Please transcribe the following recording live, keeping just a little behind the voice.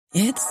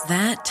It's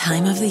that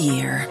time of the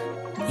year.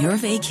 Your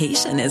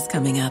vacation is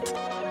coming up.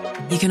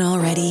 You can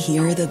already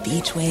hear the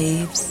beach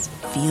waves,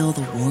 feel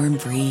the warm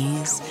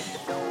breeze,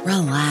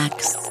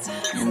 relax,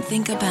 and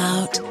think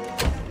about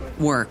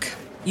work.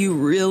 You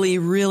really,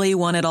 really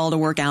want it all to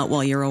work out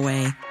while you're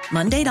away.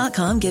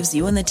 Monday.com gives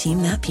you and the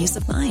team that peace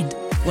of mind.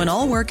 When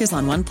all work is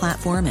on one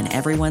platform and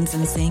everyone's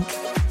in sync,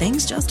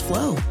 things just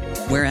flow.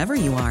 Wherever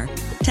you are,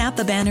 tap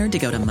the banner to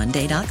go to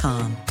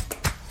Monday.com.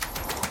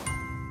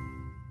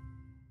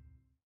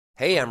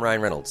 Hey, I'm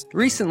Ryan Reynolds.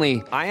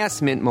 Recently, I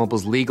asked Mint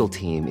Mobile's legal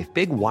team if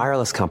big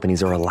wireless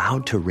companies are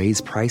allowed to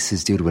raise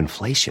prices due to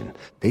inflation.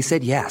 They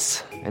said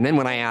yes. And then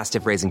when I asked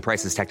if raising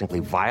prices technically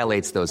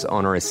violates those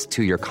onerous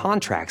two-year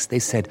contracts, they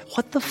said,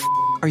 what the f***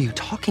 are you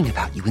talking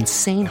about, you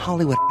insane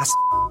Hollywood ass f-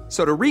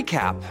 So to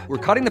recap, we're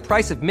cutting the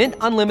price of Mint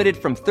Unlimited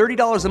from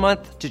 $30 a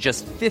month to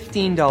just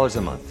 $15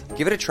 a month.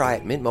 Give it a try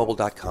at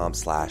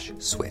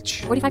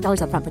mintmobile.com/switch.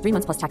 $45 up front for 3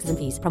 months plus taxes and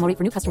fees. Promo rate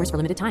for new customers for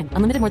limited time.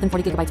 Unlimited more than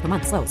 40 gigabytes per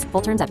month. Slows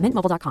full terms at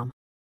mintmobile.com.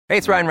 Hey,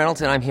 it's Ryan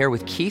Reynolds, and I'm here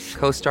with Keith,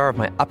 co-star of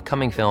my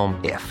upcoming film,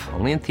 If,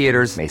 only in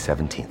theaters May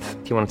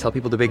 17th. Do you want to tell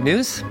people the big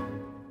news?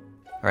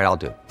 All right, I'll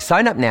do it.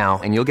 Sign up now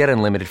and you'll get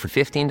unlimited for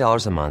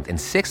 $15 a month and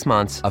 6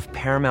 months of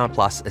Paramount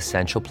Plus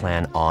Essential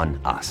Plan on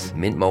us.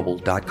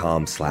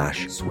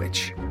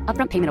 mintmobile.com/switch.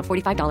 Upfront payment of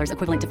 $45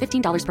 equivalent to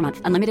 $15 per month.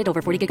 Unlimited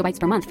over 40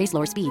 gigabytes per month. Face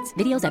lower speeds.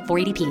 Videos at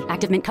 480p.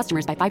 Active Mint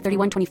customers by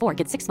 531.24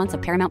 get 6 months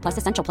of Paramount Plus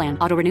Essential Plan.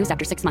 Auto renews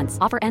after 6 months.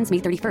 Offer ends May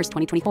 31st,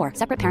 2024.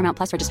 Separate Paramount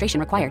Plus registration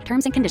required.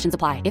 Terms and conditions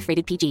apply if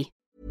rated PG.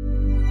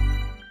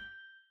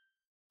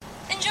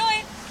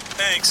 Enjoy.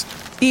 Thanks.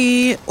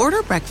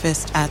 Order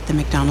breakfast at the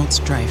McDonald's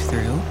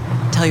drive-thru.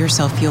 Tell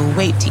yourself you'll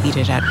wait to eat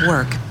it at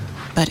work,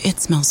 but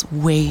it smells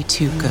way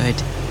too good.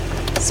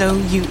 So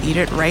you eat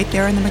it right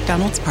there in the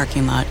McDonald's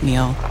parking lot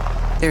meal.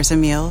 There's a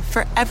meal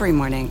for every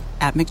morning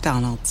at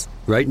McDonald's.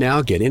 Right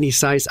now, get any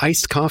size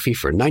iced coffee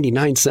for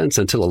 99 cents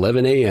until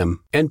 11 a.m.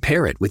 and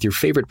pair it with your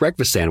favorite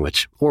breakfast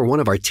sandwich or one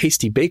of our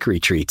tasty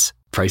bakery treats.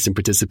 Price and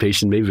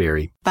participation may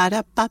vary.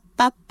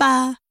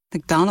 Ba-da-ba-ba-ba.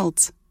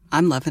 McDonald's.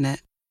 I'm loving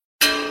it.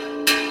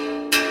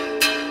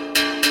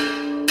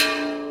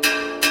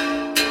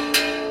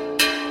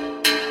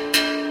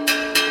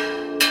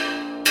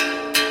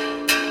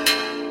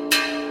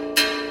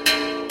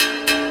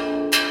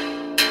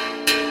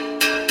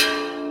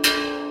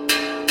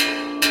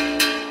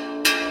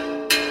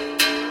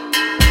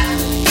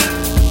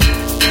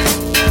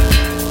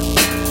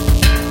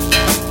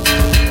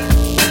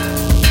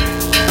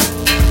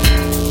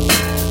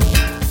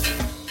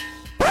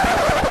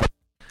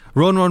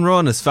 Run, run,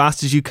 run as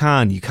fast as you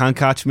can. You can't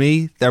catch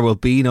me. There will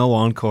be no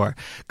encore.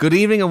 Good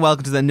evening and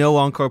welcome to the No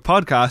Encore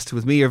podcast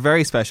with me, your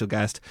very special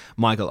guest,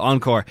 Michael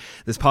Encore.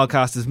 This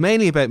podcast is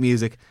mainly about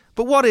music,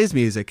 but what is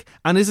music?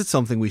 And is it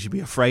something we should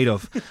be afraid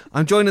of?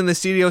 I'm joined in the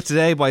studio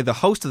today by the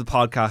host of the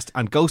podcast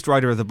and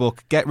ghostwriter of the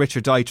book Get Rich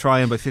or Die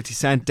Trying by 50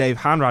 Cent, Dave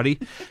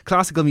Hanratty,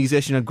 classical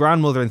musician and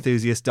grandmother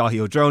enthusiast Dahi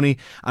O'Droney,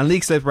 and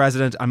League Slip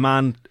resident and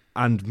man,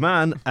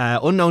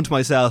 unknown to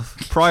myself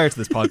prior to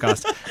this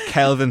podcast,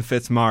 Kelvin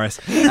Fitzmaurice.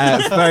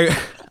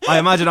 I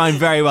imagine I'm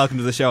very welcome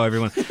to the show,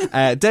 everyone.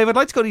 Dave, I'd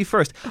like to go to you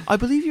first. I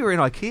believe you were in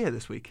IKEA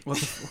this week. What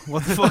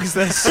the fuck is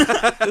this?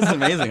 This is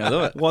amazing. I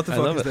love it. What the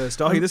fuck is this?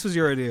 Dahi, this was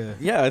your idea.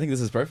 Yeah, I think this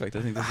is perfect.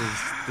 I think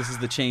this is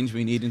the change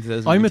we need in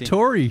 2019. I'm a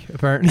Tory,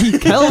 apparently.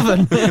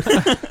 Kelvin.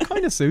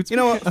 Kind of suits me. You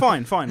know what?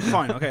 Fine.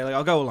 Okay, like,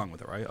 I'll go along with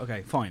it, right?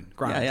 Okay, fine.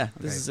 Grand. Yeah, okay.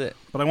 this is it.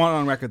 But I want it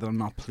on record that I'm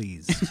not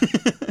pleased.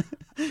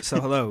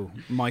 So hello,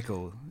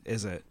 Michael,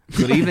 is it?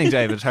 Good evening,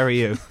 David. How are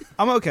you?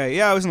 I'm okay.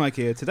 Yeah, I was in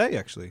IKEA today,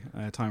 actually,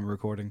 time of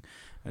recording.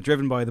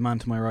 Driven by the man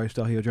to my right,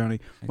 Dahi O'Droney.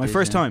 My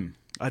first time.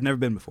 I'd never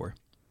been before.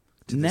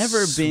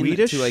 Never been to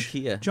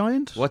IKEA.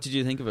 Giant. What did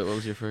you think of it? What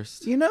was your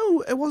first? You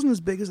know, it wasn't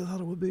as big as I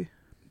thought it would be.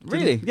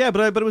 Really? Yeah,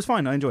 but it was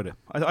fine. I enjoyed it.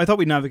 I thought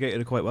we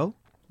navigated it quite well.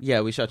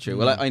 Yeah, we shot through.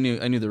 Well, I knew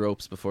the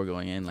ropes before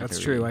going in. Like,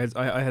 that's true.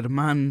 I had a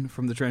man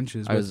from the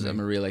trenches. I'm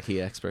a real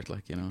IKEA expert,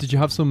 like, you know. Did you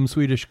have some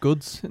Swedish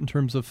goods in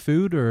terms of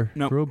food or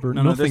grub or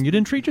nothing? You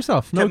didn't treat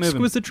yourself? No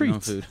exquisite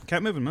treats? No food.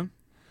 Kept moving, man.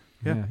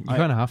 Yeah, you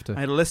kind of have to.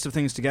 I had a list of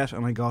things to get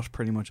and I got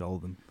pretty much all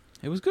of them.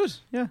 It was good.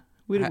 Yeah.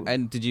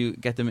 And did you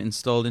get them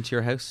installed into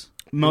your house?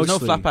 Mostly. There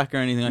was no flat pack or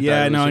anything like that?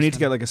 Yeah, no, I need to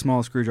get like a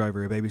small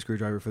screwdriver, a baby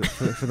screwdriver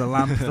for the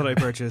lamp that I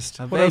purchased.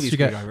 What else did you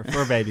get?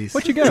 For babies.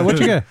 What you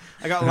get?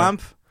 I got a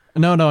lamp.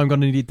 No, I'm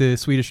going to need the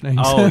Swedish names.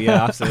 Oh,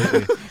 yeah,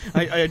 absolutely.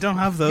 I don't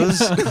have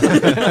those.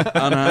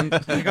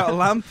 I got a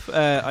lamp.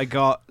 I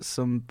got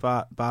some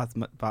bath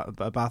mat,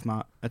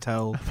 a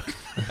towel,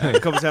 a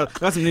couple of towels.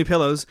 Got some new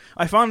pillows.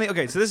 So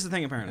this is the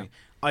thing, apparently.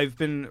 I've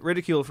been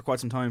ridiculed for quite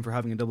some time for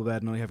having a double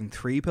bed and only having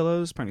 3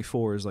 pillows. Apparently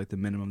 4 is like the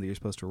minimum that you're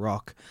supposed to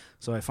rock.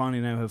 So I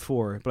finally now have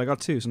 4. But I got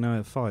 2, so now I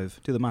have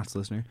 5. Do the maths,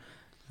 listener.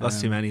 That's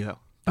too many, though.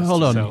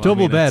 Hold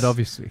on, bed,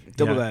 obviously.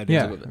 Double bed.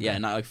 Yeah,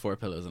 not like 4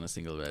 pillows on a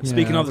single bed.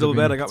 Speaking of the double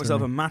bed, I got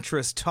myself a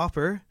mattress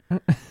topper.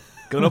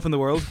 going up in the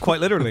world, quite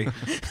literally.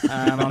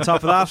 And on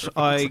top of that,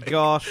 I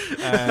got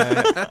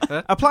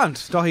a plant.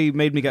 Dahi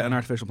made me get an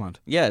artificial plant.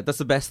 Yeah, that's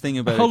the best thing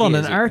about it. Hold on,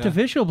 an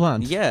artificial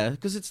plant? Yeah,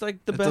 because it's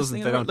like the best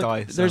thing. They don't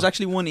die. There's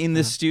actually one in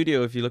this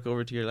studio if you look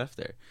over to your left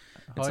there.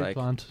 It's like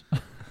plant.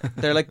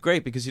 They're like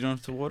great because you don't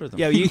have to water them.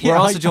 Yeah, we're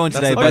also joined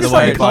today, by the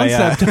way,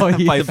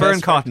 by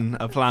Fern Cotton,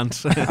 a plant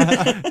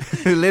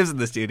who lives in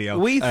the studio.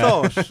 We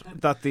thought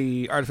that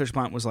the artificial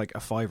plant was like a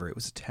 $5. It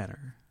was a $10.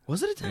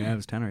 Was it a $10? Yeah, it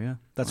was $10. Yeah,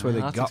 that's where they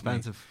got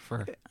expensive me.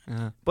 for.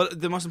 Yeah.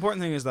 But the most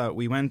important thing is that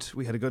we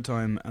had a good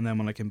time, and then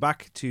when I came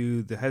back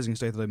to the housing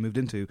estate that I moved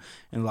into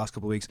in the last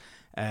couple of weeks,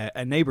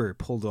 a neighbour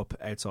pulled up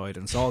outside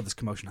and saw this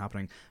commotion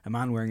happening. A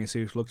man wearing a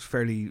suit, looked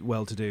fairly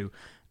well-to-do.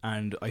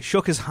 And I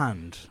shook his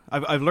hand.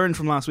 I've learned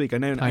from last week. I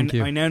now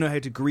know how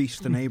to greet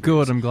the neighbours.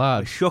 Good, I'm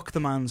glad. I shook the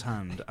man's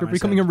hand. You're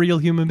becoming a real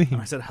human being.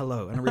 And I said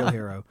hello, and a real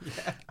hero.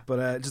 Yeah.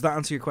 But does that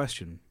answer your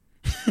question?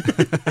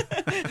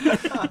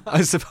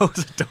 I suppose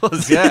it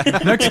does. Yeah.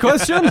 Next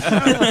question.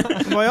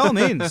 By all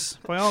means,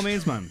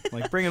 man.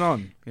 Like, bring it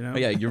on. You know. Oh,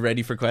 yeah, you're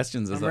ready for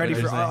questions. I'm ready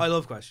for. I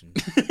love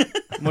questions.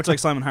 Much like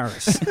Simon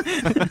Harris.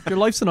 Your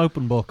life's an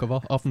open book. I've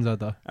often said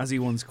that. As he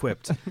once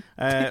quipped.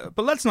 But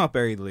let's not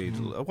bury the lead.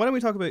 Why don't we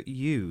talk about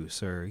you,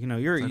 sir? You know,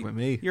 you're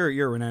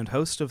a renowned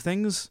host of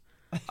things.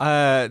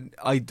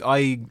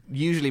 I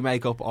usually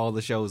make up all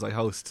the shows I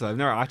host, so I've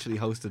never actually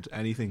hosted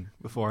anything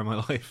before in my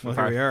life. Well,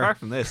 apart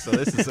from this, so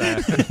this is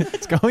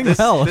it's going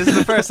well. This is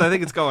the first. I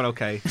think it's going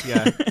okay.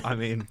 Yeah, I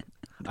mean,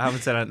 I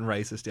haven't said anything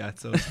racist yet,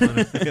 so it's kind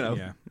of, you know.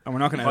 Yeah, and we're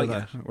not going to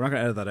edit that. We're not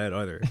going to edit that out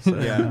either. So.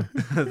 Yeah,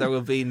 there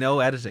will be no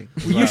editing.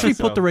 We usually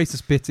put the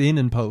racist bits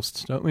in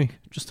post, don't we?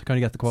 Just to kind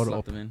of get the quota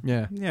up.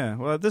 Yeah. Yeah.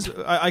 Well, this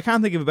I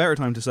can't think of a better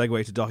time to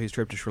segue to Dahi's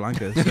trip to Sri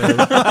Lanka. So.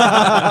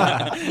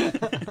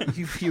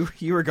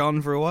 you were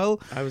gone for a while.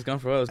 I was gone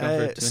for a while. I was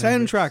gone for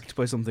soundtracked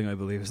by something, I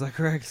believe. Is that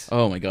correct?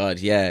 Oh my god,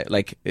 yeah.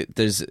 Like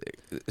there's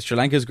Sri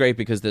Lanka is great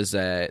because there's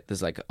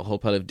like a whole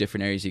pile of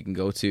different areas you can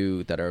go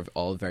to that are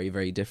all very,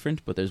 very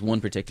different. But there's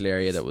one particular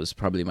area that was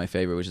probably my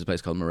favorite, which is a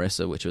place called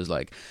Marissa, which was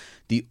like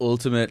the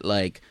ultimate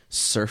like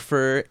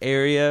surfer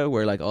area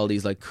where like all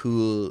these like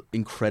cool,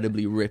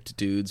 incredibly ripped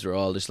dudes are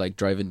all just like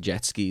driving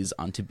jet skis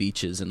onto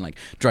beaches and like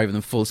driving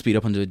them full speed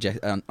up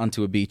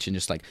onto a beach and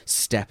just like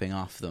stepping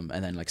off them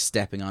and then like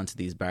stepping onto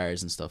these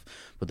bars and stuff.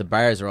 But the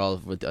bars are all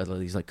with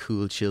these like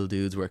cool, chill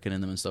dudes working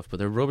in them and stuff. But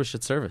they're rubbish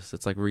at service.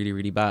 It's like really,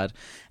 really bad.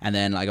 And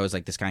then like I was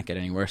like, this can't get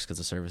any worse because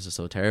the service is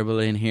so terrible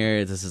in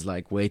here. This is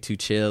like way too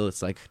chill.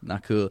 It's like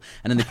not cool.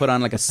 And then they put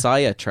on like a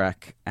Saya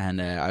track,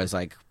 and I was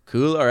like,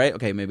 cool, all right,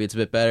 okay, maybe it's a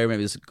bit better,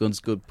 maybe it's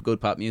good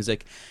pop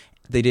music.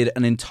 They did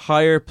an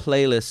entire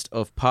playlist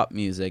of pop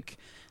music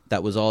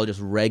that was all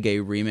just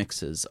reggae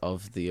remixes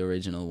of the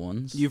original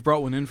ones. You've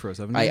brought one in for us,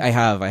 haven't you? I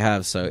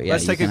have, so yeah.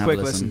 Let's take a quick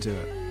listen to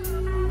it.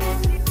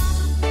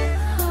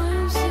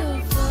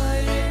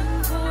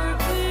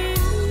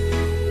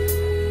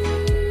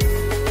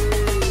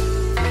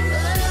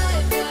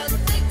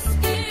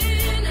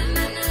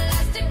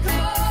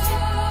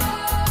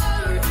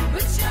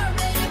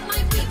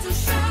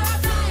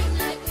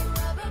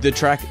 The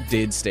track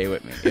did stay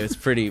with me. It was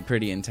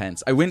pretty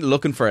intense. I went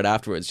looking for it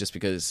afterwards just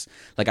because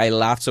like I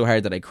laughed so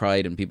hard that I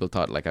cried and people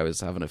thought like I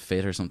was having a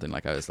fit or something.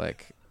 Like I was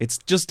like, it's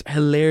just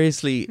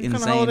hilariously insane. What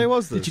kind of holiday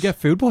was this? Did you get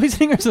food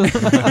poisoning or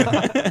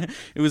something?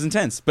 It was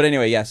intense. But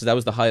anyway, yeah, so that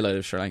was the highlight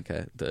of Sri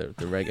Lanka, the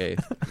reggae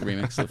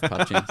remix of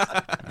pop tunes.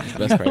 The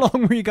best part. How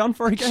long were you gone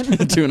for again?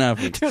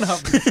 2.5 weeks.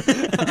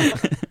 2.5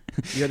 weeks.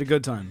 You had a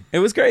good time. It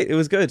was great. It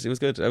was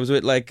good. I was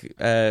with like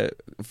a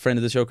friend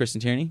of the show, Christian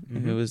Tierney,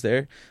 who was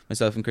there.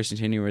 Myself and Christian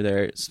Tierney were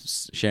there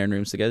sharing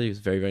rooms together. He was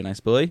a very, very nice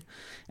boy.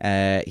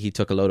 He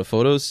took a load of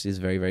photos. He's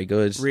very, very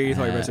good. Really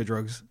thought you were about to say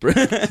drugs.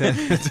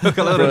 Took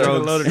a load of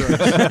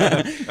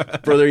drugs.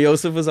 Brother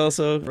Yosef was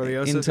also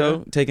in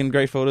tow, taking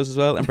great photos as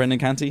well. And Brendan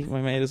Canty,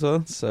 my mate as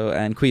well. So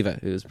and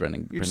Quiva, who's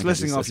Brendan. You're just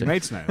listing off your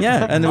mates now.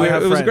 Yeah, and it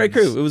was a great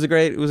crew. It was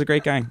a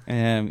great gang.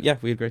 Yeah,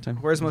 we had a great time.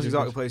 Where's the most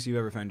exotic place you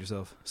ever found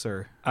yourself,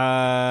 sir?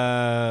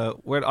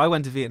 Where I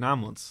went to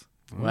Vietnam once.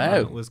 Wow,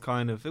 it was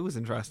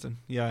interesting.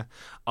 Yeah,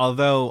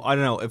 although I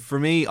don't know. For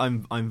me,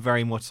 I'm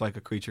very much like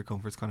a creature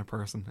comforts kind of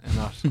person. In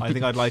that, I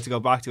think I'd like to go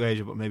back to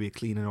Asia, but maybe a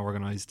clean and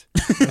organised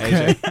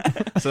Asia.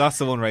 So that's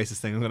the one racist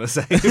thing I'm going to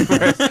say for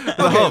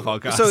the whole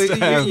podcast. So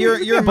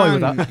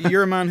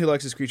you're a man who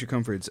likes his creature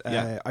comforts.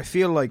 I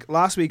feel like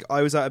last week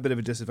I was at a bit of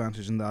a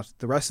disadvantage in that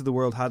the rest of the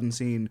world hadn't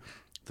seen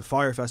the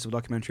Fire Festival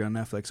documentary on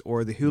Netflix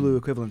or the Hulu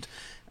equivalent,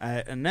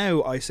 and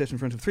now I sit in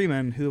front of three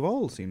men who have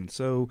all seen it.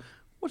 So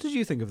what did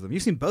you think of them?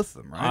 You've seen both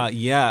of them, right?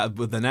 Yeah,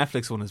 but the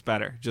Netflix one is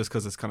better just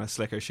because it's kind of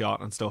slicker shot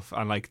and stuff,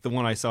 and like the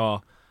one I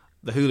saw,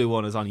 the Hulu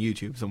one is on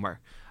YouTube somewhere,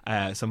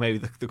 so maybe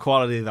the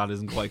quality of that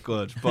isn't quite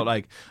good, but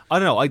like I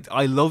don't know,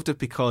 I loved it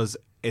because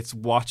it's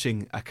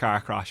watching a car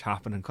crash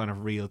happen in kind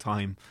of real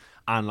time,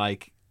 and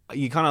like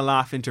you kind of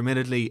laugh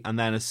intermittently, and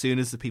then as soon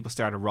as the people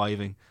start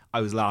arriving, I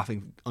was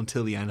laughing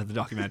until the end of the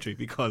documentary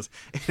because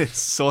it is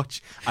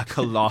such a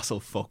colossal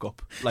fuck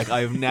up. Like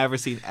I've never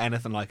seen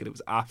anything like it. It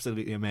was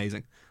absolutely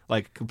amazing.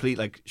 Like complete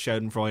like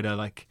Schadenfreude.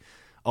 Like,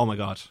 oh my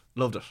god,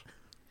 loved it.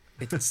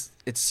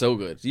 It's so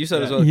good. You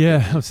said it as well.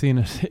 Yeah, I've seen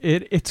it.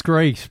 It's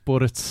great,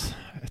 but it's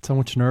so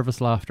much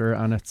nervous laughter,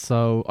 and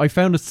I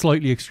found it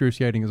slightly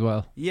excruciating as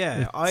well.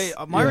 Yeah,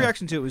 my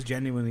reaction to it was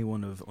genuinely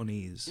one of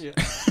unease. Yeah.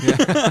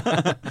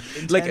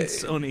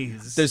 Intense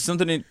unease. There's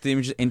something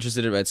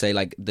interested about, say,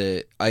 like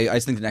I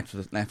think the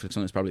Netflix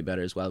one is probably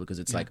better as well because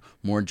it's like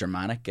more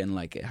dramatic and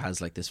like it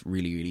has like this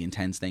really, really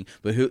intense thing.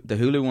 But the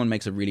Hulu one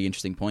makes a really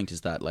interesting point,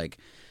 is that like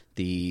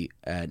the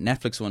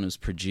Netflix one was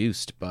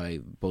produced by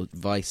both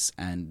Vice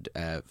and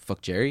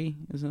Fuck Jerry,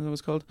 isn't that what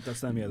it's called? That's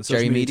them, yeah. The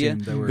Jerry Media,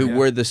 who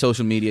were were the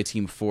social media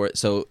team for it.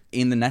 So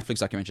in the Netflix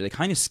documentary, they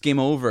kind of skim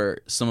over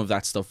some of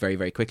that stuff very,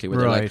 very quickly. Where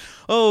they're like,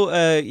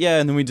 yeah,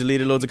 and then we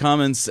deleted loads of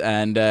comments,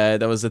 and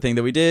that was the thing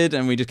that we did,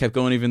 and we just kept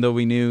going even though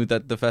we knew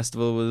that the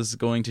festival was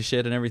going to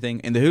shit and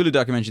everything. In the Hulu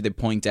documentary, they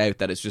point out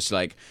that it's just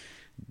like,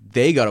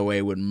 they got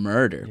away with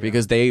murder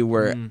because they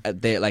were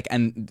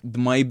and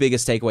my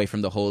biggest takeaway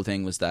from the whole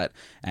thing was that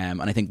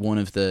and I think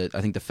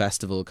the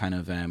festival kind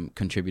of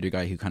contributor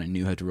guy who kind of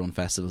knew how to run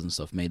festivals and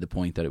stuff made the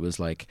point that it was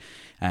like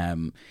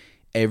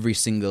every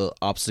single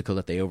obstacle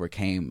that they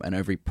overcame and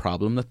every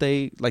problem that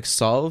they like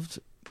solved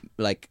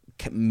like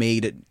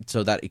made it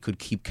so that it could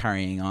keep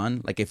carrying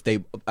on. Like if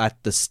they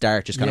at the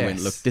start just kind of went,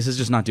 look, this is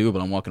just not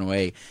doable, I'm walking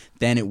away,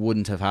 then it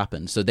wouldn't have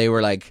happened. So they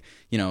were like,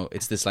 you know,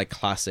 it's this like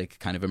classic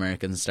kind of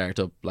American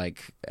startup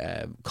like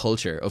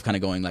culture of kind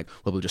of going like,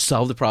 well, we'll just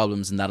solve the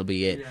problems and that'll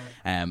be it.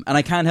 And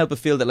I can't help but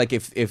feel that like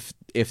if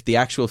the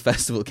actual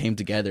festival came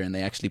together and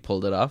they actually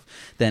pulled it off,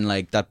 then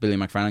like that Billy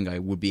McFarlane guy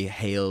would be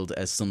hailed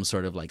as some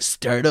sort of like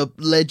startup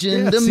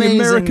legend,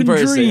 amazing American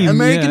person. dream.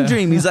 American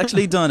dream. He's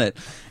actually done it.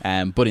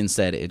 But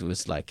instead it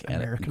was like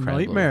American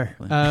nightmare.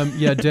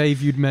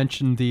 Dave, you'd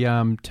mentioned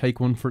the Take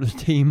One for the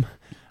Team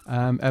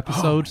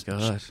episode. Oh my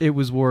God. It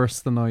was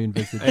worse than I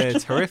envisaged.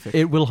 It's horrific.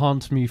 It will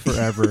haunt me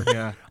forever.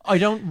 Yeah. I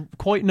don't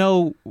quite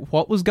know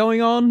what was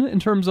going on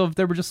in terms of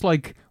they were just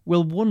like,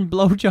 will one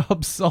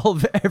blowjob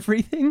solve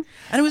everything?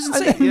 And it was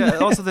insane. Yeah.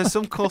 Also, there's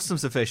some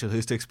customs official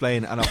who's to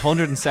explain an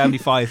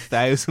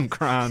 175,000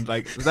 grand,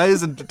 like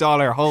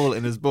 $1,000 hole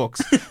in his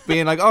books,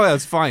 being like, oh, yeah,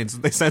 it's fine. So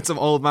they sent some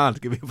old man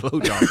to give me a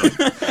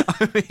blowjob.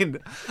 I mean,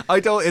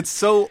 it's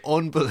so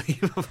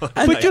unbelievable.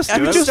 And but just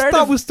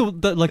that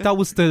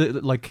was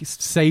the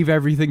save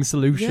everything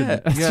solution. Yeah.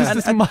 It's just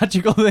this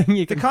magical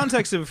thing. The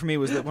context of it for me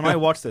was that when I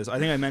watched this, I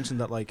think I mentioned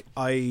that like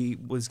I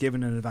was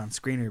given an advanced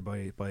screener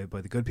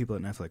by the good people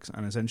at Netflix,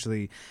 and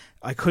essentially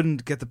I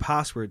couldn't get the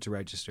password to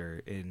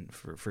register in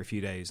for a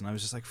few days, and I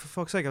was just like, for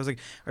fuck's sake, I was like,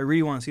 I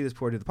really want to see this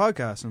before I do the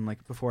podcast, and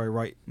like before I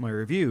write my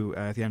review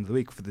at the end of the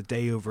week for the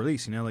day of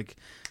release,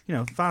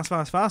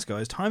 fast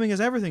guys, timing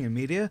is everything in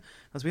media,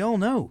 as we all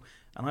know.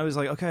 And I was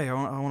like, okay, I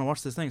want to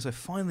watch this thing, so I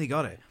finally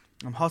got it.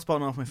 I'm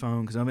hotspotting off my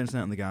phone because I have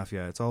internet in the gaff.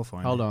 Yeah, it's all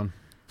fine. Hold on.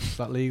 Is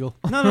that legal?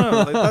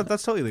 No. Like,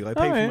 that's totally legal. I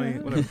paid for my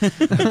whatever.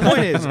 The point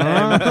is,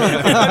 I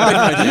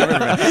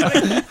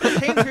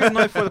came through the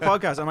night before the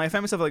podcast, and I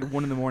found myself at like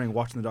 1 a.m.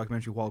 watching the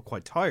documentary while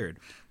quite tired.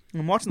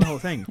 I'm watching the whole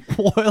thing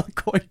while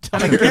quite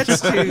tired. And it gets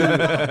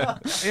to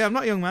I'm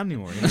not a young man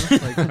anymore. You know?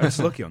 Like, I just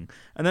look young.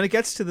 And then it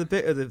gets to the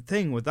bit of the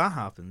thing where that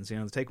happens. You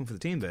know, the Take One for the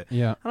Team bit.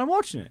 Yeah. And I'm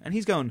watching it, and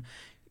he's going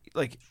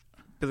like,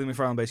 Billy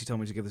McFarlane basically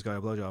told me to give this guy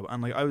a blowjob,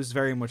 and like I was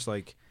very much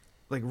like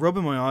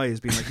rubbing my eyes,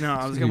 being like, no,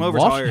 I'm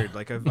overtired.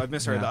 Like I've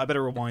misheard that. I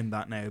better rewind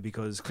that now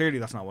because clearly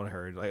that's not what I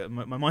heard. Like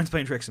my mind's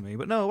playing tricks on me.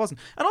 But no, it wasn't.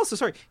 And also,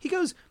 sorry, he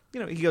goes,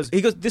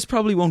 this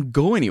probably won't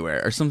go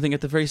anywhere or something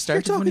at the very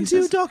start. You're talking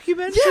to a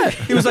documentary. Yeah,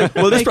 he was like,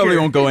 well, this probably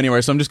won't go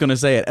anywhere, so I'm just going to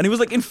say it. And he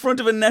was like in front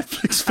of a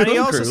Netflix film. And he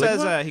also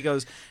says, he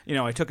goes,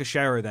 I took a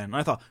shower then. And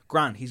I thought,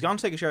 Grant, he's going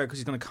to take a shower because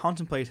he's going to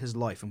contemplate his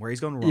life and where he's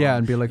going wrong. Yeah,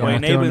 and be like, by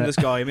enabling this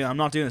guy. I mean, I'm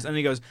not doing this. And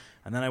he goes,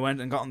 and then I went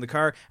and got in the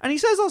car. And he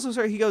says also,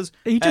 sorry, he goes,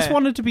 he just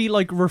wanted to be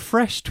like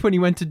refreshed when he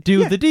went to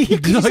do the deed. He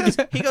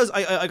goes,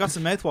 I got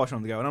some mouthwash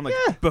on the go, and I'm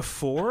like,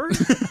 before?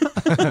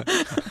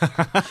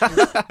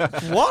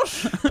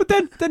 What? But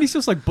then he's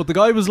just like, but the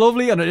guy was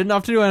lovely and I didn't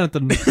have to do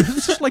anything. It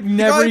was just like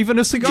never even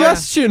a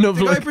suggestion of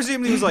the like. guy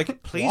presumably was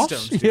like, please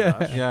don't do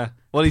that. Yeah.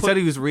 Well, he said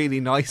he was really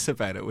nice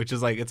about it, which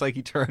is like, it's like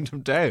he turned him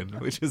down,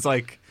 which is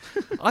like,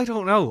 I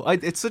don't know.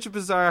 It's such a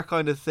bizarre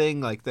kind of thing.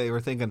 Like they were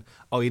thinking,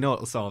 oh,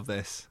 it'll solve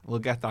this. We'll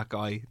get that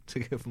guy to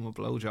give him a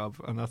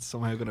blowjob, and that's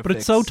somehow going to fix. But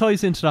it so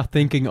ties into that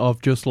thinking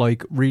of just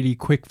like really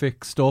quick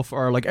fix stuff,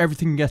 or like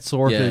everything gets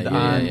sorted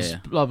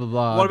and blah blah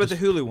blah. What about the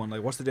Hulu one?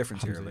 Like, what's the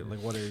difference here? Like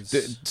what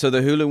is? So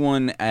the Hulu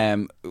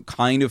one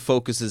kind of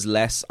focuses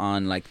less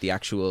on like the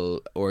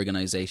actual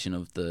organization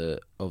of the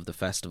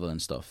festival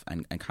and stuff,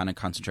 and kind of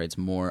concentrates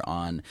more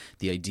on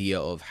the idea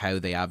of how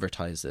they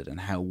advertised it and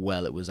how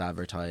well it was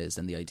advertised,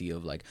 and the idea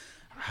of like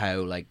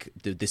how like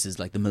this is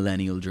like the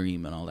millennial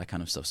dream and all that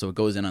kind of stuff. So it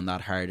goes in on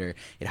that harder.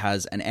 It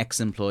has an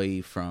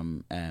ex-employee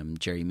from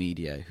Jerry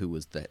Media who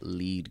was the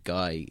lead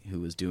guy who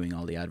was doing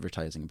all the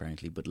advertising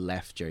apparently, but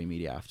left Jerry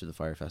Media after the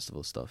Fire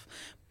Festival stuff,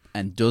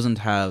 and doesn't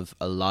have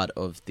a lot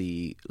of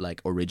the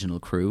like original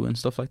crew and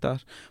stuff like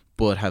that.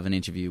 but have an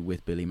interview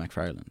with Billy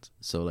McFarland.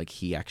 So like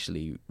he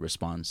actually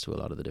responds to a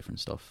lot of the different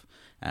stuff.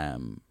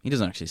 He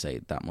doesn't actually say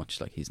that much,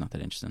 like he's not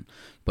that interesting,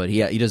 but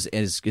he does.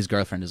 His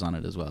girlfriend is on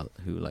it as well,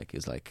 who like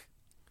is like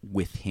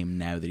with him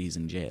now that he's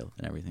in jail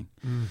and everything.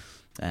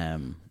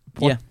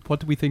 What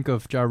do we think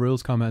of Ja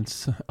Rule's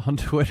comments on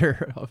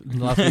Twitter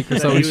last week or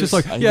so? He He's just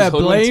was- like, he was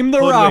blame the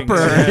Hoodwinked.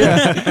 rapper.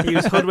 Yeah. He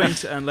was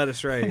hoodwinked and led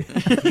astray.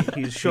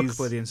 He's shook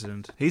by the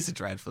incident. He's a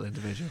dreadful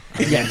individual.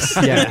 Yes,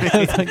 yeah.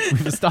 Like,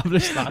 we've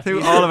established that.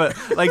 Through all of it,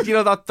 like you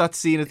know that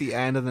scene at the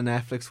end of the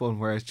Netflix one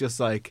where it's just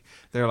like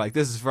they're like,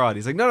 "This is fraud."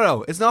 He's like,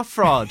 "No, it's not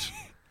fraud.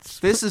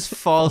 This is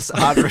false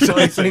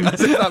advertising."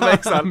 As if that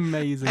makes that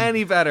Amazing.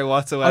 any better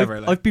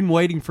whatsoever. I've been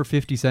waiting for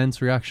 50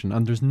 Cent's reaction,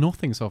 and there's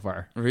nothing so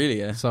far. Really,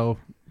 yeah. So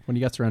when he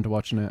gets around to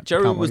watching it, Ja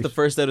Rule can't was wait. the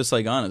first out of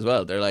Saigon as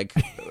well. They're like,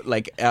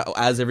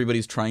 as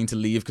everybody's trying to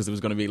leave because there was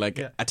going to be like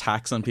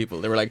attacks on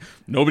people. They were like,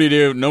 nobody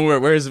do, nowhere.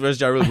 Where's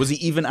Ja Rule? Was he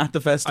even at the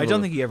festival? I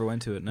don't think he ever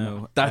went to it.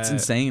 No, That's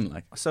insane.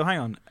 Like, So hang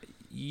on.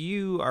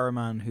 You are a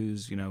man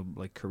whose,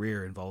 like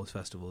career involves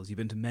festivals. You've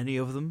been to many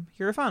of them.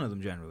 You're a fan of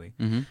them generally.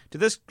 mm-hmm.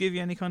 Did this give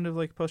you any kind of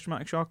like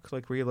post-traumatic shock?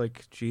 Like, were you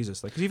like,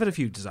 Jesus? Like, because you've had a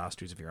few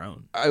disasters of your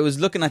own. I was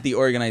looking at the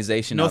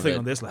organization. Nothing of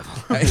on it. this level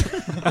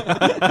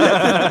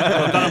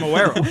that I'm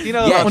aware of. you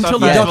know, Yeah, until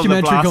the festival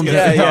documentary that comes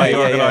Blast out. Guy Yeah.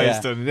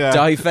 organised and, yeah.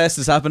 Dahi Fest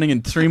is happening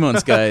in 3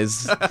 months,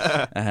 guys.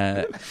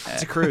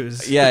 It's a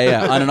cruise.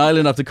 Yeah, on an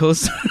island off the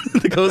coast,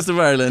 the coast of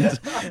Ireland,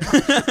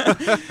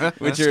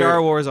 which are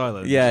Star Wars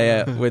Island.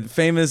 yeah, with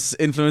famous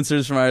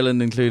influencers from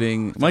Ireland,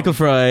 including Michael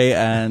Fry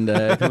and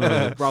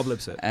Rob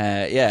Lipset.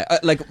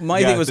 like my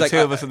Yeah, thing was the like two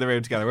of us in the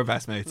room together. We're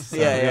best mates. So,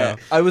 yeah.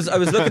 I was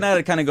looking at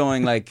it, kind of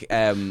going like,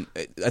 I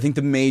think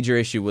the major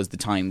issue was the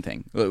time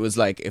thing. It was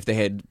like if they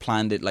had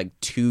planned it like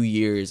 2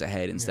 years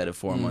ahead instead of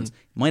 4 months, it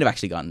might have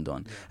actually gotten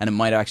done, and it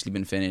might have actually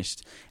been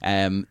finished.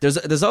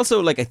 There's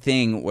also like a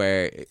thing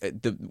where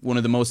one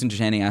of the most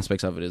entertaining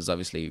aspects of it is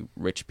obviously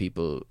rich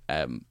people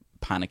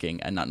panicking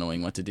and not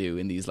knowing what to do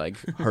in these like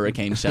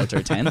hurricane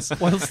shelter tents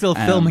while still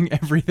filming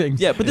everything.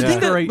 Yeah, but the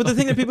Yeah.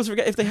 thing that people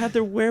forget, if they had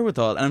their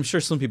wherewithal, and I'm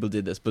sure some people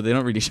did this, but they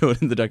don't really show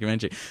it in the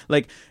documentary.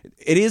 Like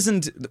it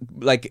isn't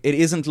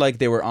like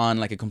they were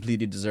on like a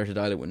completely deserted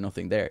island with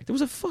nothing there. There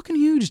was a fucking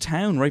huge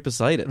town right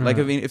beside it. Like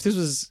I mean, if it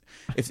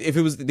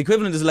was the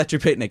equivalent is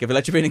Electric Picnic, if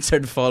Electric Picnic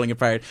started falling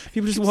apart,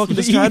 people just walk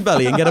into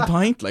Stradbally and get a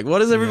pint. Like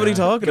what is everybody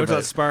talking Go to that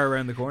about? spar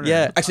around the corner.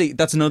 Yeah, actually,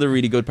 that's another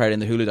really good part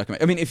in the Hulu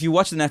documentary. I mean, if you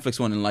watch the Netflix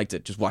one and liked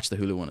it, just watch the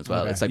Hulu one as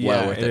well. Okay. It's like Yeah,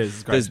 well worth it it. is.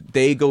 It's great.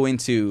 They go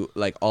into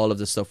like all of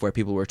the stuff where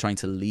people were trying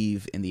to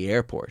leave in the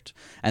airport,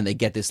 and they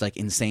get this like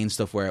insane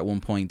stuff where at one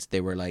point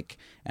they were like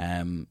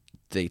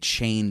they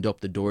chained up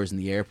the doors in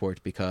the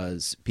airport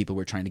because people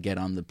were trying to get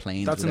on the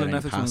planes That's in without the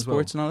any Netflix one as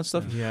passports well. and all that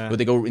stuff. Yeah. But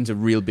they go into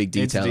real big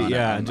detail on it.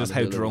 and just on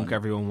how the Hulu drunk one.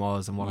 everyone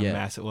was and what a Yeah.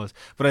 mess it was.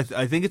 But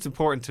I think it's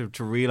important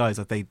to realise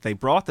that they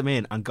brought them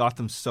in and got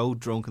them so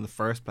drunk in the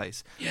first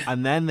place,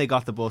 and then they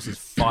got the buses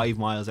 5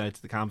 miles out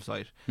to the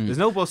campsite. There's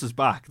no buses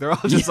back. They're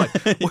all just like,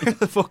 where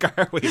the fuck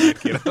are we?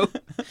 Like, you know?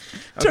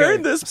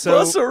 Turn this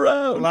bus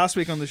around. Last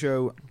week on the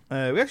show, we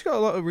actually got a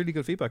lot of really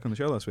good feedback on the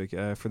show last week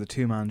for the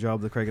 2-man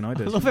job that Craig and I I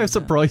did. love how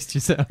surprised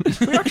you sound.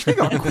 We actually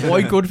got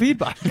quite good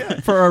feedback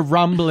for our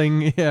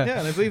rambling. Yeah,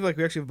 and I believe like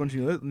we actually have a bunch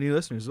of new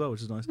listeners as well,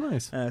 which is nice.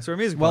 Nice. So our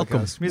music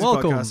Welcome.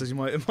 podcast, as you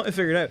might have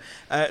figured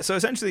out. So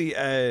essentially,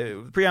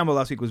 the preamble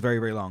last week was very,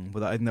 very long,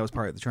 but I think that was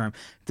part of the charm.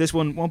 This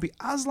one won't be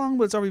as long,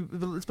 but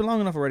it's been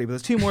long enough already. But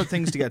there's 2 more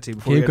things to get to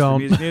before we Keep get to the going.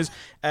 music news.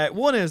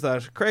 One is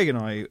that Craig and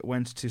I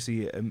went to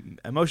see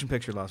a motion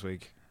picture last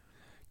week.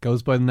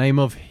 Goes by the name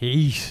of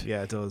Heat.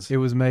 Yeah, it does. It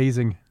was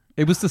amazing.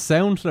 It was the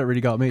sound that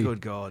really got me.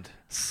 Good God.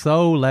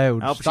 So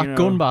loud. Al Pacino, That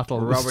gun battle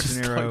was Robert De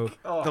just Niro, like,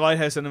 oh. the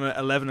Lighthouse Cinema,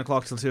 11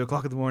 o'clock till 2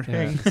 o'clock in the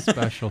morning. Yeah,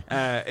 special.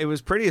 It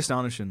was pretty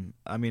astonishing.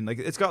 I mean, like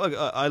it's got like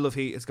I love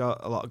Heat. It's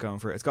got a lot going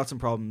for it. It's got some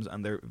problems,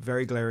 and they're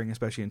very glaring,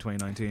 especially in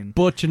 2019.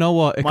 But you know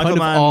what? It Michael kind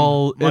Mann- of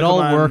all Michael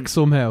Mann- works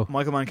somehow.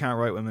 Michael Mann can't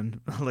write women.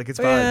 Like it's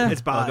Oh, bad. yeah.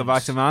 It's bad. Welcome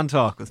back to Man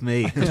Talk with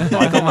me,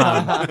 Michael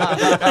Mann.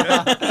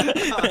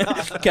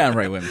 Can't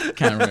write women.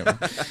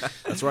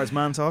 That's right. It's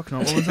man talk,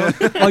 not woman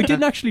talk. I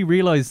didn't actually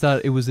realise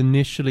that it was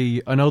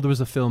initially. I know there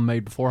was a film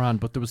made beforehand,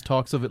 but there was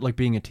talks of it like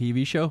being a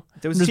TV show.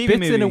 There was a There's TV bits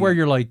in movie it where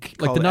you're like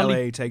the called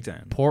Natalie LA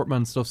Takedown.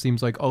 Portman stuff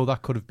seems like, oh,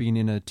 that could have been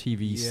in a TV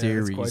Yeah, it's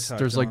series. quite tacked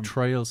There's like on.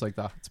 trails like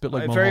that. It's a bit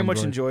like I very Mulholland much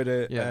Drive. enjoyed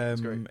it. Yeah,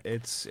 it's great.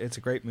 It's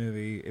a great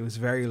movie. It was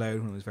very loud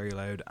when it was very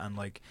loud, and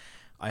like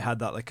I had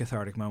that like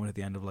cathartic moment at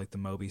the end of like the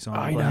Moby song.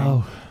 I playing.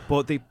 know.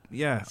 But I don't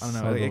know. So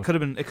Like, good. it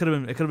could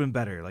have been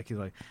better. Like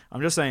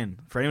I'm just saying,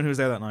 for anyone who was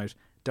there that night,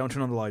 don't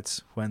turn on the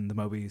lights when the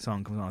Moby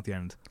song comes on at the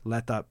end.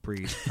 Let that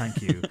breathe.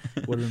 Thank you.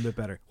 Would have been a bit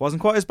better.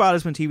 Wasn't quite as bad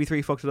as when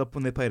TV3 fucked it up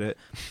when they played it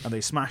and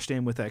they smashed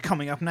in with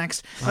coming up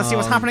next. Let's see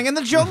what's happening in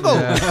the jungle.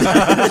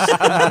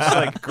 It's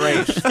like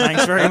great.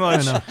 Thanks very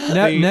much. I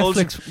know. The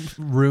Netflix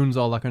ruins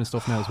all that kind of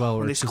stuff now as well.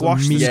 Where They it's just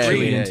squash the immediately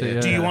screen.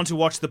 into, Do you want to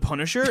watch The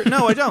Punisher?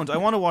 No, I don't. I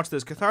want to watch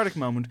this cathartic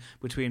moment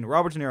between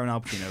Robert De Niro and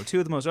Al Pacino, 2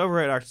 of the most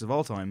overrated actors of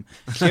all time,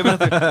 given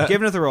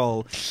it the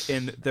role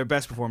in their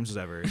best performances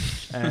ever.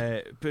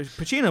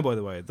 Pacino, by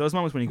the way, way. Those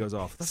moments when he goes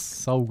off. That's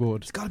So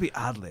good. It's got to be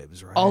ad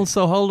libs, right?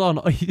 Also, hold on,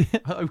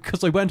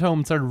 because I went home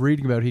and started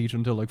reading about Heat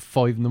until like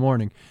 5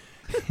 a.m.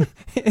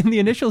 In the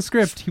initial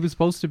script, he was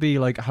supposed to be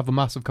like have a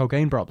massive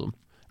cocaine problem,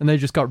 and they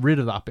just got rid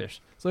of that bit.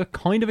 So it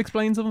kind of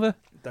explains some of it.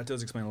 That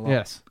does explain a lot.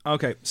 Yes.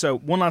 Okay, so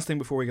one last thing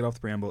before we get off the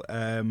preamble.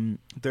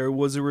 There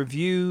was a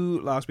review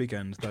last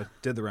weekend that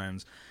did the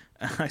rounds.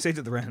 I say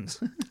did the rounds.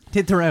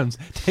 Did the rounds.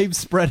 Dave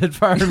spread it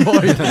far and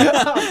wide.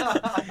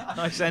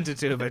 I sent it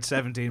to about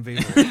 17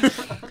 people.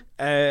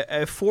 A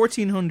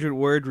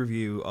 1,400-word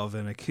review of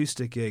an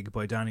acoustic gig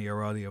by Danny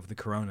O'Reilly of the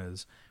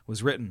Coronas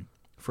was written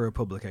for a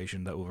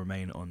publication that will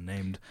remain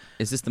unnamed.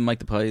 Is this the Mike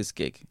the Pies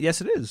gig?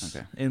 Yes, it is.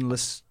 Okay. In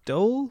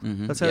Listowel?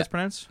 That's how it's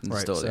pronounced?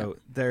 Listowel, so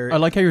they're I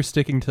like how you're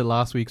sticking to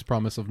last week's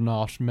promise of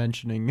not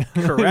mentioning.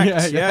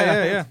 correct.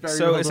 Yeah. Very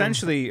So well done.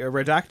 essentially, a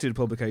redacted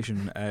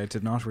publication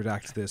did not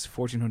redact this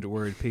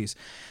 1,400-word piece.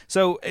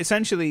 So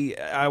essentially,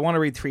 I want to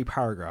read 3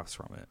 paragraphs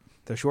from it.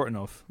 They're short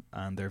enough,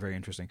 and they're very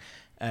interesting,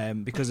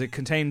 because it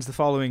contains the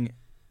following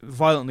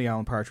violently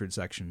Alan Partridge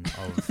section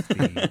of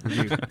the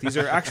review. These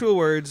are actual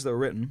words that were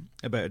written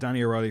about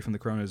Danny O'Reilly from the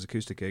Coronas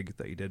acoustic gig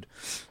that he did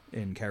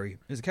in Kerry.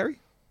 Is it Kerry?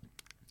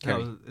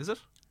 Kerry. Oh, is it?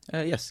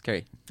 Yes,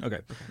 Kerry. Okay.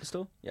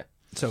 Still? Yeah.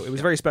 So it was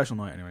a very special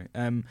night anyway.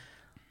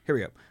 Here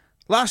we go.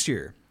 Last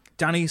year,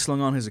 Danny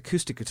slung on his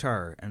acoustic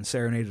guitar and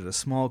serenaded a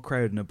small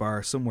crowd in a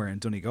bar somewhere in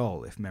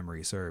Donegal, if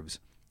memory serves.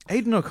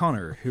 Aidan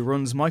O'Connor, who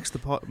runs Mike the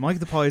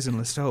Pies in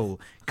Listowel,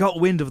 got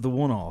wind of the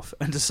one-off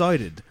and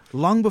decided,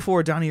 long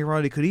before Danny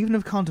O'Reilly could even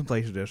have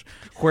contemplated it,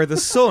 where the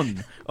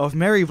son of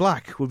Mary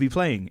Black would be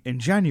playing in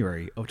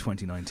January of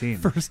 2019.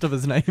 First of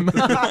his name.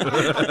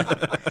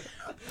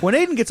 When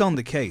Aidan gets on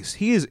the case,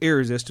 he is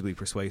irresistibly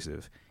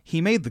persuasive.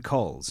 He made the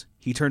calls.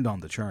 He turned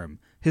on the charm.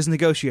 His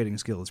negotiating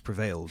skills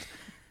prevailed.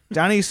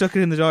 Danny stuck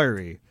it in the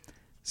diary.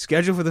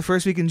 Scheduled for the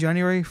first week in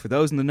January, for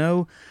those in the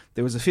know,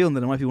 there was a feeling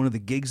that it might be one of the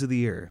gigs of the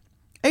year.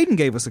 Aidan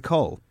gave us a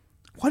call.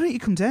 Why don't you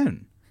come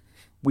down?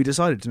 We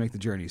decided to make the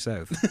journey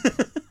south.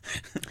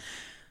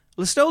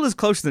 Listowel is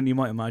closer than you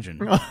might imagine.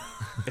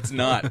 It's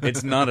not.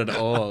 It's not at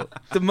all.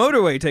 The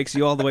motorway takes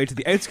you all the way to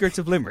the outskirts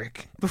of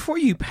Limerick. Before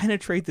you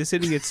penetrate the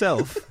city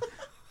itself,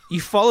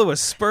 you follow a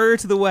spur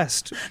to the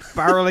west,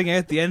 barrelling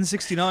out the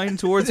N69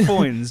 towards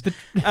Foynes,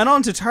 and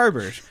on to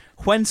Tarbert,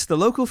 whence the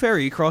local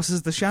ferry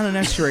crosses the Shannon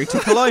estuary to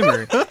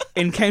Collimer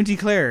in County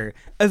Clare,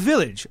 a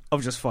village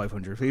of just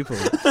 500 people.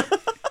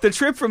 The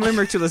trip from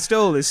Limerick to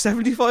Listowel is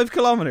 75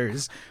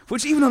 kilometres,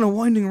 which even on a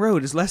winding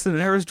road is less than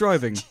an hour's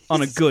driving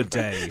on a good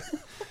day.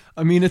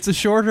 I mean, it's a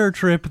shorter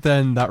trip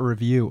than that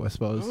review, I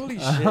suppose. Holy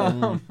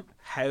shit.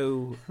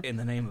 How, in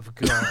the name of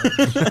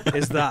God,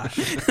 is that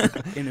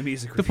in a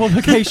music The review?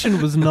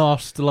 publication was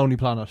not The Lonely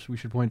Planet, we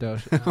should point out.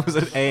 Was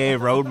it AA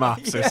Road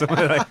Maps or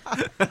something like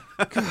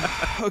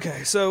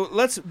Okay, so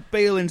let's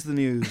bail into the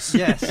news.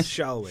 Yes.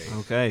 Shall we?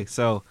 Okay,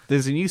 so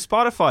there's a new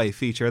Spotify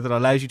feature that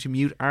allows you to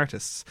mute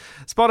artists.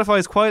 Spotify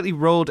has quietly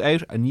rolled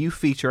out a new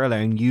feature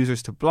allowing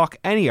users to block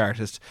any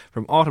artist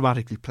from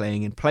automatically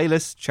playing in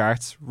playlists,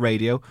 charts,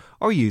 radio,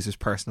 or users'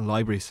 personal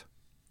libraries.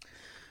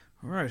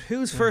 All right,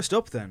 who's first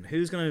up then?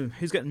 Who's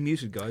getting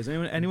muted, guys?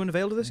 Anyone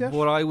availed of this yet?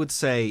 What I would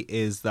say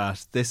is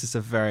that this is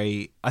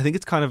I think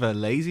it's kind of a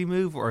lazy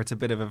move, or it's a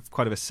bit of a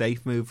quite of a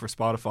safe move for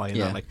Spotify. In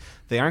that, like,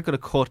 they aren't going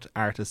to cut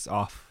artists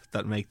off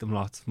that make them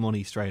lots of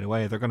money straight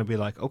away. They're going to be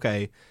like,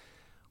 okay,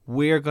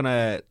 we're going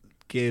to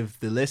give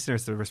the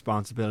listeners the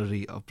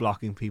responsibility of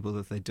blocking people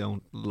that they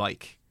don't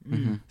like.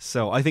 Mm-hmm.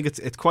 So I think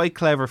it's quite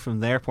clever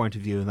from their point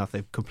of view in that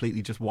they've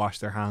completely just washed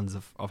their hands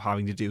of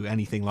having to do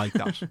anything like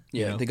that. Yeah,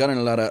 you know? they got in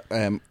a lot of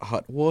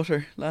hot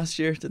water last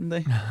year, didn't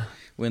they?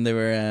 When they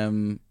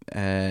were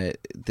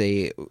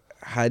they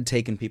had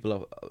taken people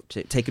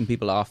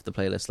off the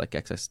playlist, like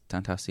XS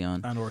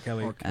Tentacion And R.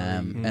 Kelly.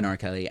 and R.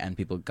 Kelly, and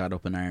people got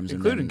up in arms,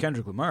 Including and then,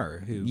 Kendrick Lamar,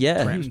 who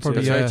threatened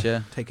probably- that's yeah.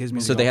 right, yeah. take his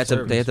music So they off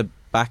had to service.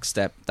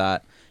 backstep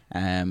that,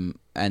 and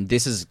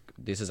this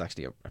is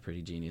actually a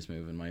pretty genius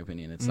move in my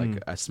opinion. It's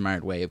like a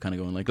smart way of kind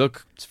of going like,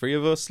 look, it's free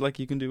of us, like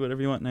you can do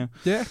whatever you want now.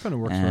 Yeah, it kind of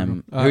works for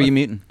them. Who are you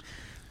muting?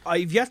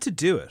 I've yet to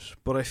do it,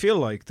 but I feel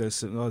like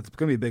it's going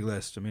to be a big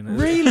list. I mean,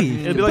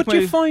 Really? it'll be like But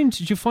did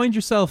you find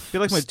yourself... be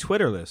like my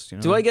Twitter list. You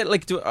know? Do I get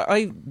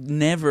I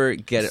never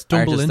get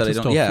Stumble artists that I into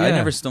don't? stuff, Yeah, I yeah.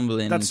 never stumble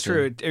in. That's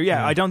true.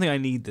 Yeah, I don't think I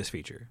need this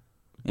feature.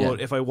 But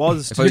Yeah. if I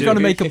was, If to I was You're do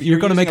going it- to make if you're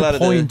a using a lot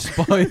of point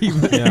by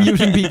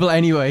muting people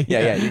anyway.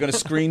 Yeah, you're going to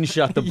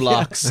screenshot the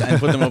blocks and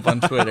put them up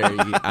on Twitter,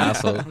 you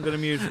asshole. I'm going to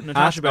mute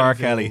Natasha Ask R.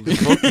 Kelly.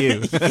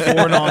 Bedingfield, Fuck you.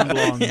 4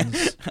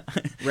 non-blondes,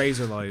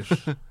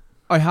 Razorlight.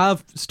 I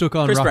have stuck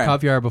on Chris Rock Brown.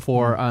 Caviar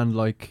before, and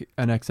like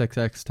an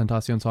XXX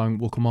Tentacion song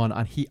will come on,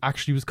 and he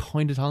actually was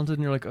kind of talented,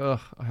 and you're like, ugh,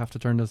 I have to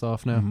turn this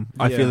off now.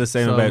 I Yeah. feel the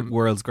same So- about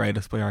World's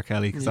Greatest by R.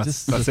 Kelly, because Yeah,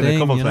 that's just the in a thing,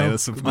 couple you know?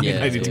 playlists of mine. Yeah,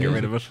 I need to get yeah.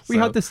 rid of it. We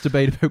had this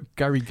debate about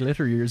Gary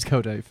Glitter years ago,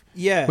 Dave,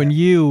 Yeah. when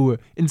you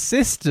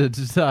insisted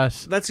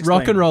that Let's explain.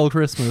 Rock and Roll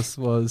Christmas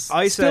was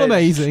I still said,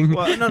 amazing.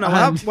 Well, no.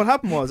 And- What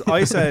happened was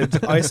I said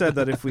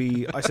that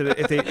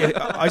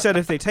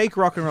if they take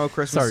Rock and Roll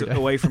Christmas Sorry, Dave.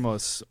 away from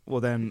us,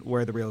 well then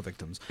we're the real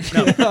victims. No,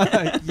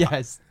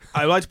 Yes.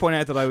 I would like to point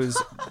out that I was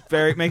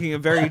making a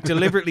very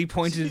deliberately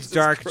pointed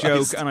dark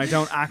joke, and I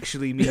don't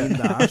actually mean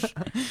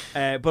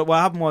that. But what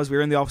happened was we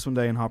were in the office one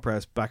day in Hot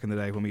Press back in the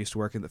day when we used to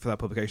work for that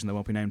publication that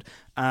won't be named,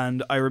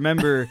 and I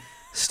remember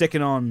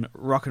sticking on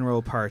Rock and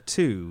Roll Part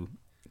 2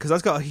 because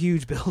that's got a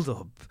huge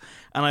build-up,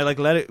 and I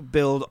let it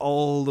build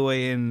all the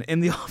way in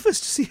the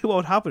office to see what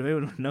would happen.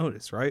 Anyone would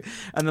notice, right?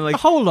 And then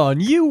hold on,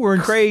 you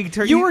weren't Craig.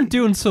 You weren't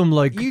doing some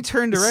you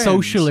turned around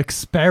social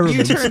experiment.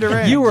 You turned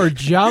around. You were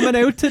jamming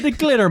out to the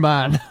Glitter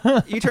Man.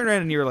 You turned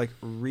around and you were like,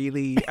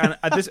 really? And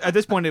at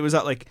this point, it was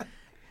at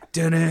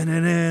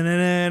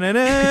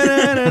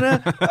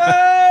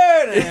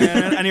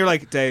and you're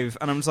like, Dave,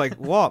 and I'm just like,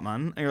 what,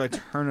 man? And you're like,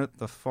 turn it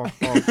the fuck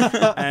off.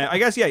 I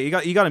guess, yeah, you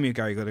got to mute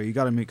Gary Glitter, you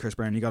got to mute Chris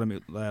Brown, you got to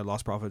mute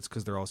Lost Prophets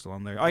because they're all still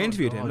on there. I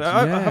interviewed him.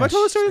 Have I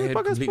told the story of the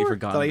podcast before?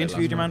 That I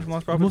interviewed your man from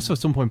Lost Prophets? Must at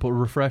some point, but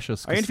refresh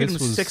us. I interviewed him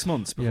 6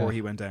 months before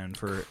he went down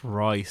for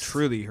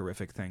truly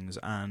horrific things.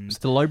 And it's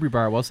the Library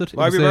Bar, was it?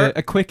 Library Bar,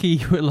 a quickie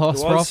with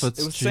Lost Prophets.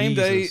 It was the same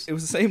day. It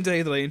was the same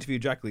day that I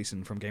interviewed Jack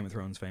Gleeson from Game of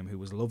Thrones fame, who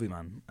was a lovely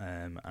man.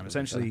 And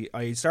essentially,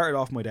 I started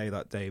off my day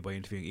that day by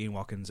interviewing Ian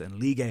Watkins and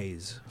Lee Gaze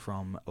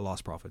from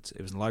Lost Prophets.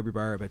 It was in the Library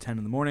Bar about 10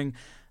 in the morning.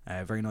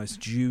 Very nice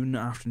June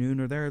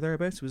afternoon or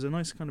thereabouts. It was a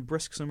nice kind of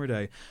brisk summer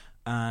day,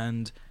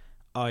 and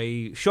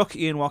I shook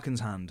Ian Watkins'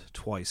 hand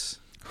twice.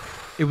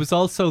 It was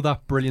also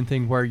that brilliant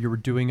thing where you were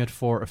doing it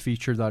for a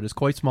feature that is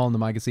quite small in the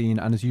magazine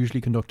and is usually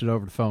conducted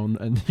over the phone,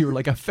 and you were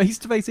like a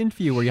face-to-face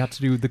interview where you had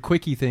to do the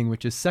quickie thing,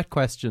 which is set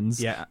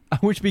questions,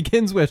 which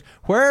begins with,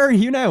 where are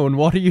you now and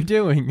what are you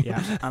doing?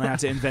 Yeah, and I had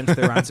to invent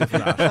their answer for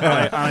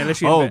that. I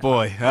literally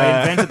I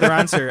invented their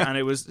answer, and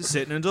it was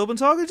sitting in Dublin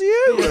talking to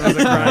you. And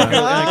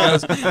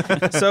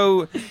it goes,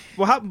 so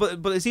what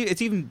happened? But it's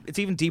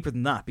even deeper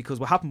than that, because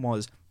what happened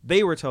was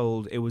they were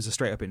told it was a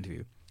straight-up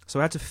interview. So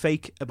I had to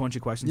fake a bunch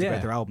of questions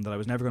about their album that I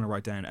was never going to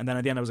write down. And then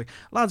at the end I was like,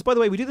 lads, by the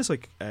way, we do this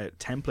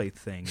template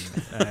thing. Do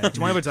you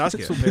mind if I just ask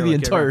you? This will be the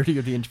entirety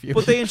of the interview.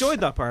 But they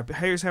enjoyed that part. But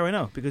here's how I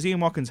know. Because Ian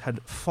Watkins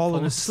had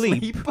fallen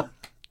asleep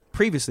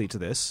previously to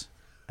this.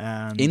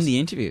 And in the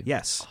interview?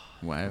 Yes.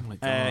 Wow. Oh my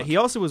God. He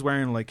also was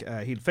wearing he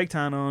had fake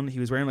tan on. He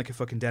was wearing a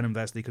fucking denim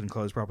vest that he couldn't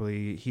close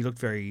properly. He looked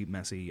very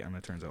messy, and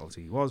it turns out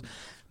obviously he was.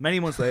 Many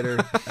months later,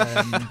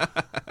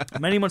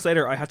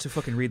 I had to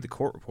fucking read the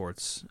court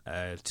reports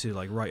to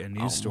write a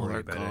news story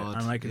about it,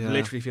 and I could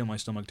literally feel my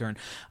stomach turn.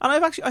 And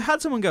I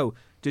had someone go,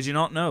 "Did you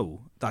not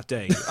know that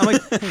day?" I'm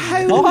like, "How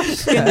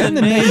in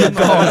the name of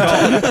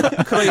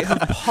God could I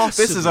have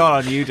possibly?" This is all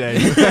on you,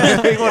 Dave. He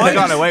wouldn't have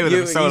gotten away with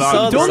it for so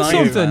long. Done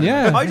something,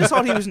 yeah. I just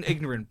thought he was an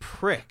ignorant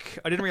prick.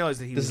 I didn't realize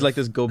that he. This is like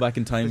this go back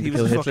in time to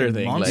kill Hitler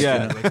thing.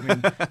 Monster,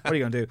 what are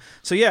you gonna do?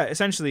 So yeah,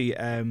 essentially,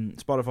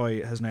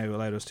 Spotify has now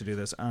allowed us to do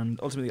this, and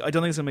ultimately, I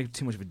don't think it's gonna make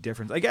too much of a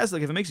difference. I guess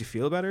if it makes you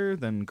feel better,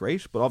 then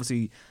great. But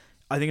obviously,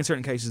 I think in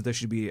certain cases there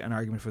should be an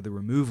argument for the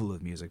removal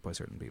of music by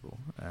certain people,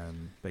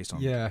 based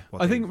on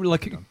I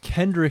think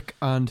Kendrick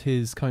and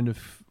his kind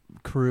of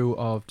crew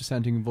of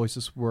dissenting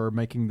voices were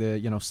making the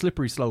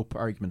slippery slope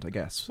argument, I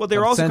guess. Well, they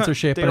were also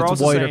censorship, but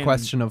it's a wider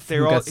question of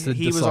who gets to decide.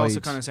 He was also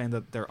kind of saying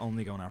that they're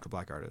only going after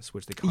black artists,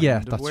 which they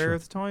kind of were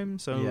at the time.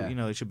 So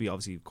they should be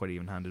obviously quite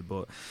even-handed.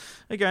 But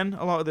again,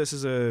 a lot of this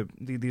is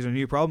these are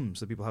new problems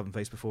that people haven't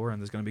faced before,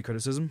 and there's going to be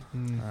criticism.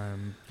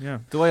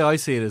 The way I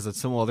see it is that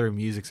some other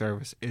music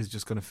service is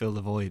just going to fill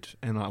the void,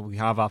 and we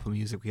have Apple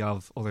Music, we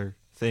have other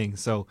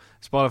things. So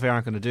Spotify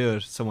aren't going to do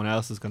it, someone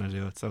else is going to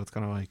do it. So it's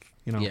kind of like,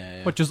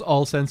 but just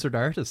all censored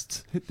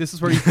artists. This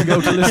is where you can go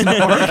to listen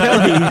to R.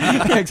 Kelly.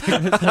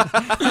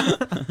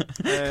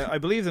 I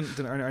believe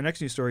that our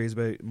next news story is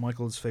about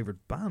Michael's favourite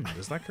band.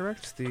 Is that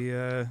correct?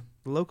 The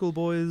Local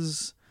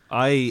Boys.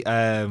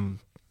 I'm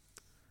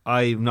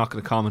not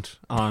going to comment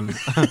on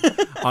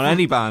on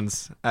any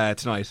bands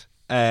tonight.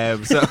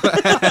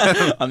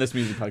 On this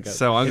music podcast.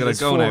 So I'm going to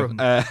go now.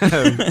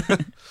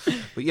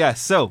 But yeah,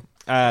 so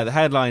the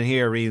headline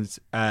here reads,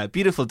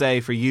 "Beautiful day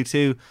for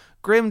U2,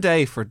 grim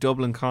day for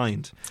Dublin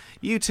kind."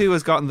 U2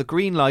 has gotten the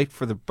green light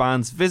for the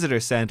band's visitor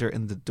centre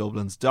in the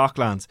Dublin's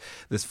Docklands.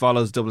 This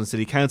follows Dublin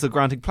City Council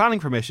granting planning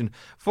permission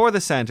for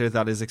the centre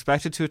that is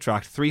expected to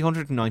attract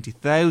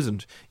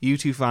 390,000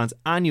 U2 fans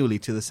annually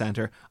to the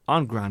centre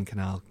on Grand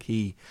Canal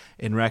Quay.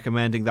 In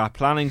recommending that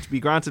planning to be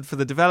granted for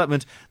the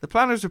development, the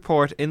planner's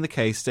report in the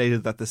case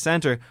stated that the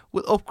centre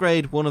will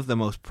upgrade one of the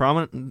most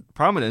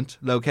prominent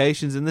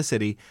locations in the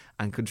city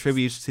and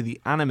contribute to the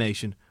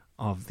animation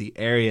of the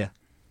area.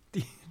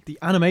 The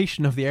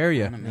animation of the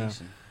area.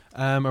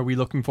 Are we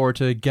looking forward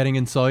to getting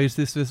inside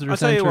this visitor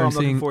centre and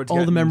seeing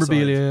all the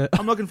memorabilia?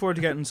 I'm looking forward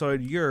to getting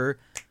inside your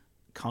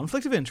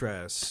conflict of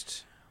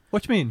interest.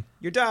 What do you mean?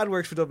 Your dad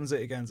works for Dublin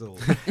City Council.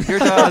 Your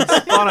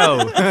dad's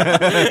Bono.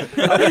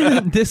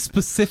 This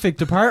specific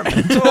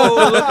department.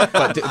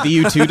 But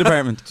the U2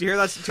 department. Do you hear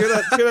that? Do you hear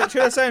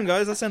that sound,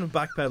 guys? That sound of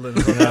backpedaling.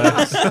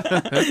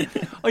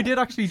 I did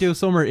actually do a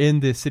summer in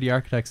the city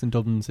architects in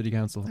Dublin City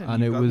Council,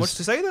 and it got was much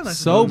to say then, I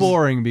so suppose.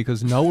 boring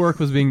because no work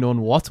was being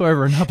done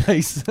whatsoever in that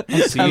place.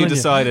 So you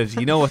decided,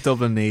 you know what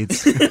Dublin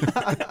needs?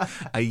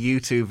 A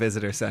U2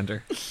 visitor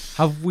centre.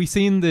 Have we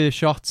seen the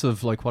shots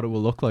of like what it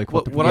will look like?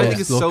 What the I think proposed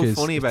is so look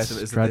funny about it's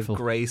them is that dreadful. they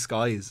have grey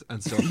skies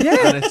and stuff.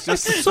 Yeah, and it's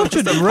just such a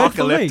an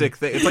dreadful apocalyptic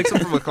thing. It's like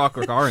something from a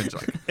Clockwork Orange.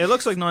 Like. It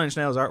looks like Nine Inch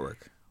Nails artwork.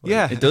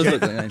 Yeah, It does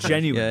look like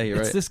Genuine. Yeah, you're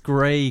It's right. this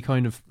grey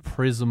kind of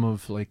prism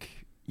of like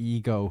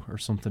ego or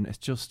something. It's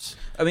just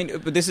I mean,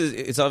 but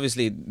it's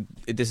obviously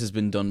this has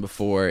been done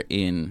before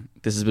in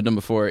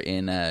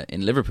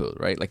Liverpool,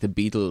 right? Like the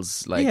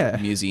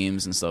Beatles,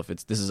 museums and stuff.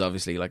 This is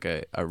obviously like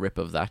a rip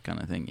of that kind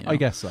of thing. You know? I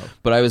guess so.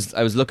 But I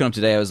was looking up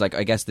today. I was like,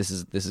 I guess this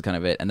is kind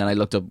of it. And then I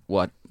looked up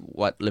what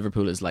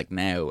Liverpool is like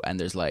now, and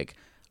there's like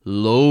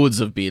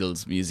loads of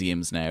Beatles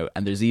museums now,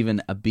 and there's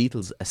even a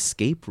Beatles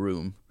escape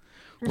room.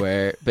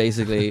 Where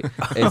basically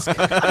it's Dave,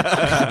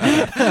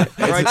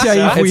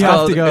 we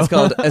have to go. It's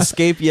called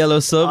Escape Yellow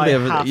Sub.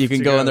 You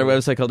can go on their go.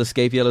 website called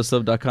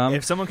escapeyellowsub.com.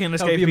 If someone can That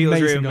escape would be Beatles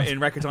amazing, room guys. in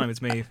record time,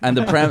 it's me. And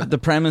the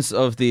premise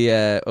of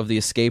the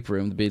escape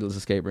room, the Beatles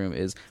escape room,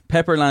 is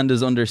Pepperland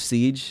is under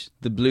siege.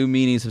 The Blue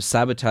Meanies have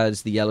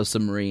sabotaged the Yellow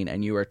Submarine,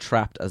 and you are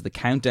trapped as the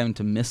countdown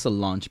to missile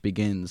launch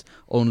begins.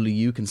 Only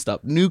you can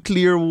stop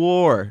nuclear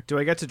war. Do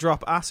I get to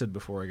drop acid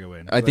before I go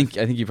in? I think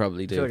you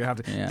probably I do. feel like I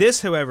have to. Yeah.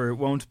 This, however,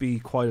 won't be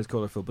quite as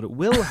colourful, but it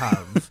will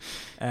have.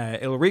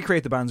 It'll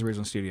recreate the band's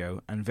original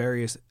studio and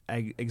various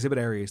exhibit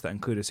areas that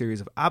include a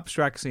series of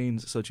abstract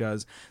scenes such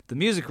as the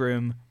music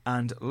room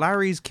and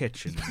Larry's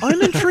kitchen.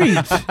 I'm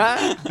intrigued.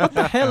 What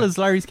the hell is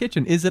Larry's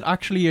kitchen? Is it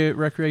actually a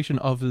recreation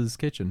of his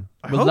kitchen?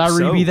 I Will hope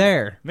Larry so. be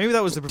there? Maybe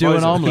that was the Do proposal.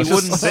 an omelette. he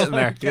wouldn't sit in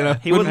there. You know,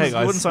 He wouldn't, hey,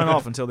 guys. wouldn't sign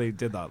off until they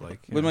did that. Like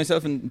When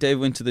myself and Dave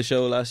went to the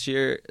show last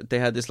year, they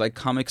had this like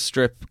comic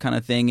strip kind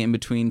of thing in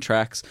between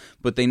tracks,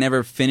 but they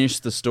never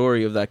finished the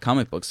story of that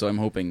comic book. So I'm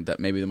hoping that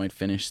maybe they might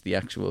finish the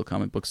actual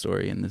comic book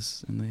story in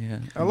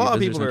the. a lot of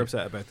people are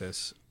upset about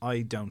this.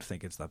 I don't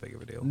think it's that big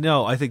of a deal.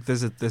 No, I think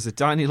there's a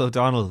Daniel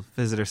O'Donnell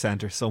visitor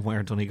centre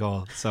somewhere in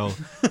Donegal. So,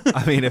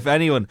 I mean, if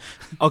anyone,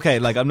 okay,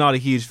 like I'm not a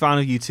huge fan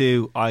of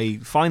U2. I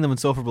find them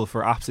insufferable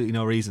for absolutely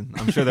no reason.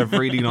 I'm sure they're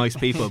really nice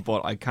people,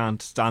 but I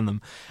can't stand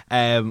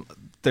them.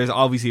 There's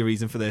obviously a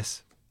reason for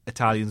this.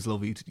 Italians love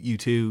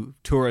U2.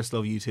 Tourists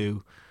love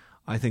U2.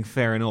 I think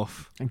fair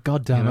enough. And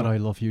God damn it, I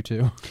love you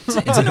too.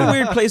 It's in a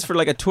weird place for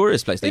like a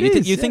tourist place. Like,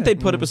 It you is, think yeah.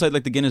 they'd put it beside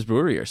like the Guinness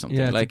Brewery or something.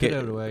 Yeah, it's a like bit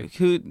out of the way.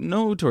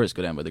 No tourists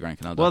go down by the Grand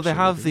Canal. Well, they Dock,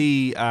 have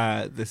surely.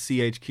 the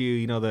CHQ,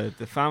 you know, the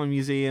Famine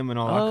Museum and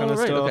all that kind of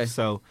right, stuff. okay.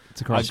 So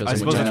It's a I cross. suppose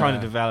they're Yeah. trying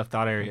to develop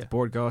that area.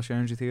 Board Gosh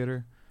Energy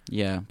Theatre.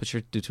 Yeah, but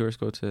sure, do tourists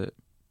go to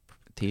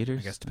theatres?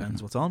 I guess it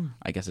depends what's on.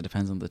 I guess it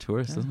depends on the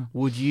tourist, doesn't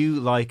Would you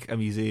like a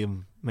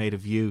museum made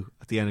of you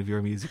at the end of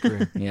your music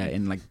career? it? Yeah,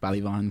 in like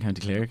Ballyvaughan,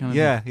 County Clare kind of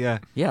Yeah, thing. yeah.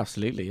 Yeah,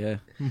 absolutely, yeah.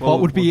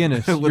 What would be in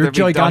it? Would Your there be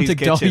gigantic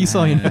Dahi's Dahi kitchen?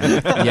 sign.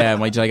 Yeah,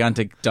 my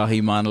gigantic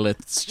Dahi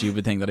monolith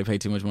stupid thing that I paid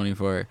too much money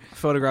for.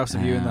 Photographs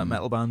of you in that Um,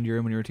 metal band you were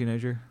in when you were a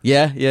teenager.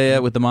 Yeah,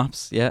 with the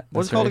mops. Yeah.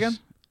 What's that's it called right.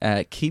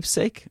 again?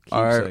 Keepsake. Keepsake.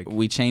 Or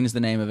we changed the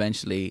name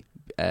eventually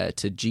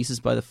to Jesus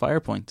by the Fire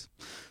Point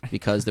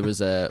because there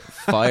was a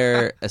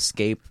fire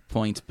escape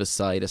point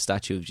beside a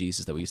statue of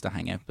Jesus that we used to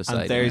hang out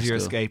beside. And there's in your our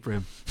school. escape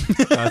room.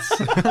 That's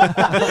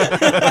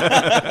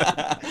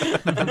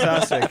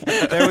Fantastic.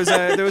 There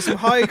was some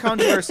high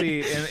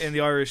controversy in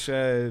the Irish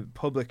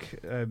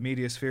public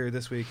media sphere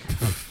this week,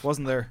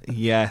 wasn't there?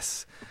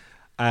 yes.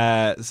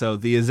 So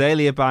the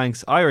Azalea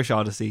Banks Irish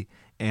Odyssey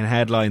in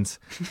headlines.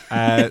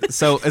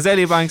 So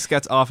Azalea Banks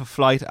gets off a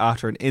flight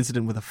after an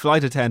incident with a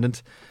flight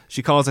attendant.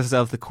 She calls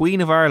herself the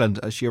Queen of Ireland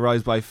as she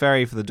arrives by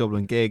ferry for the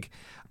Dublin gig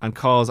and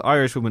calls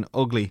Irish women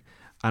ugly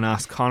and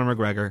asks Conor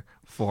McGregor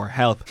for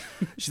help.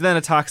 She then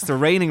attacks the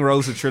reigning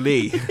Rosa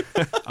Tralee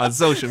on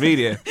social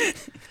media,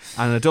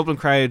 and a Dublin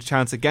crowd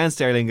chants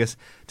against Aer Lingus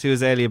to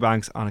Azalea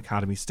Banks on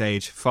Academy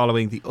stage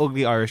following the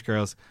Ugly Irish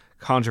Girls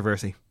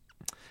controversy.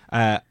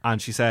 And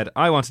she said,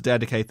 I want to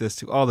dedicate this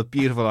to all the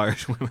beautiful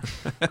Irish women.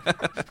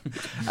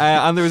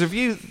 And there was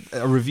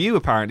a review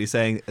apparently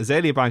saying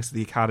Azalea Banks at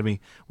the Academy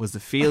was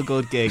the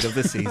feel-good gig of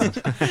the season.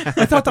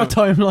 I thought that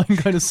timeline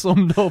kind of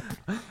summed up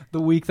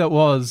the week that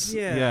was.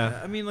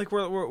 Yeah. I mean, like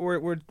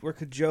we're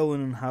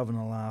cajoling and having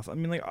a laugh. I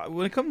mean, like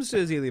when it comes to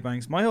Azalea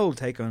Banks, my whole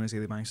take on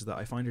Azalea Banks is that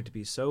I find her to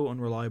be so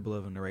unreliable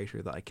of a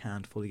narrator that I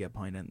can't fully get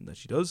behind anything that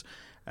she does.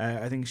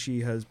 I think she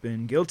has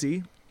been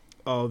guilty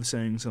of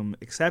saying some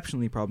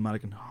exceptionally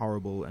problematic and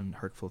horrible and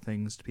hurtful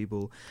things to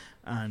people,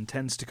 and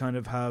tends to kind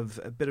of have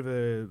a bit of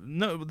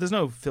there's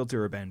no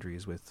filter or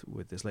boundaries with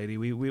this lady.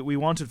 We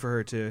wanted for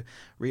her to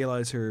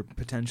realise her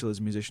potential as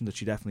a musician that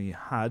she definitely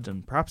had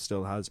and perhaps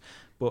still has,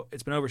 but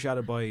it's been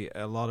overshadowed by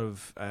a lot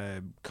of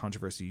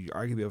controversy,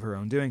 arguably of her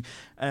own doing.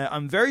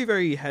 I'm very,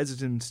 very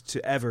hesitant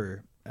to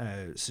ever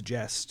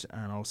suggest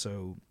and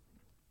also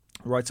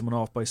write someone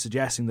off by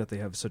suggesting that they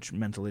have such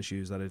mental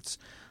issues that it's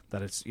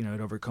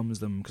it overcomes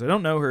them. Because I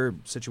don't know her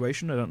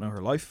situation, I don't know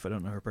her life, I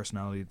don't know her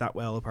personality that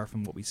well, apart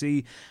from what we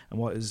see and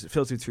what is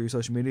filtered through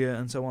social media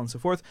and so on and so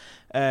forth.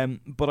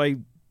 But I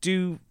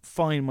do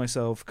find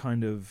myself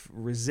kind of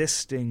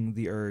resisting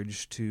the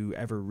urge to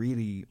ever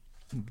really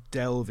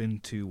delve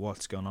into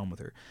what's going on with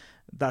her.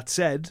 That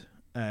said,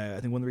 I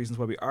think one of the reasons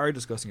why we are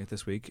discussing it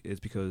this week is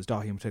because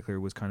Dahi in particular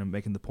was kind of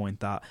making the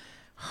point that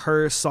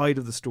her side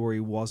of the story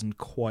wasn't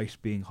quite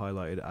being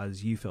highlighted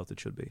as you felt it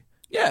should be.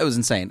 Yeah, it was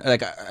insane.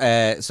 Like,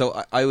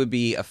 so I would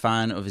be a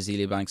fan of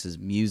Azealia Banks's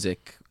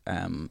music,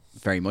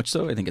 very much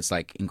so. I think it's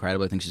like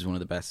incredible. I think she's one of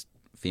the best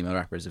female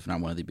rappers, if not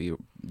one of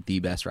the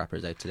best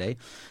rappers out today.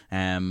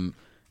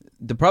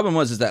 The problem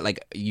is that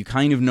like you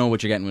kind of know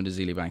what you're getting with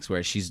Azealia Banks,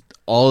 where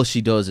all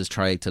she does is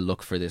try to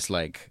look for this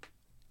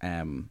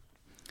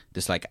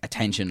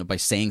attention by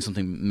saying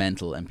something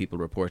mental and people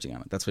reporting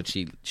on it. That's what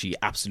she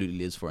absolutely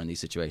lives for in these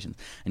situations.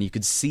 And you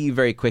could see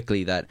very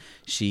quickly that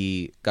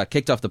she got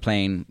kicked off the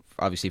plane,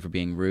 obviously for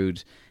being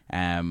rude,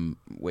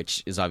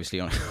 which is obviously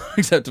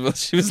unacceptable.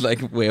 She was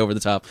like way over the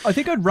top. I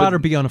think I'd rather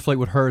be on a flight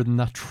with her than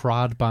that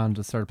trad band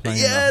that started playing.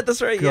 Yeah,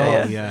 that's right.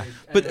 God. Yeah.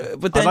 But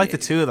then, I'd like the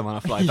two of them on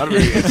a flight. That'd be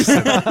really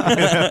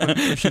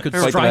interesting. She could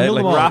Fight strangle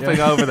them them out, all. Rapping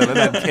over them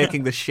and then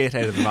kicking the shit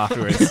out of them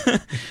afterwards.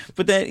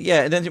 But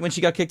then when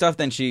she got kicked off,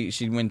 then she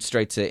went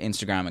straight to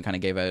Instagram and kind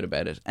of gave out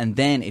about it. And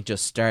then it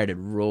just started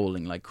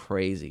rolling like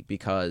crazy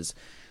because,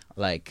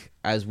 like,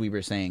 as we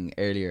were saying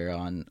earlier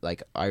on,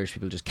 like, Irish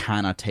people just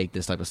cannot take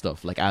this type of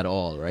stuff, like, at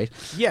all, right?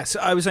 Yes,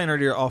 I was saying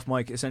earlier off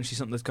mic, essentially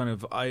something that's kind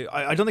of,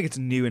 I don't think it's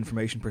new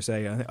information per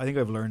se. I think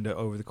I've learned it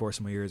over the course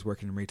of my years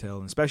working in retail,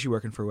 and especially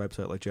working for a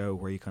website like Joe,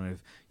 where you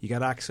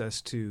get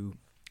access to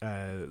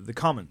the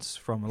comments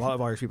from a lot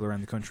of Irish people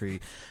around the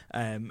country.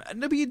 No,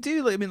 but you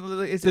do. Like, I mean,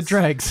 it's The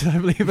dregs, I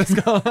believe it's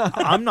called.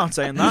 I'm not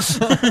saying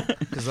that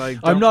because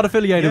I'm not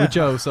affiliated with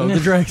Joe, so the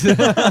dregs.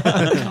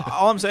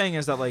 All I'm saying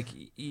is that, like,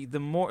 the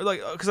more,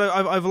 like, because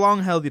I've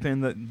long held the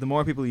opinion that the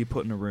more people you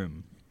put in a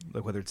room,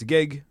 like whether it's a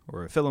gig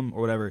or a film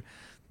or whatever,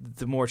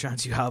 the more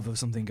chance you have of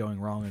something going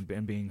wrong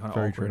and being kind of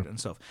Very awkward true. and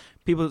stuff.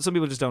 Some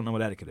people just don't know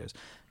what etiquette is.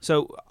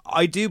 So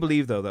I do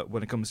believe, though, that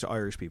when it comes to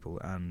Irish people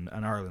and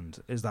Ireland,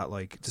 is that,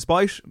 like,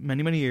 despite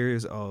many, many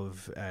years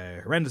of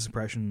horrendous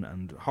oppression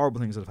and horrible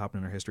things that have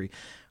happened in our history,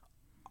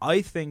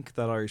 I think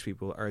that Irish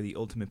people are the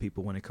ultimate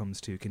people when it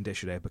comes to can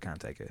dish it out but can't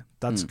take it.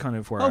 That's kind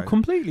of where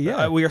Completely,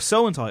 yeah. we are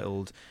so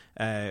entitled.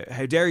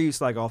 How dare you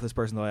slag off this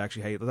person that I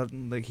actually hate? That,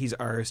 like, he's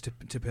ours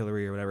to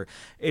pillory or whatever.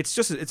 It's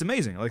just, it's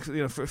amazing. Like,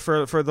 you know,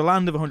 for the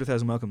land of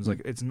 100,000 welcomes,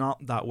 like, it's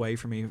not that way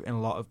for me in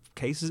a lot of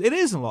cases. It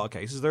is in a lot of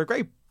cases. There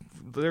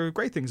are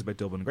great things about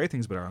Dublin, great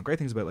things about Ireland, great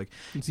things about, like,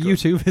 It's a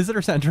U2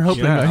 visitor centre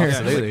opening right here.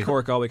 absolutely. like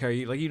Cork, Galway,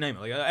 Kerry, like, you name it.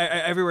 Like,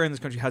 everywhere in this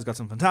country has got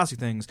some fantastic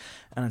things,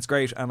 and it's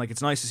great. And, like,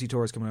 it's nice to see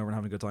tourists coming over and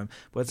having a good time.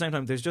 But at the same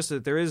time,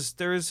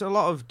 there is a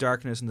lot of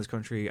darkness in this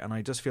country, and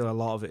I just feel a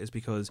lot of it is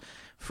because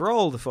for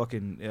all the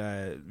fucking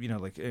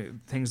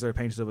things that are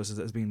painted of us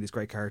as being these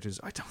great characters,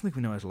 I don't think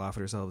we know how to laugh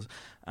at ourselves.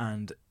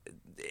 And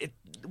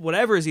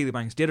whatever Azealia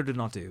Banks did or did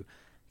not do,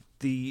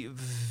 the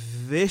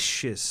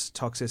vicious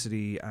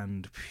toxicity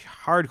and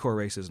hardcore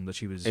racism that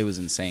she was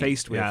insane.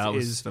 faced with Yeah, that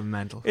was is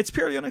mental. It's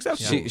purely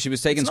unacceptable. She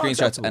was taking It's not screenshots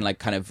acceptable. and, like,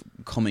 kind of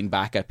coming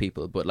back at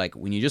people, but, like,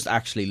 when you just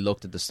actually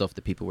looked at the stuff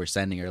that people were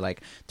sending her,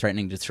 like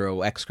threatening to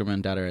throw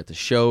excrement at her at the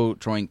show,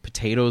 throwing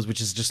potatoes, which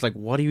is just like,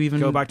 what are you even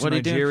Go back to what are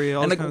you doing? Nigeria,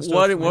 all and, this like, kind of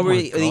what stuff. what Oh were my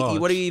you, God.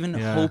 what are you even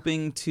Yeah.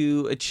 hoping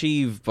to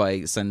achieve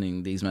by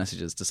sending these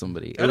messages to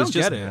somebody? I was don't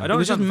just, get it. I don't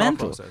was just understand the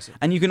thought mental. process.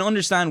 And you can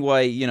understand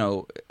why, you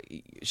know,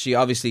 she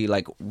obviously,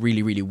 like,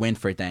 really, really went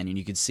for it then, and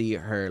you could see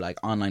her, like,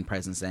 online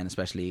presence then,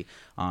 especially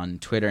on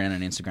Twitter and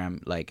on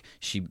Instagram. Like,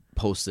 she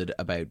posted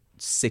about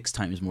 6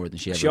 times more than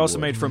she ever She also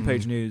would. made front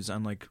page news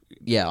and, like,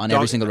 Yeah, on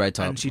every single Red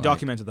Top. and she like-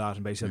 documented that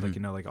and basically said, like,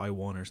 you know, like, I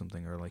won or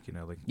something, or, like, you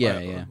know, like, Yeah,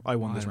 I, yeah. I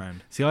won this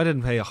round. See, I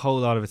didn't pay a whole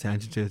lot of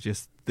attention to it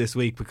just this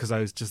week because I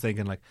was just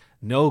thinking, like,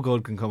 no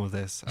good can come of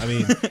this. I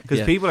mean, because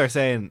Yeah. people are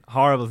saying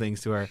horrible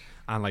things to her,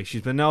 and, like,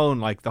 she's been known,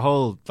 like, the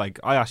whole, like,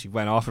 I actually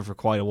went off her for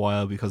quite a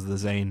while because of the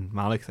Zayn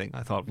Malik thing.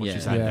 I thought what Yeah.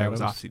 she said Yeah, there that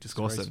was was absolutely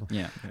disgusting.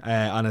 Yeah.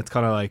 And it's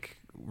kind of like,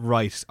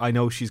 right, I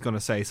know she's going to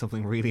say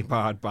something really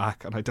bad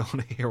back, and I don't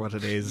want to hear what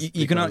it is.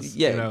 You can, because,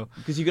 yeah, you know,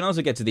 because you can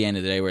also get to the end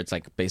of the day where it's,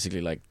 like, basically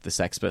like the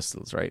Sex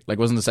Pistols, right? Like,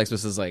 wasn't the Sex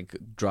Pistols, like,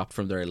 dropped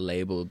from their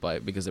label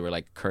because they were,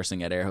 like,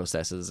 cursing at air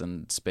hostesses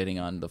and spitting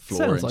on the floor?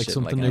 Sounds and like shit.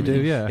 something I they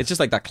mean, do, yeah. It's just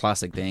like that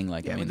classic thing.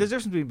 Like, Yeah, I mean, there's a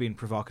difference between being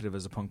provocative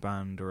as a punk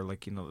band or,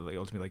 like, you know, like,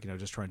 ultimately, like, you know,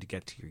 just trying to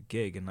get to your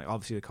gig, and, like,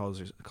 obviously it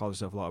causes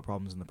yourself a lot of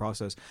problems in the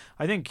process.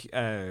 I think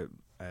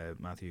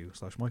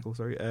Matthew/Michael,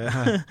 sorry,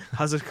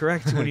 has it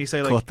correct when you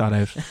say, like, cut that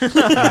out.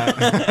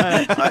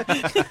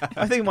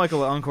 I think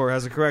Michael Encore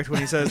has it correct when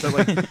he says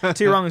that, like,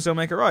 2 wrongs don't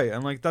make it right,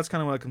 and, like, that's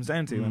kind of what it comes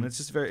down to. And it's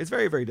just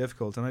very, very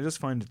difficult, and I just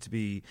find it to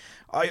be,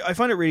 I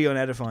find it really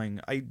unedifying.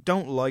 I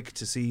don't like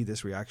to see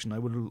this reaction.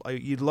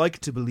 You'd like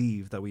to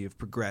believe that we have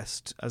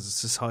progressed as a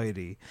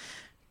society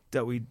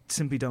that we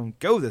simply don't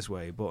go this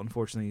way. But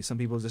unfortunately, some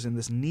people are just in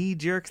this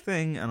knee-jerk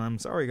thing, and I'm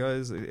sorry,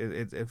 guys,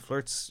 it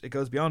flirts, it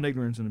goes beyond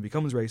ignorance and it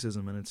becomes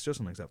racism, and it's just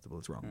unacceptable.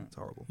 It's wrong. It's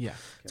horrible. Yeah.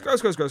 It's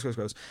gross.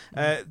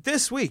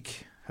 This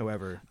week,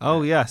 however,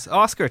 Oh yes,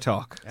 Oscar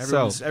talk.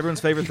 everyone's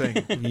favorite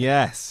thing.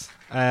 Yes.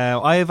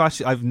 I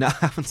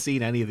haven't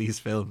seen any of these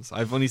films.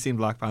 I've only seen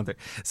Black Panther.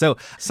 So,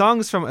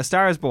 songs from A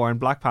Star Is Born,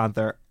 Black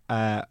Panther,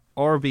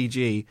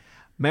 RBG,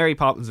 Mary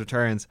Poppins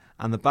Returns,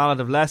 and The Ballad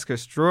of Lester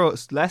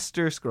Scruggs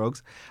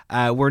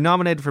were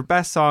nominated for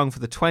Best Song for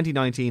the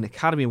 2019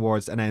 Academy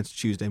Awards announced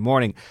Tuesday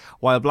morning.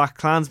 While Black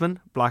Klansman,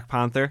 Black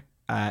Panther,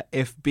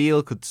 If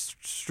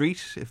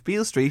Street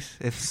Beale.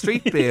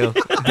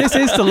 This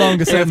is the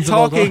longest sentence of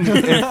all time.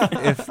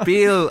 If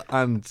Beale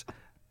and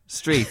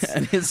Streets,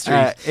 And his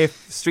street.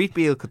 if Street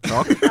Beale could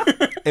talk,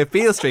 if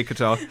Beale Street could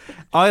talk,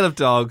 Isle of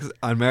Dogs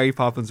and Mary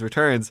Poppins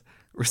Returns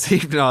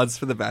received nods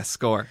for the best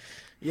score.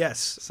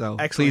 Yes. So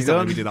excellent please tell me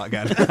done. we do not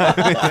get it.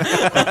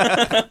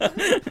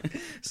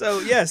 So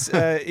yes,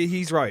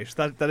 he's right.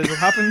 That is what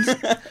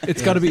happened.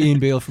 It's got to be Ian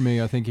Beale for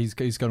me. I think he's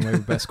gone away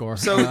with best score.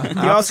 So the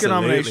Oscar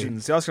Absolutely.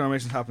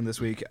 nominations happened this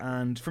week,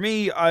 and for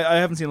me, I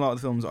haven't seen a lot of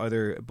the films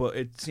either, but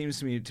it seems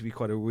to me to be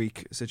quite a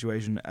weak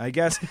situation. I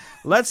guess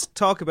let's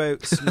talk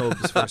about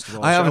snubs first of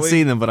all. I haven't shall we?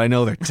 seen them, but I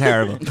know they're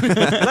terrible.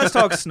 Let's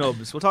talk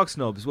snubs. We'll talk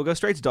snubs. We'll go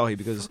straight to Dahi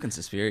because Fucking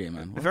Suspiria,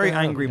 man. a very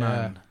angry Yeah.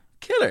 man.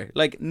 Killer.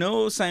 Like,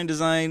 no sound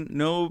design,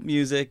 no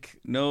music,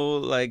 no,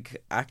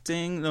 like,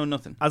 acting, no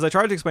nothing. As I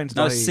tried to explain to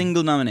Not a Dahi,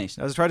 single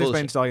nomination. As I tried to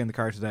explain Bullshit. to Dahi in the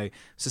car today,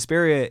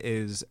 Suspiria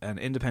is an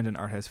independent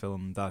art house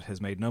film that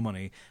has made no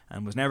money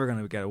and was never going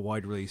to get a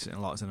wide release in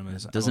a lot of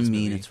cinemas. and Doesn't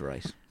mean ultimately- it's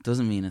right.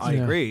 Doesn't mean it's I right.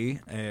 Yeah. agree.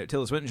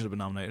 Tilda Swinton should have been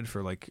nominated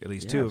for like at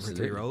least Yeah, 2 of her 3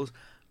 absolutely. roles,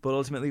 but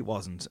ultimately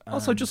wasn't.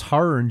 Also, just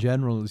horror in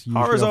general is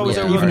usually horror's always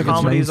Yeah. overlooked. even if it's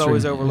Comedy is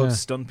always mainstream. overlooked. Yeah.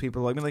 Stunt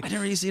people. I mean, like I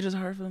didn't really see it as a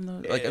horror film,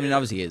 though. Like, I mean,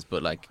 obviously it is,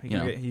 but, like, you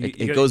know, you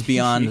it goes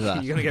beyond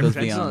that. You're gonna It get goes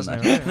pretentious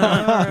on beyond us that.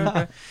 now, right? All right,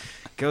 okay.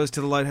 Goes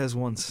to the lighthouse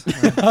once.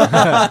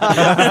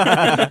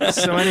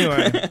 So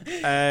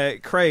anyway,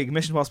 Craig,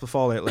 Mission Impossible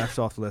Fallout left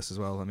off the list as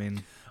well. I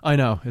mean, I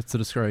know, it's a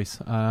disgrace.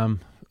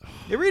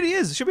 it really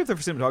is. It should be up there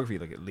for cinematography,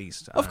 like at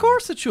least. Of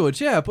course it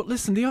should, yeah. But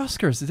listen, the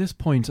Oscars at this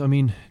point, I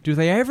mean, do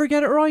they ever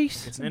get it right?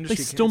 It's an industry.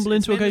 They stumble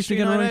it's into an occasionally industry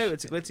getting it night right. out.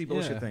 It's a glitzy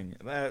bullshit Yeah. thing.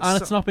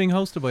 And it's not being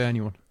hosted by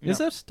anyone. Is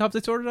No. it? Have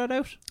they sorted that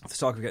out? the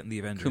talk of getting the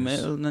Avengers.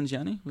 Kumail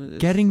Nanjiani?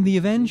 Getting the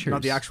Avengers.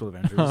 Not the actual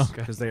Avengers, Okay.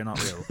 because they are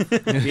not real.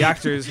 The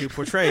actors who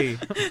portray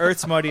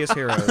Earth's mightiest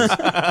heroes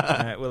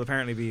will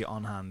apparently be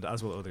on hand,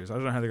 as will others. I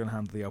don't know how they're going to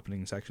handle the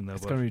opening section, though.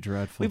 It's but going to be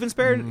dreadful. we've been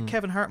spared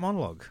Kevin Hart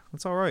monologue.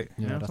 That's all right.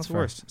 Yeah, You know, that's not the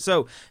fair. worst.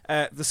 So,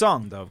 the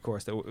song, though, of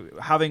course,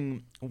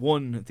 having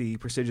won the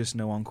prestigious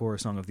No Encore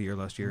Song of the Year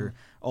last year,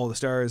 All the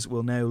Stars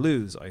will now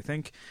lose, I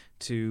think,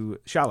 to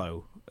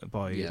Shallow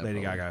by Yeah,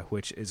 Lady probably. Gaga,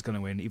 which is going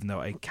to win, even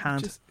though I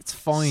can't It's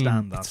fine.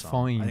 stand that It's song.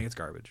 fine. I think it's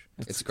garbage.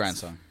 It's a grand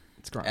song.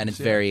 It's grand. And it's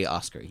Yeah. very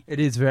Oscar-y.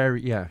 It is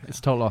very, yeah. It's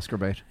total Oscar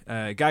bait.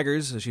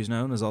 Gaggers, as she's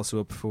known, is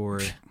also up for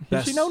Is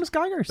best. she known as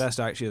Gaggers? Best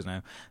act. She is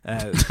now.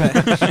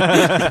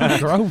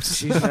 Gross.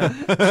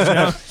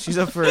 She's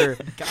up for.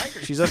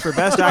 She's up for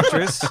best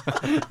actress.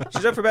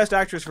 She's up for best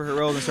actress for her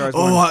role in *The Stars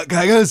Born*. what,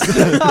 Gaggers?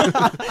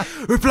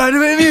 We're playing a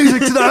bit of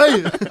music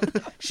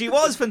tonight. She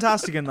was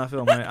fantastic in that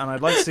film, and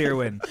I'd like to see her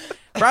win.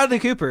 Bradley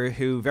Cooper,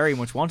 who very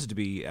much wanted to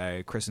be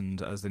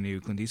christened as the new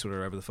Clint Eastwood or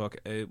whatever the fuck,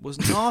 was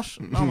not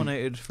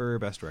nominated for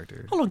best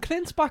director. Hold on,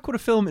 Clint's back with a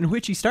film in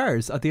which he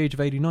stars at the age of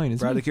 89,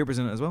 isn't Bradley he? Cooper's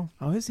in it as well.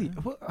 Oh, is he?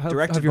 Have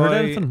Directed you heard by.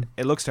 anything?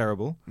 It looks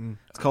terrible.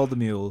 It's called The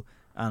Mule,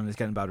 and it's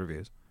getting bad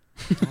reviews.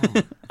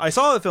 I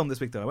saw the film this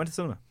week though. I went to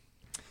cinema.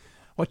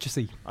 What you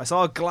see? I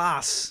saw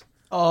Glass.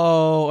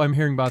 Oh, I'm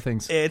hearing bad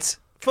things. It's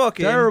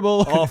fucking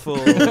Terrible. awful.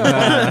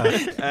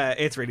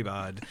 It's really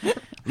bad.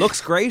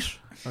 Looks great.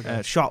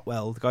 Okay. Shot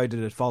well. The guy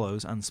did It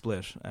Follows and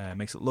Split.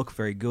 Makes it look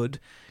very good.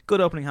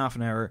 Good opening half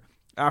an hour.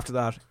 After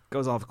that,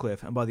 goes off a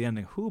cliff. And by the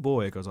ending, oh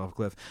boy, it goes off a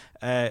cliff.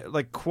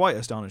 Like, quite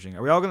astonishing.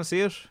 Are we all going to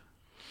see it?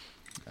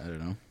 I don't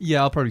know.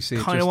 Yeah, I'll probably see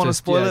it. Kinda just wanna to-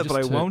 spoil yeah, it, but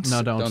just I won't.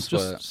 No, don't. Don't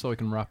spoil just it. so I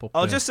can wrap up.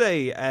 I'll the- just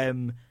say,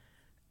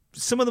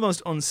 some of the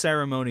most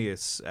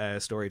unceremonious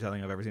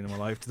storytelling I've ever seen in my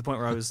life, to the point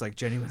where I was like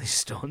genuinely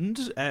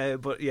stunned.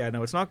 But yeah,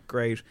 no, it's not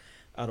great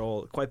at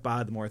all. Quite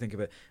bad the more I think of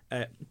it.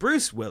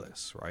 Bruce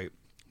Willis, right?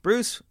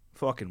 Bruce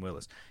fucking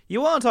Willis.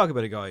 You want to talk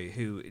about a guy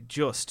who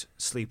just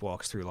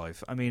sleepwalks through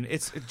life. I mean,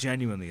 it's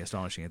genuinely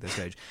astonishing at this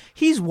stage.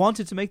 He's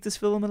wanted to make this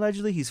film,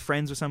 allegedly. He's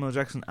friends with Samuel L.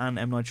 Jackson and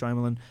M. Night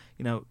Shyamalan.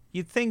 You know,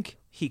 you'd think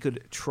he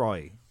could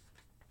try.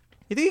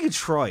 You think he could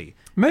try?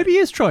 Maybe he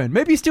is trying.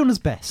 Maybe he's doing his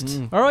best.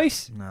 All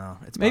right. No,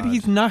 it's Maybe bad.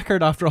 he's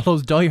knackered after all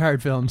those Die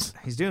Hard films.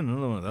 He's doing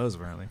another one of those,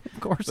 apparently.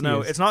 Of course. But no,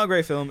 he is. it's not a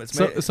great film. It's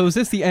So, made, so is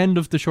this the end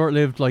of the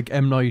short-lived like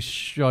M. Night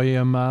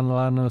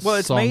Shyamalan? well,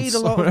 it's made a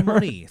songs lot or of whatever?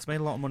 money. It's made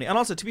a lot of money, and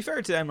also to be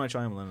fair to M. Night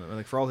Shyamalan,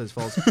 like for all his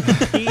faults,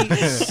 he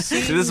seems, So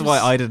this is why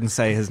I didn't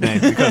say his name,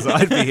 because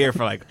I'd be here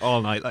for like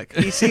all night. Like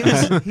he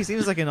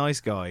seems like a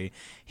nice guy.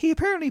 He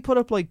apparently put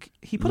up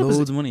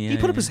Loads of money, he yeah,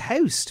 put up yeah. his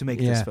house to make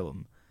this Yeah.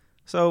 film.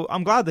 So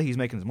I'm glad that he's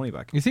making his money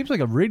back. He seems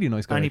like a really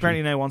nice guy. And he actually.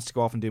 apparently now wants to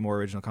go off and do more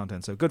original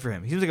content, so good for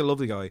him. He seems like a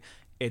lovely guy.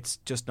 It's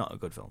just not a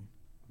good film.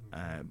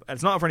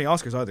 It's not for any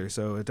Oscars either,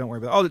 so don't worry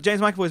about it. Oh, James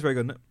McAvoy is very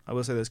good in it. I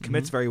will say this.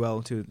 Commits very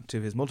well to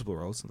his multiple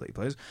roles that he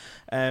plays.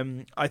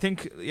 I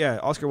think,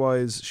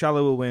 Oscar-wise,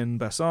 Shallow will win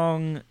Best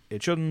Song.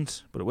 It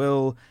shouldn't, but it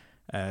will.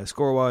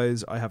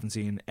 Score-wise, I haven't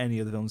seen any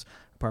of the films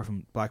apart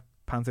from Black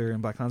Panther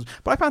and Black Klansman.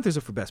 Black Panther's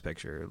up for Best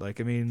Picture. Like,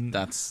 I mean...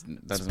 That's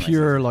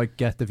pure, like,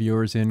 get the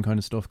viewers in kind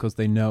of stuff because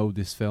they know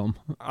this film.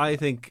 I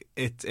think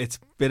it's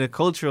been a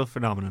cultural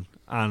phenomenon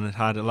and it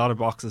had a lot of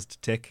boxes to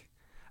tick.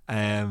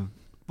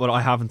 But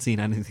I haven't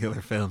seen any of the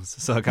other films,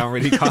 so I can't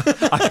really.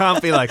 I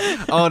can't be like,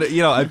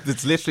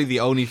 it's literally the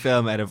only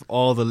film out of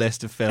all the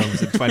list of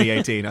films in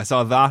 2018. I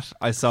saw that.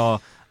 I saw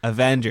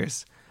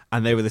Avengers,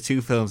 and they were the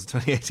two films in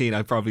 2018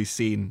 I'd probably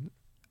seen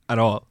at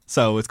all.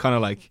 So it's kind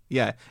of like,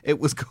 yeah, it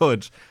was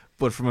good,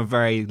 but from a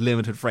very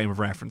limited frame of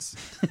reference.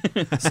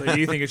 So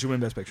you think it should win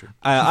Best Picture?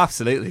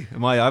 Absolutely.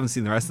 I haven't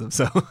seen the rest of them.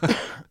 So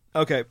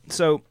okay.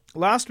 So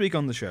last week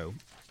on the show,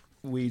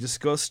 we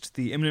discussed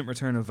the imminent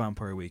return of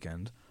Vampire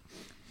Weekend.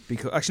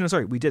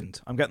 We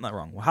didn't. I'm getting that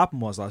wrong. What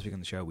happened was last week on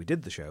the show, we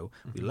did the show,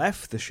 we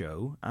left the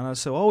show, and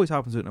as so always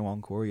happens with No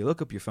Encore, you look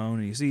up your phone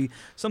and you see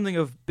something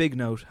of big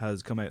note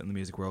has come out in the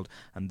music world,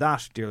 and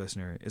that, dear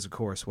listener, is of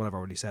course what I've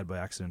already said by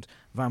accident.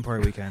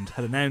 Vampire Weekend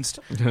had announced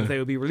that they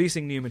would be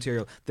releasing new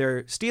material.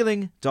 They're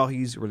stealing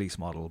Daithí's release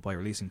model by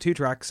releasing 2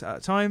 tracks at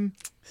a time.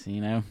 See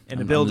now,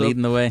 I'm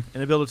leading the way.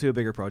 In a build-up to a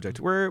bigger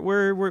project.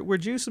 We're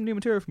due some new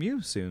material from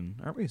you soon,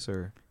 aren't we,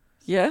 sir?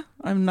 Yeah,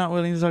 I'm not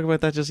willing to talk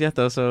about that just yet,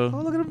 though. So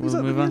look at him.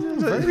 we'll move on.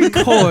 Very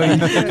coy.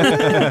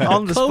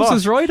 On the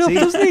Closes spot. right up, See,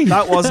 doesn't he?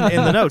 That wasn't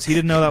in the notes. He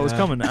didn't know that was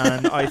coming,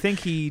 and I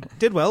think he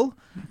did well.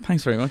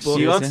 Thanks very much.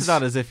 you answered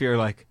that as if you're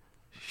like,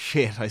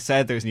 shit, I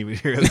said there's new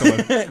material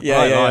coming.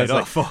 Yeah.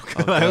 Oh, fuck.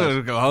 I'm going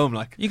to go home.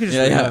 Like, You could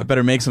just I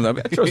better make something.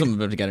 Throw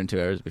something together in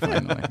 2 hours. It'll be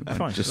fine.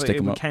 Fine. Just Like, stick it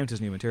them would up. count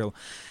as new material.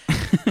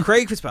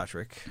 Craig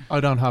Fitzpatrick. I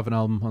don't have an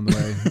album on the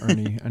way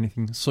or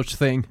anything such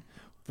thing.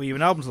 But you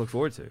have an album to look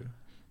forward to.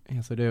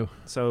 Yes, I do.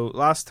 So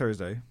last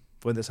Thursday,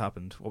 when this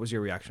happened, what was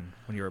your reaction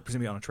when you were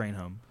presumably on a train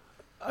home?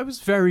 I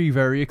was very,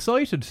 very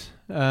excited.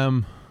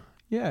 It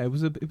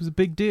was a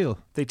big deal.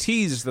 They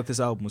teased that this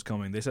album was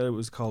coming. They said it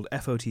was called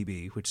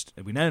FOTB, which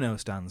we now know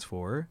stands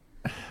for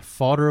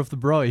Father of the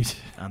Bride.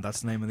 And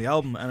that's the name of the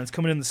album. And it's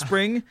coming in the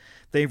spring.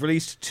 They've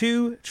released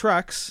 2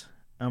 tracks,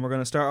 and we're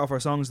going to start off our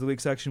Songs of the Week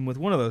section with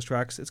one of those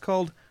tracks. It's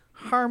called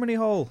Harmony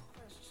Hall.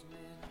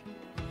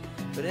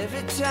 But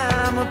every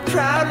time a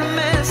problem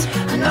ends,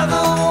 another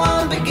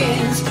one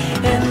begins.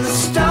 And the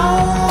stone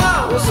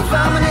walls of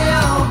harmony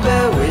all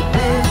bear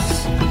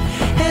witness.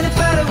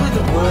 Anybody with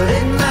a word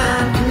in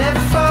mind can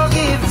never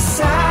forgive the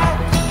sight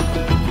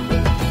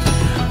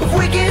of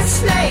wicked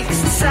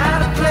snakes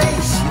inside a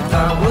place you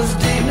thought was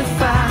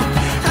dignified.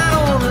 I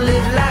don't want to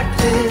live like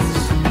this,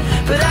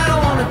 but I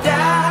don't want to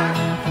die.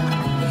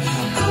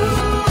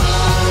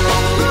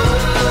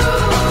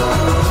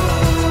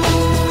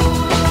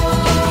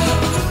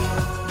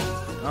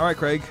 All right,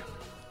 Craig,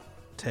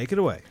 take it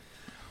away.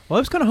 Well,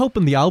 I was kind of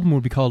hoping the album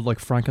would be called like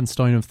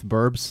Frankenstein of the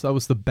Burbs. That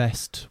was the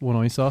best one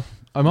I saw.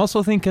 I'm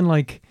also thinking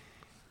like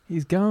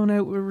he's going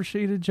out with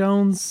Rashida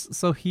Jones,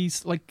 so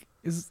he's like,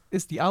 is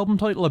the album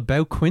title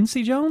about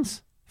Quincy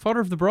Jones, Father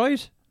of the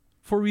Bride?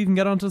 Before we even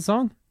get onto the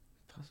song,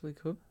 Possibly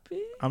could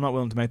be. I'm not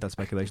willing to make that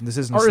speculation. This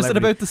isn't. or a is it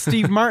celebrity- about the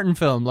Steve Martin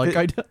film? Like,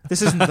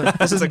 This isn't the a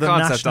concept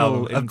National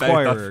album about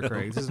Enquirer, that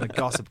Craig. This isn't a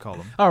gossip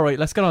column. All right,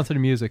 let's get on to the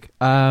music.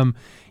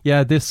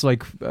 This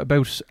like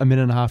about a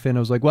minute and a half in, I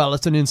was like, well,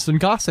 it's an instant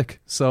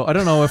classic. So I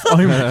don't know if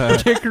I'm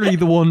particularly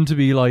the one to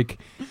be like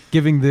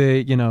giving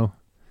the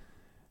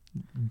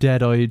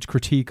dead-eyed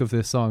critique of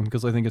this song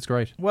because I think it's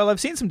great. Well, I've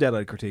seen some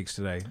dead-eyed critiques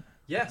today.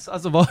 Yes,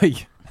 as have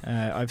I.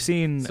 I've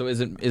seen. So is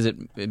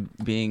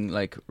it being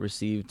like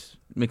received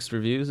mixed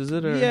reviews? Is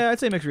it? Or? Yeah, I'd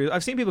say mixed reviews.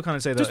 I've seen people kind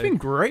of say that There's been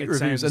great it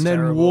reviews sounds and then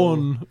terrible.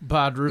 one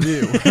bad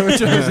review.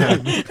 Which I was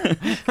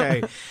like,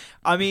 Okay,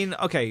 I mean,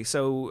 okay.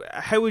 So,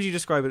 how would you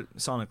describe it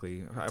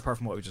sonically, apart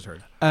from what we just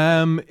heard?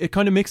 it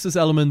kind of mixes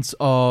elements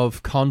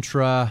of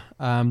Contra.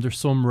 There's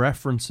some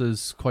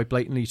references quite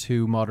blatantly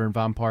to modern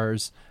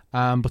vampires.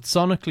 But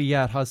sonically,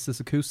 yeah, it has this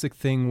acoustic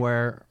thing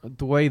where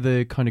the way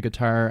the kind of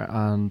guitar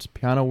and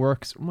piano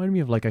works reminded me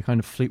of like a kind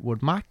of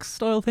Fleetwood Mac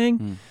style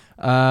thing.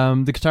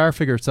 The guitar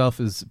figure itself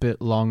is a bit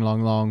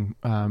long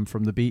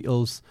from the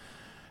Beatles.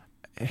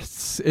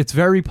 It's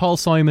very Paul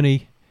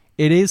Simon-y.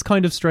 It is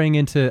kind of straying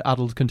into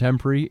adult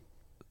contemporary,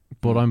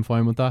 but I'm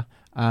fine with that.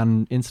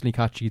 And instantly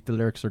catchy. The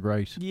lyrics are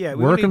great. Yeah,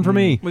 working for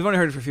me. We've only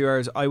heard it for a few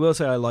hours. I will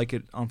say I like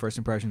it on first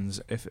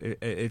impressions. If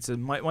it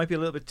might be a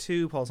little bit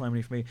too Paul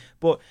Simon-y for me,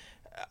 but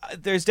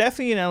there's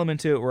definitely an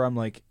element to it where I'm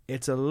like,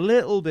 it's a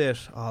little bit,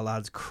 oh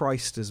lads,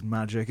 Christ is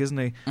magic, isn't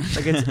he?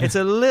 Like it's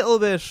a little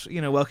bit,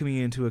 welcoming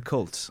you into a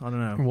cult. I don't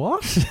know.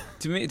 What?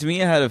 To me,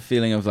 it had a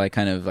feeling of like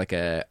kind of like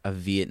a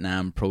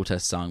Vietnam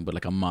protest song, but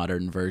like a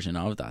modern version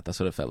of that. That's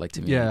what it felt like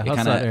to me. Yeah, it has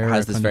kind that of era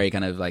has this kind of- very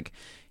kind of like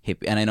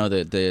hip, and I know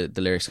the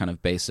lyrics kind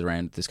of based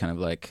around this kind of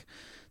like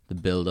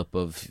the build up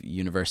of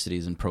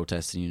universities and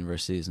protests in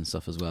universities and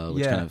stuff as well,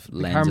 which yeah, kind of the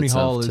lends Harmony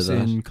itself Hall to is that.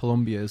 in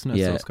Colombia, isn't it?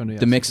 Yeah, So it's kind of,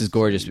 the mix is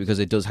gorgeous because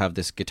it does have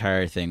this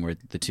guitar thing where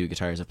the two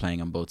guitars are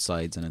playing on both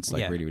sides, and it's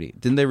like Yeah. really, really.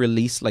 Didn't they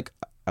release like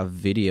a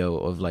video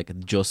of like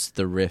just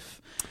the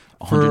riff?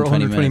 for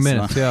 120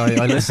 minutes. long?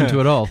 Yeah, I listened to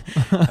it all.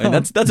 I mean,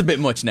 that's a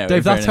bit much now. Dave,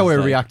 in that's how I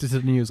fairness, like. reacted to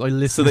the news. I So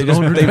listened they to just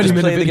the they 120 just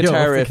minute played the video.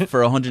 guitar riff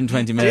for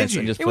 120 minutes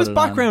and just It put was it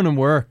background and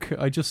work.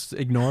 I just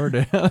ignored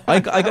it. I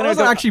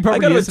wasn't actually probably I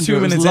got about listened to 2 it.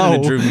 It was minutes in and it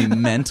low. drew me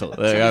mental. Like,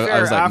 To be I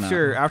fair, was like,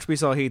 after we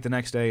saw Heat the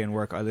next day in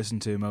work, I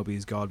listened to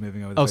Moby's God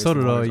Moving Over the Oh, Face so of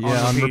the did I. Waters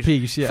Yeah, on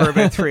repeat. Yeah, for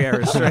about 3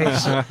 hours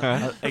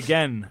straight.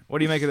 Again, what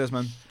do you make of this,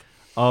 man?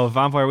 Oh,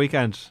 Vampire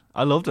Weekend.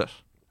 I loved it.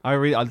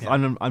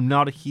 I'm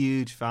not a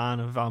huge fan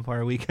of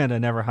Vampire Weekend. I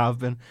never have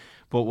been.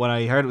 But when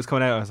I heard it was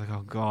coming out, I was like,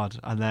 oh, God.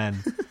 And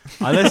then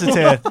I listened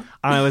to it, and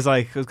I was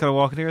kind of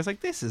walking here. I was like,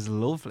 this is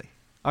lovely.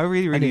 I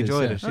really, really It is,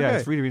 enjoyed yeah. it. Yeah, Okay.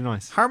 it's really, really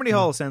nice. Harmony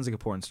Hall sounds like a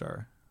porn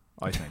star,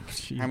 I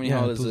think. Harmony Yeah,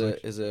 Hall it does like-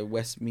 is a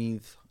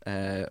Westmeath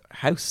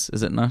house,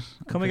 is it not?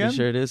 Come I'm again? pretty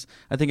sure it is.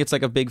 I think it's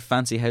like a big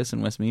fancy house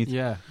in Westmeath.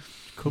 yeah,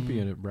 could be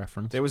a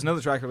reference. There was another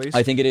track release.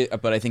 I think it is,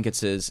 but I think it's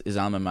his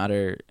alma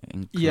mater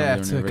in Yeah, Columbia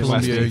it's a University.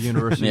 Columbia Westmeath.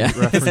 University Yeah.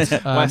 reference.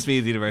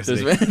 Westmeath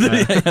University.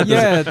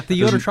 Yeah,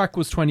 the other track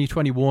was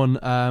 2021,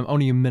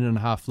 only a minute and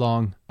a half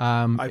long.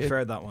 I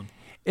preferred that one.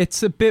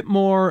 It's a bit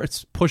more.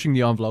 It's pushing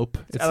the envelope.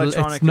 It's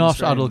electronic not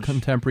and adult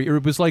strange. contemporary.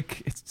 It was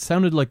like it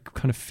sounded like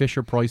kind of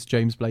Fisher Price,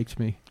 James Blake to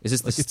me. Is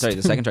this Like, it's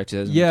the second track?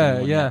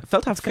 2021? Yeah. It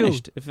felt half It's cool.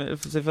 finished. If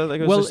it felt like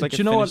it was Well, just like do a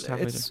you know what? finished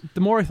halfway It's through.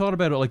 the more I thought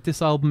about it, like this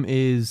album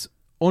is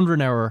under an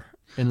hour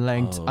in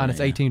length, Oh, and it's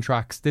yeah. 18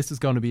 tracks. This is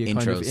going to be a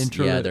kind of Intros.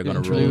 intro, Yeah, they're gonna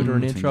interlude roll or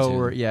an between intro, the two.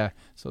 or yeah.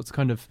 So it's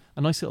kind of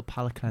a nice little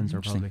palate cleanser,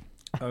 Interesting.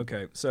 probably.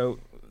 Okay, so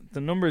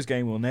the numbers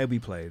game will now be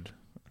played,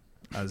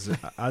 as is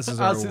As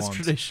our is want.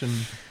 tradition.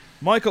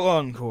 Michael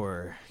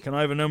Encore, can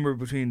I have a number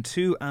between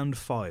 2 and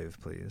 5,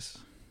 please?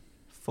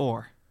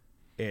 4.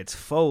 It's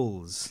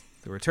Foles,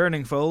 the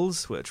returning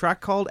Foles, with a track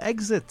called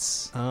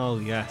Exits. Oh,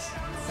 yes.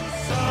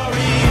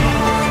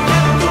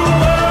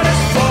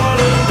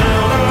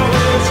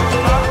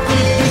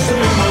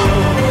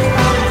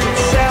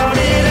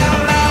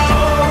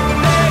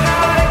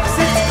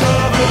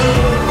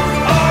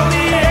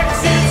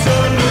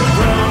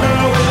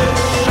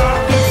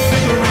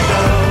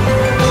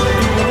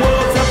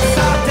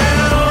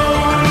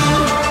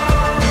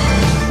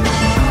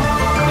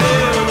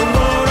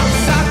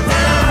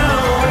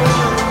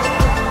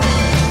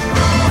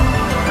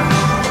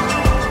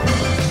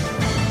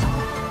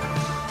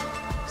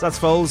 So that's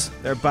Foles.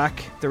 They're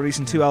back. They're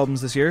releasing 2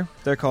 albums this year.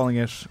 They're calling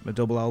it a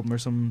double album or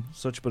some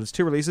such, but it's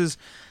 2 releases.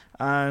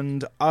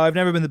 And I've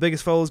never been the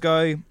biggest Foles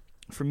guy.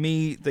 For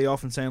me, they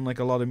often sound like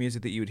a lot of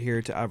music that you would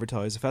hear to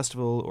advertise a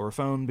festival or a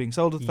phone being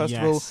sold at the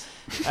festival.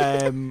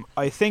 Yes.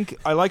 I think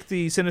I like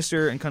the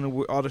sinister and kind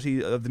of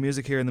oddity of the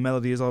music here, and the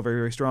melody is all very,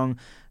 very strong.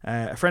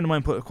 A friend of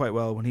mine put it quite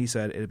well when he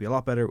said it'd be a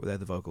lot better without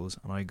the vocals,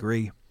 and I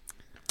agree.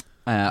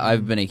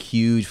 I've been a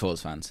huge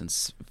Foles fan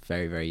since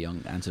very, very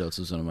young. Antidotes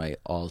was one of my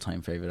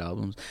all-time favourite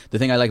albums. The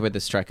thing I like about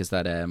this track is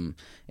that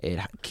it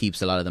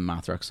keeps a lot of the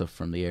math rock stuff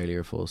from the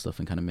earlier Foles stuff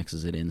and kind of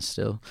mixes it in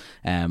still.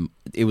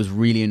 It was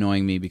really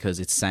annoying me because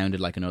it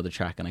sounded like another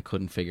track and I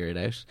couldn't figure it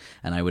out.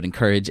 And I would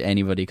encourage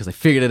anybody, because I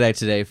figured it out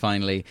today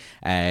finally,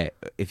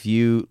 if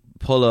you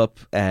pull up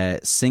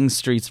Sing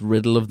Street's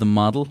Riddle of the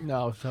Model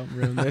No, don't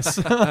ruin this.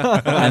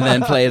 and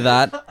then play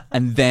that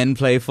and then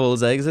play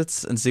Foles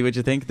Exits and see what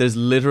you think. There's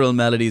literal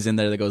melodies in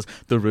there that goes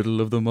the riddle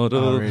of the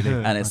model, Oh, really?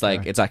 and it's Okay.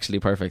 like it's actually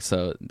perfect,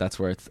 so that's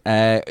worth.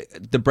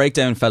 The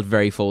breakdown felt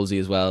very Folesy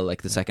as well,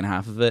 like the second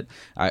half of it.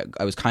 I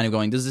was kind of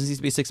going, does this need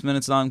to be 6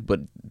 minutes long? But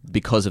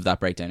because of that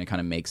breakdown, it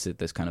kind of makes it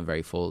this kind of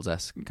very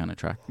Foles-esque kind of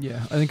track. Yeah,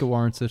 I think it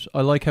warrants it.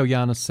 I like how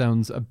Giannis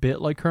sounds a bit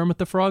like Kermit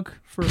the Frog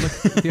for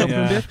like the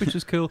opening bit, which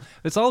is cool.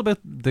 It's all about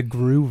the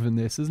groove in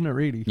this, isn't it,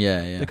 really?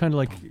 Yeah. They kind of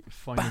like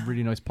find a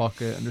really nice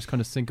pocket, and there's kind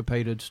of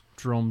syncopated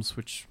drums,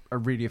 which are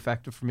really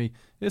effective for me.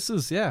 This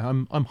is,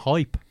 I'm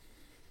hype.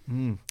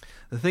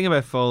 The thing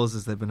about Foles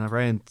is they've been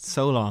around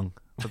so long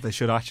that they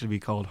should actually be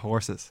called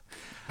horses.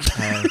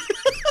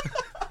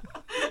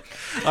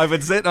 I've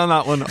been sitting on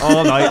that one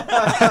all night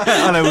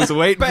and I was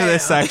waiting for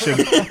this section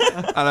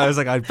and I was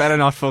like, I'd better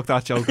not fuck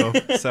that joke up.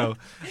 So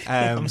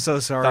I'm so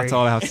sorry. that's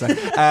all I have to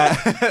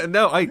say.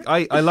 No,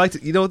 I liked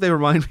it. You know what they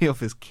remind me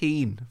of is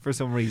Keane for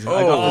some reason.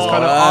 I got this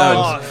kind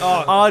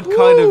of odd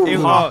kind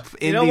of pop,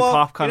 You know indie what?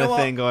 pop kind You know of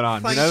what? thing going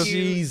on. Thank you know? you.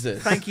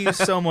 Jesus. Thank you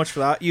so much for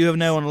that. You have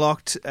now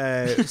unlocked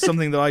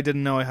something that I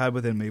didn't know I had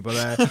within me.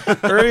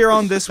 But earlier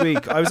on this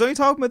week, I was only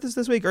talking about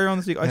this week. Earlier on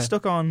this week, I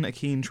stuck on a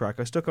Keane track.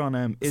 I stuck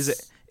on Is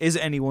It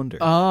Any Wonder?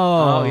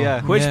 Oh,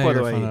 yeah. Which, by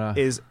the you're a fan of way, that.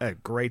 is a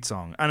great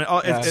song.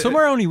 And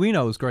Somewhere Only We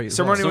Reno is great. as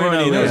Somewhere well.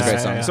 Only Reno is a great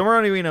is song. Somewhere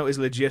Only Reno is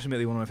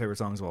legitimately one of my favorite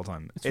songs of all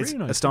time. It's really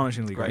nice.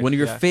 astonishingly great. One of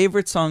your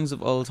favorite songs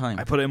of all time.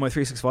 I put it in my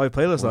 365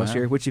 playlist last Wow.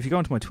 year, which if you go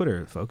onto my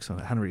Twitter, folks,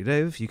 Henry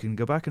Dave, you can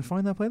go back and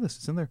find that playlist.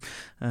 It's in there.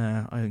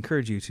 I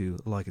encourage you to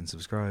like and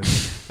subscribe.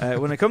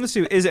 When it comes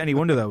to Is It Any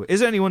Wonder, though,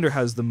 Is It Any Wonder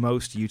has the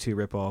most U2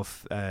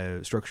 rip-off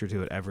structure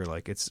to it ever.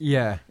 Like it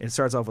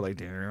starts off with like.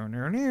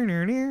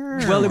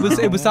 Well,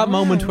 it was that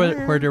moment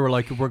where they were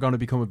like, we're going to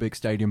become a big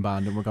stadium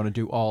band and we're going to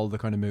do all the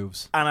kind of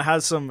moves. And it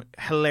has some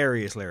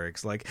hilarious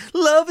lyrics like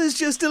 "Love is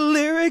just a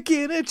lyric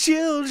in a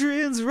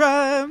children's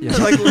rhyme." Yeah.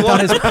 Like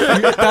what?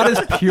 that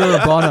is pure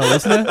Bono,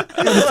 isn't it?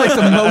 It's like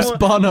the most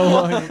Bono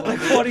line. Like,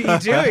 what are you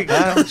doing,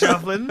 Al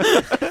Joplin?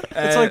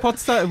 It's like,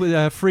 what's that?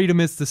 With, freedom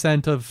is the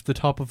scent of the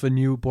top of a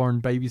newborn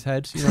baby's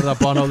head. You know that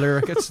Bono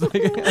lyric? It's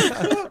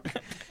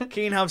like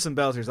Keane have some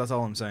belters. That's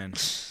all I'm saying.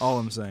 All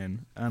I'm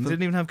saying. And they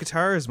didn't even have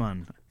guitars,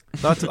 man.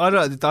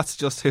 That's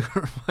just who it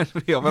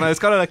reminded me of. And I was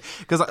kind of like,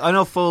 because I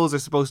know Foles are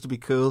supposed to be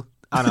cool,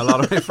 and a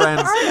lot of my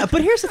friends.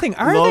 But here's the thing: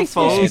 are love they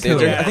supposed Foles. to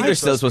be cool? I think they're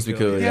still supposed to be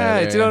cool. Yeah,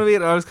 do you know what I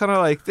mean? I was kind of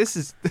like, this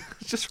is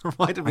just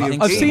reminded me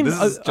of I've Keane.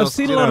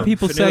 seen a lot of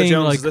people Vanilla saying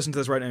Jones like, is listening to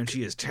this right now, and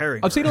she is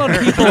tearing. I've seen a lot of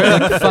people,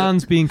 like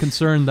fans, being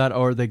concerned that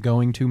are they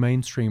going too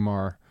mainstream,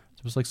 or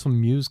there was like some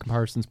Muse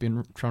comparisons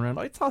being thrown around.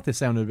 I thought this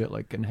sounded a bit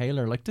like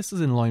Inhaler. Like this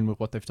is in line with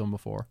what they've done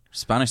before.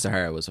 Spanish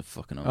Sahara was a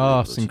fucking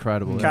It's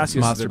incredible.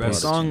 Cassius is their best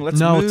song. Let's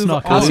No, move it's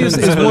not. on. Cassius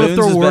is one of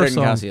their worst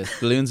songs.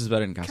 Balloons is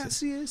better than Cassius.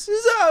 Cassius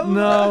is out.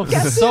 No,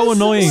 Cassius so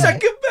annoying.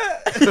 Second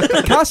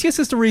best. Cassius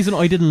is the reason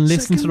I didn't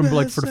listen to them Second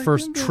like best, for the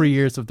first second 3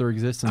 years of their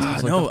existence. I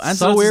was like, No, that's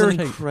so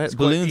irritating.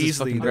 Balloons is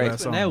easily fucking the great.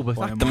 best song. Now, but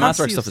by that a The mile.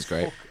 Masterwork stuff is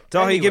great.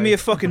 Dahi, give me a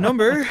fucking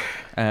number.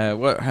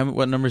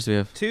 What numbers do we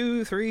have?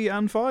 2, 3,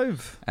 and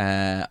 5.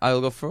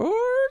 I'll go for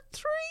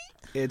 3.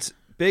 It's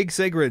Big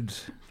Sigrid.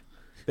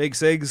 Big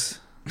Sigs.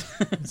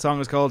 The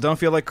song is called Don't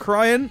Feel Like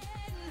Crying.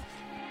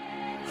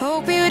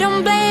 Hope you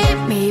don't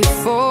blame me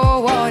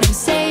for what I'm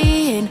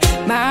saying.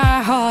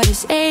 My heart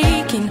is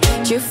aching.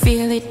 Do you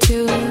feel it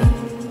too?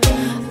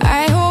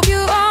 I hope you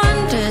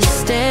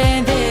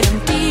understand that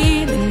I'm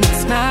dealing.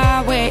 It's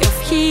my way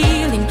of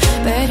healing.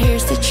 But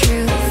here's the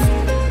truth.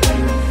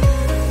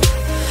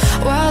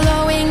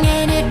 Wallowing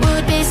in it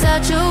would be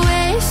such a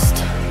waste.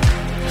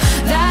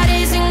 That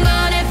isn't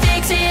gonna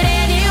fix it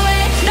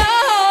anyway. No.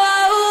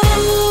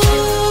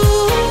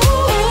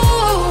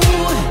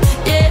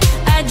 Yeah,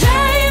 I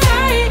dry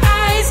my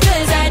eyes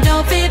 'cause I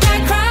don't feel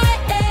like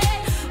crying.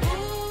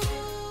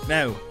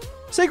 Now,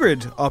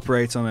 Sigrid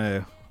operates on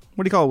a...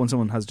 What do you call it when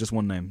someone has just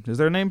one name? Is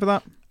there a name for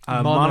that?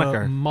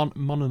 Moniker.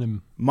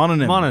 Mononym.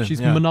 Mononym. She's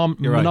Yeah,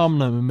 you're right.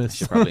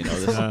 mononymous. You probably know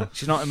this.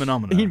 She's not a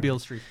monomono. Ian Beale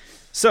Street.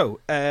 So,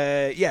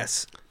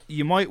 yes,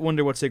 you might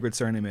wonder what Sigrid's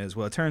surname is.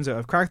 Well, it turns out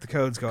I've cracked the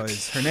codes,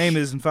 guys. Her name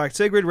is, in fact,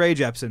 Sigrid Ray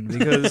Jepsen,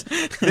 because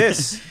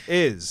this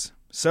is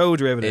so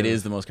derivative. It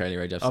is the most Carly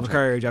Rae Jepsen of a track.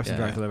 Carly Rae Jepsen Yeah.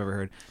 track that I've ever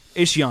heard.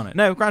 Is she on it?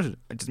 Now, granted,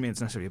 it doesn't mean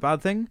it's necessarily a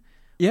bad thing.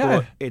 Yeah.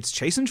 But it's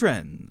chasing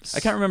trends. I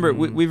can't remember.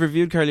 We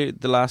reviewed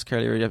the last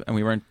Carly Rae Jepsen, and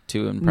we weren't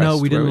too impressed. No,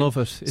 we didn't were love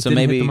it. It so didn't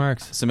maybe, hit the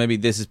marks. So maybe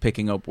this is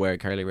picking up where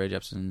Carly Rae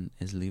Jepsen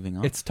is leaving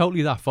off. It's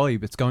totally that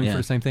vibe. It's going Yeah. for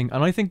the same thing.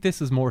 And I think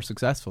this is more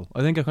successful. I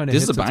think it kind of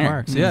This hits is a its banger.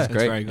 marks. Mm, Yeah. it's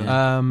great. very good.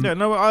 Yeah,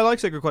 no, I like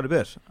Sigrid quite a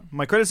bit.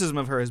 My criticism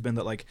of her has been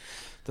that, like,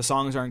 the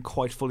songs aren't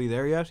quite fully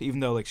there yet, even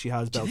though, like, she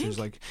has belters.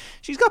 Like,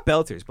 she's got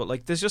belters, but,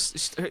 like, there's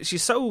just...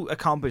 She's so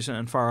accomplished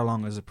and far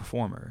along as a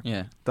performer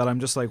Yeah. that I'm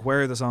just like,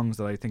 where are the songs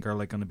that I think are,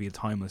 like, going to be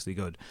timelessly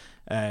good?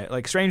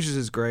 Like, Strangers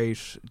is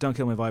great. Don't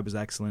Kill My Vibe is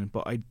excellent,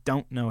 but I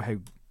don't know how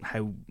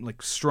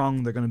like,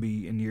 strong they're going to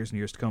be in years and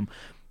years to come.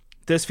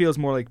 This feels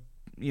more like,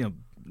 you know...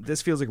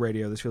 This feels like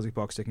radio, this feels like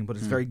box sticking, but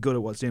it's very good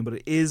at what it's doing, but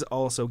it is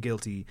also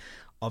guilty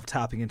of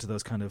tapping into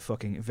those kind of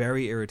fucking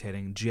very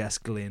irritating Jess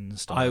Glynn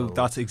style.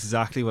 That's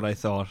exactly what I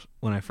thought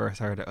when I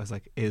first heard it. I was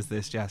like, "Is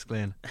this Jess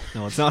Glynn?"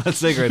 No, it's not. It's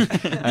Sigrid.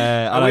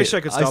 I wish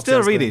I could stop I still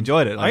Jess really Glynn.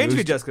 enjoyed it. I Like, it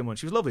interviewed was- Jess Glynn once.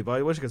 She was lovely, but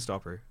I wish I could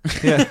stop her.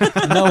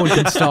 No one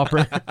can stop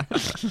her.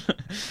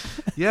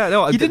 Yeah,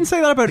 no, You didn't say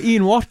that about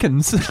Ian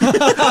Watkins.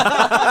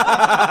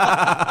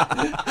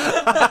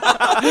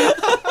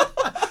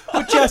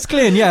 But Jess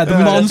Glynn, yeah, the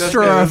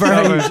monster of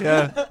her age.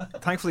 Yeah.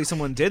 Thankfully,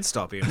 someone did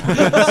stop Ian.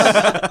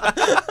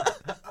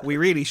 We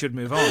really should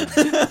move on.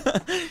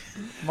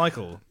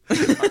 Michael.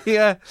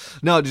 Yeah.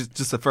 No,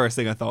 just the first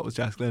thing I thought was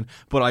Jess Glynn.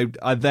 But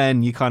I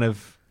then you kind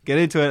of get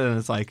into it and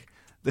it's like,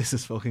 this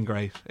is fucking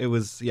great. It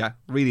was,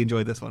 really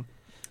enjoyed this one.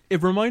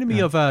 It reminded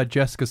me of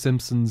Jessica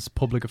Simpson's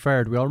Public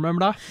Affair. Do we all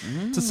remember that?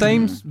 It's the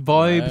same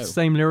vibe, Wow.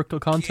 same lyrical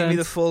Give me content.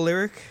 the full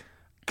lyric.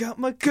 Got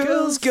my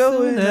girls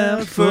going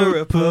out for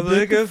a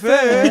public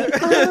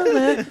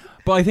affair.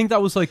 But I think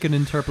that was like an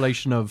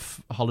interpolation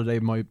of Holiday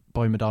by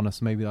Madonna,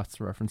 so maybe that's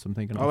the reference I'm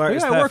thinking of. All right,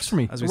 But yeah, it works for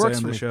me. As It we say works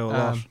on for the me. show a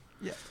lot.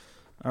 Yeah.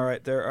 All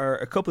right, there are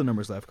a couple of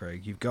numbers left,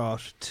 Craig. You've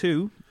got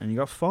 2 and you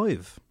got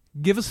 5.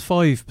 Give us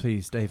 5,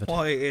 please, David.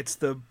 Why, it's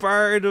the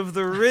Bard of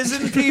the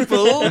Risen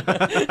People.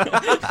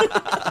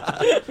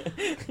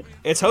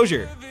 It's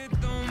Hozier.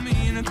 Don't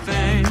mean a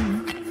thing.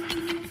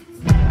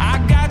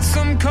 I got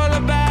some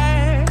color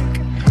back.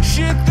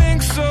 She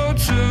thinks so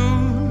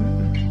too.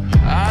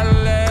 I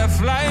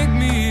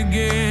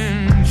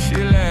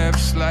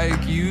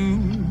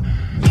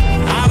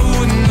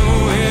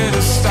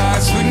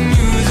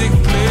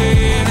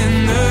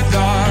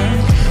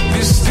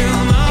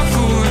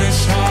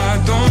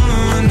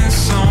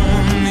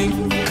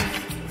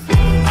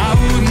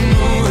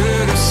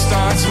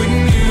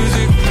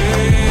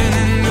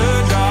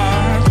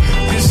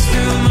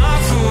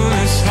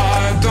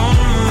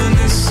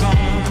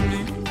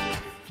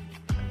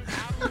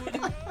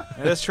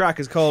Now, this track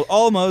is called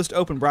Almost,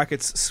 open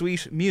brackets,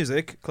 Sweet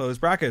Music, close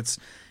brackets.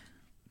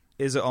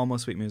 Is it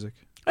almost sweet music?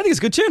 I think it's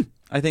a good tune.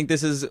 I think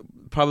this is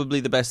probably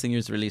the best thing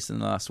he's released in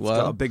the last while.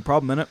 It's got a big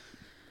problem in it.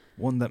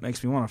 One that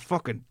makes me want to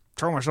fucking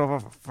throw myself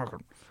off a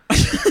fucking...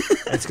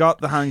 It's got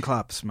the hand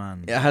claps,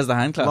 man. It has the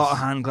hand claps. A lot of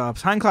hand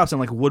claps. Hand claps and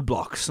like wood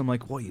blocks. I'm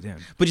like, what are you doing?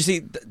 But you see,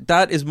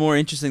 that is more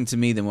interesting to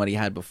me than what he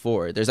had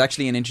before. There's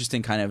actually an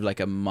interesting kind of like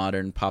a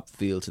modern pop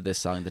feel to this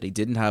song that he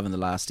didn't have in the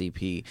last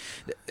EP.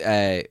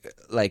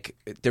 Like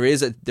there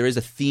is a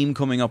theme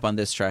coming up on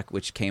this track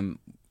which came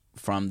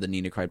from the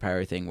Nina Cried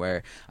Power thing,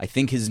 where I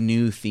think his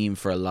new theme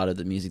for a lot of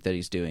the music that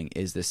he's doing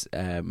is this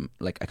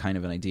like a kind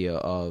of an idea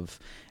of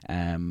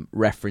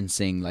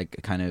referencing like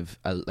a kind of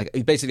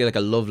basically like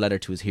a love letter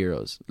to his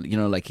heroes. You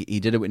know, like he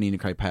did it with Nina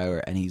Cried Power,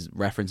 and he's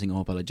referencing a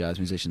whole lot of jazz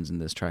musicians in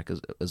this track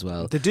as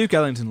well. The Duke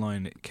Ellington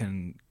line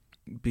can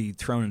be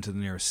thrown into the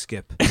nearest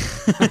skip.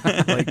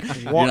 Like,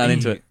 you're not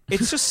into it.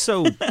 It's just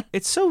so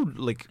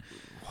like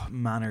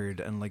mannered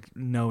and like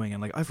knowing,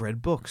 and like I've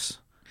read books.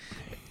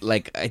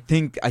 Like I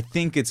think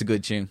it's a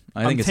good tune.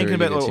 I'm thinking it's a really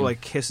about good tune.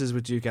 like Kisses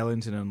with Duke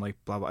Ellington and like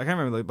blah blah. I can't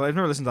remember, like, but I've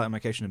never listened to that in my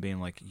kitchen and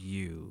being like,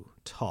 you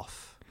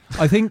tough.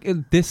 I think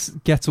this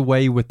gets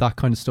away with that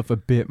kind of stuff a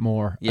bit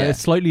more. Yeah. It's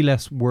slightly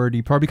less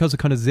wordy, probably because it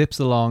kind of zips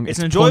along. It's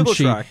an enjoyable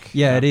punchy. track.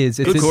 Yeah, it is.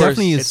 It's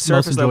definitely his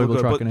most enjoyable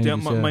track. But in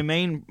ages,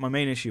 my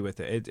main issue with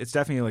it, it's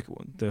definitely like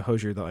the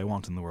Hozier that I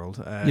want in the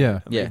world. Yeah.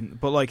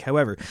 But like,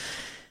 however,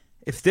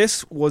 if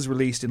this was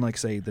released in like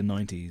say the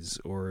 90s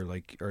or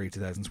like early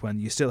 2000s when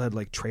you still had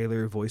like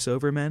trailer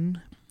voiceover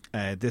men,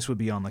 this would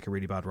be on like a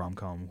really bad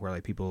rom-com where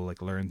like people like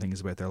learn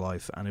things about their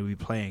life, and it would be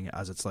playing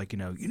as it's like, you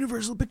know,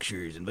 Universal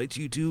Pictures invites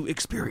you to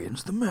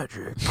experience the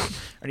magic.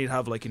 And you'd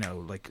have like, you know,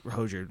 like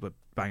Hozier but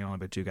banging on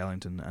about Duke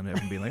Ellington and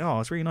everyone being like, oh,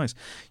 it's really nice.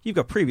 You've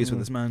got previous with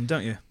this man,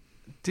 don't you?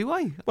 Do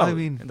I? Well, I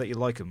mean, that you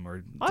like him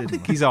or I didn't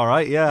think like. he's all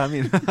right. Yeah, I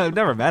mean, I've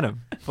never met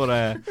him,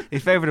 but he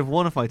favoured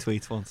one of my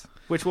tweets once.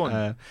 Which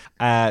one?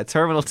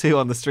 Terminal 2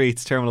 on the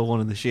streets, Terminal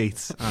 1 in the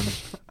sheets. And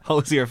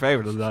Hozier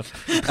favoured of that.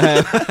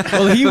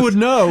 Well, he would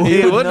know.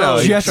 He would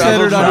know. Jet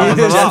setter that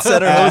he is. Jet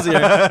setter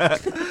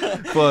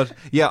Hozier. But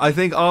yeah, I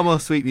think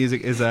almost sweet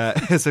music is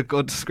a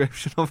good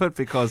description of it,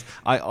 because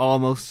I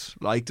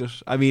almost liked it.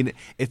 I mean,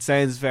 it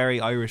sounds very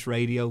Irish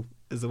radio.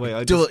 Is the way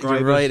I describe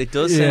You're right. it. It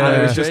does sound And it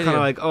Irish was just radio. kind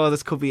of like, oh,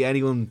 this could be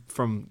anyone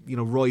from, you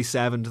know, Roy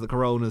 7 to the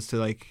Coronas to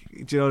like,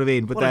 do you know what I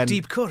mean? But What then a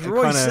deep cut, it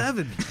Roy kinda-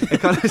 7. It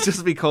kind of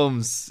just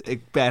becomes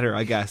better,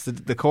 I guess.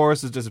 The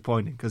chorus is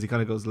disappointing because he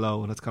kind of goes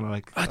low, and it's kind of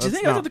like. Do you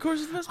think I thought the chorus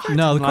was the best part?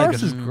 No, the Didn't like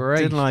chorus it. is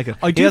great. Didn't like it.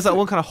 I He do has that thi-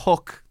 one kind of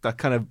hook that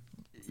kind of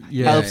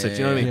Yeah. helps it. Do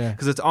you know what I mean? yeah.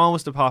 Because it's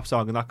almost a pop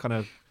song, and that kind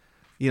of,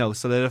 you know,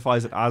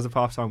 solidifies it as a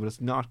pop song, but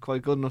it's not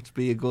quite good enough to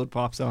be a good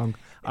pop song,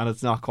 and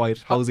it's not quite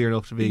Hozier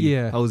enough to be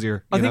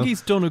Hozier. I think know?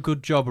 he's done a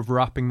good job of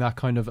wrapping that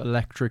kind of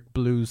electric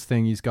blues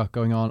thing he's got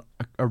going on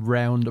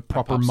around a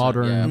proper pop song,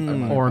 modern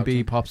yeah, a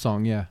R&B pop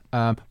song. Yeah,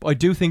 but I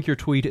do think your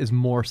tweet is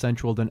more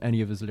sensual than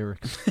any of his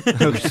lyrics.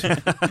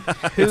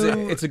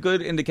 It's a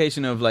good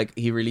indication of like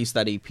he released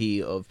that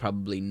EP of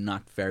probably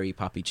not very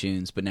poppy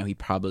tunes, but now he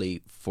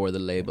probably for the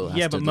label has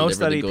Yeah, to but most of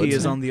that deliver EP the goods.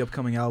 is on the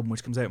upcoming album,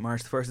 which comes out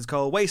March the 1st. It's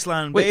called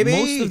Wasteland, Wait, baby.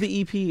 most of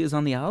the EP is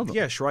on the album.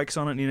 Yeah, Shrike's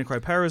on it, Nina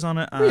Cried Power is on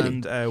it, Really?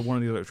 and one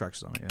of the other tracks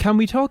is on it. Yeah. Can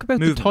we talk about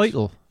Movement. the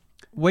title?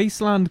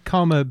 Wasteland,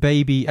 comma,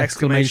 baby,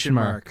 exclamation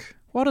mark.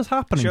 What is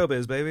happening?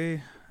 Showbiz,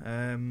 baby.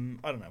 I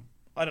don't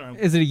know.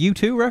 Is it a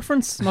U2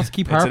 reference? Not to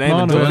keep It's a harping name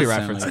on and it. Duffy does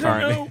reference, sound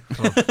apparently.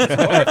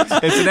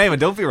 It's a name and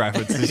Duffy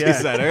reference, as she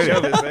said earlier.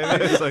 Showbiz,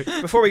 baby. It's like,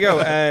 before we go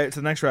to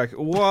the next track,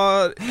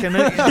 what can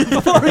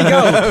Before we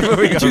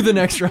go to the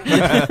next round.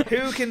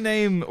 who can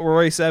name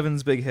Roy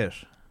 7's big hit?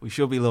 We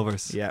should be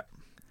lovers. Yeah,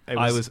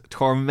 I was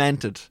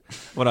tormented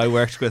when I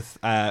worked with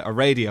a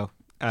radio.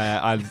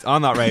 And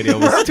on that radio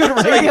was I worked in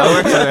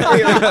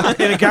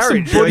a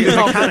garage, like a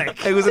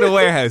mechanic. It was in a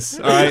warehouse.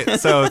 All right,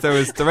 so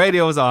the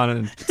radio was on,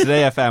 and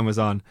Today FM was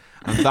on,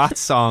 and that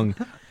song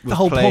was The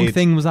whole played. punk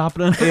thing was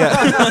happening.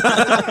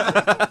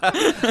 Yeah,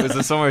 it was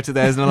the summer of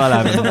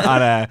 2011,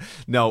 and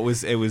no,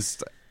 it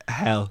was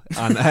hell,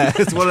 and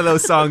it's one of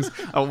those songs.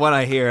 When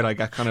I hear it, I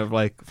get kind of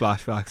like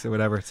flashbacks or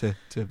whatever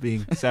to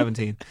being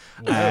 17.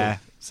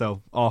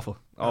 So awful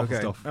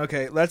stuff.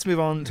 Okay, let's move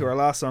on to our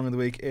last song of the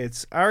week.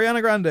 It's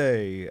Ariana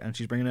Grande, and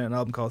she's bringing out an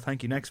album called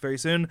Thank You Next very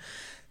soon.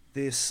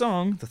 This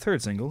song, the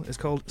third single, is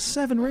called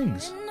Seven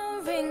Rings.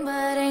 No ring,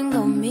 but ain't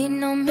gon' meet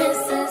no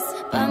misses.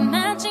 By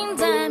matching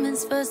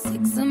diamonds for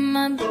 6 of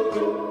my.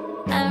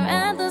 I'd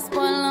rather spoil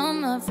all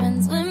my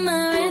friends with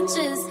my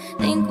riches.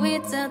 Think we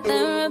tell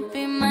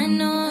therapy my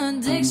new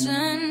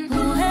addiction.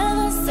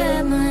 Whoever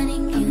said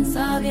money can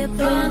solve your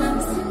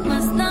problems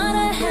must not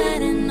have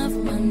had enough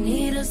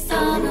money to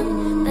solve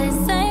them. They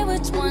say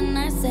which one,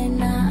 I say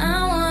nah,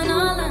 I want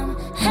all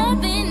them.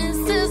 Happiness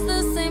is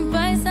the same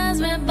price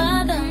as red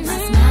bottoms. My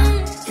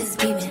smile is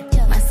beaming,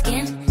 my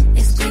skin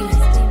is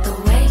gleaming. The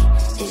way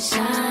it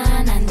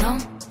shine, I know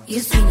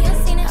you've seen it.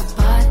 I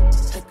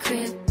bought a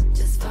crib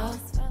just for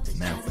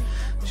Now,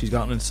 she's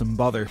gotten into some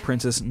bother.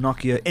 Princess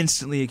Nokia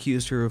instantly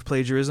accused her of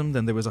plagiarism.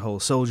 Then there was a whole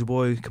Soulja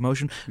Boy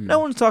commotion. No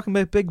one's talking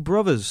about Big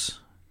Brothers.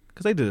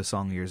 Because they did a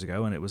song years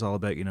ago, and it was all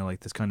about, like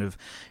this kind of...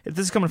 This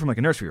is coming from like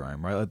a nursery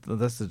rhyme, right?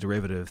 That's the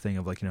derivative thing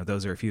of like,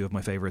 those are a few of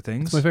my favourite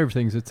things. It's my favourite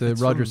things. It's a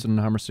Rogerson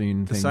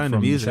Hammerstein thing. The Sound from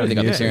of Music. I think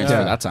I'm experienced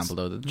for that sample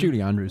though.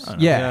 Julie Andrews.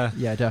 Yeah,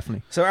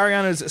 definitely. So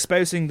Ariana's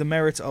espousing the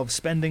merits of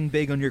spending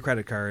big on your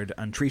credit card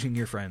and treating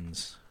your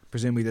friends.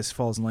 Presumably this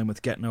falls in line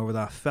with getting over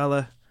that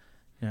fella.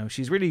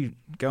 She's really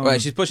going... Well,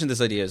 she's pushing this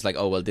idea. It's like,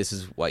 oh, well, this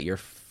is what your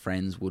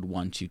friends would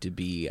want you to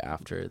be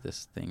after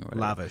this thing. Or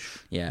whatever. Lavish.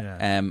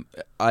 Yeah.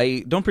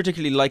 I don't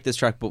particularly like this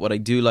track, but what I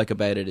do like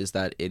about it is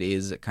that it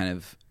is a kind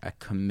of a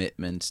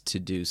commitment to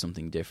do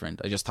something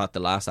different. I just thought the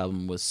last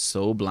album was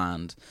so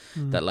bland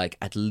that, like,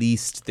 at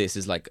least this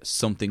is like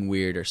something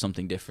weird or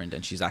something different,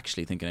 and she's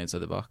actually thinking outside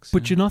the box.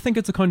 But do you not think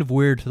it's a kind of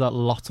weird that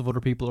lots of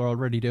other people are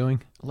already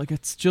doing? Like,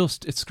 it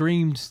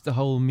screamed the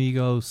whole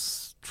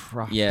Migos...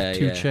 Trap, 2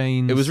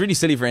 Chainz. It was really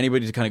silly for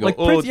anybody to kind of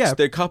go, like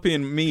they're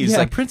copying me. It's yeah,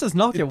 like Princess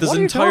Nokia. There's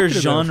an entire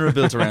genre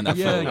built around that.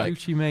 Yeah, flow,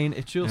 Gucci Mane.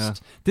 It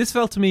just this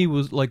felt to me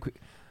was like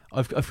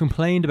I've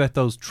complained about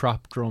those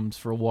trap drums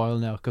for a while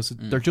now because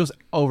they're just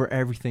over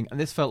everything, and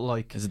this felt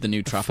like is it the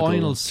new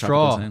final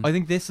straw? I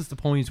think this is the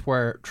point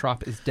where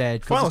trap is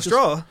dead. Final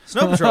straw,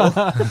 Snow Patrol.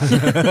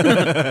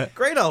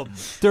 Great album.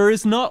 There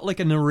is not like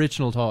an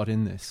original thought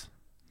in this.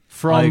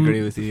 I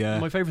agree with you. Yeah,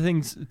 my favorite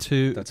things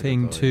to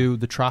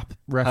the trap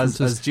references,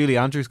 as Julie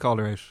Andrews called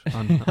her out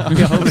on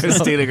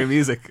stealing her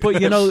music. But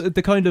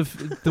the kind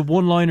of the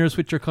one-liners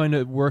which are kind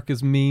of work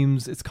as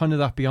memes. It's kind of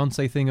that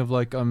Beyonce thing of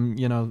like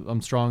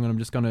I'm strong and I'm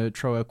just going to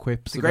throw out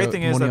quips. The great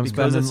thing is that I'm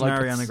because it's an like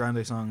Ariana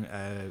Grande song,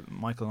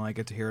 Michael and I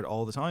get to hear it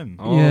all the time.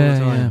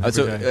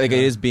 So like it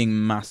is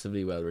being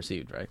massively well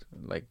received, right?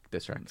 Like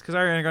this track. It's because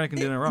Ariana Grande can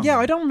do no wrong. Yeah,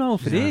 I don't know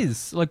if it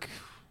is like.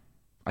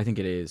 I think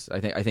it is. I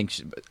think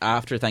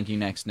after Thank You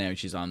Next, now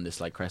she's on this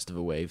like crest of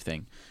a wave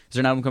thing. Is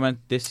there an album coming out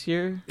this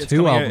year? It's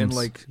 2 albums.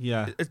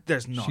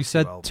 There's not. She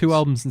said 2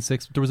 albums in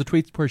 6. There was a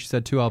tweet where she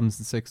said 2 albums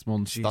in 6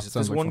 months. Jesus,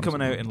 there's one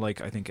coming out in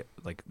I think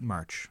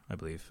March, I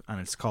believe,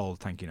 and it's called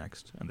Thank You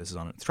Next, and this is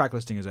on it. The track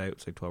listing is out.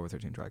 It's like 12 or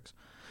 13 tracks.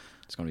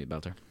 It's going to be a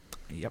belter.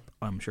 Yep,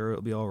 I'm sure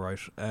it'll be all right.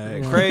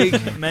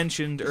 Craig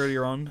mentioned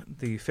earlier on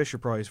the Fisher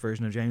Prize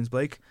version of James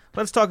Blake.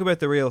 Let's talk about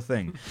the real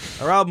thing.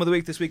 Our album of the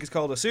week this week is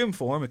called Assume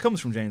Form. It comes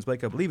from James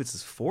Blake. I believe it's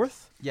his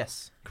 4th.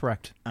 Yes,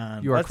 correct.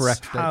 And you are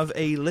correct. Let's have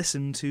a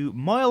listen to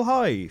Mile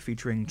High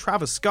featuring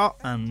Travis Scott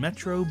and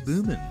Metro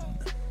Boomin.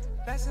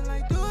 Lesson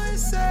like do it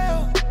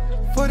sell.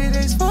 40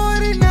 days,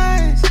 40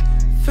 nights.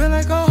 Feel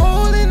like a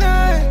holy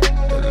night.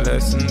 The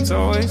lesson's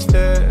always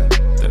there.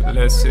 The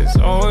less is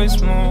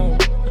always more.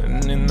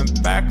 And in the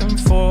back and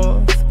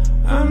forth,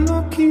 I'm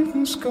not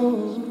keeping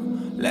score.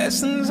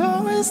 Lessons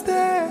always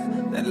there,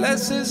 the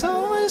less is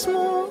always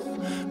more.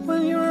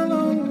 When you're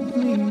alone with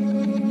me,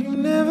 you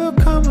never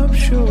come up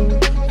short.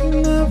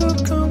 You never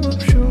come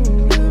up short.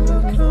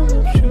 Never come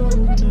up short.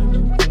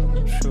 Never come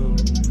up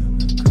short.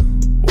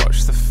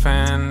 Watch the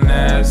fan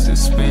as it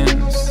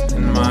spins,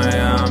 in my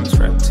arms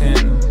wrapped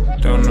in.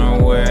 Don't know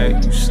where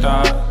you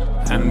start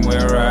and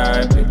where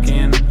I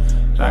begin.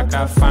 Like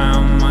I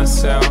found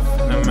myself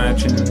an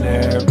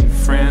imaginary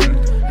friend,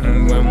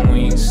 and when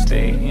we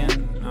stay in,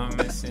 I'm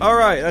missing. All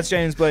right, that's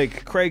James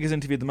Blake. Craig has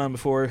interviewed the man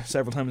before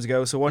several times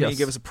ago, so why don't you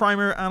give us a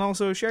primer and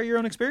also share your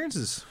own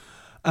experiences?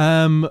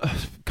 Kind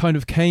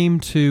of came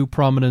to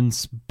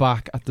prominence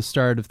back at the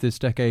start of this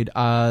decade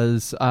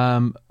as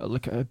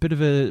like a bit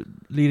of a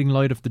leading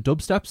light of the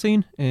dubstep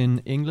scene in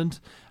England.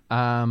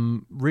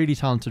 Really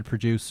talented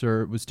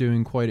producer, was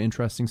doing quite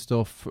interesting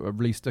stuff,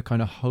 released a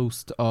kind of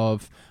host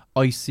of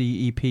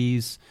icy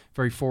EPs,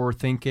 very forward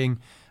thinking.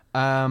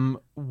 Won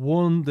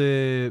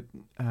the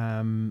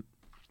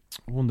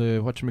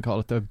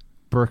whatchamacallit, the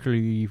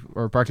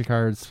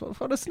Barclaycards,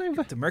 what is the name of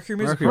it? The Mercury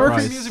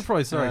Music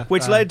Prize, sorry.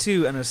 Which led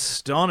to an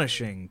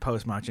astonishing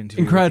post-match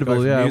interview.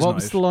 Incredible, yeah. What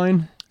was the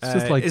line? It's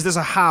just like, is this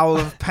a howl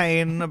of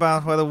pain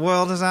about where the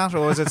world is at,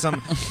 or is it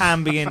some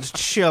ambient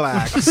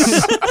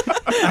chillax?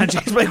 And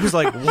James Blake was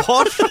like,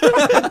 what?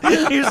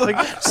 He was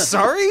like,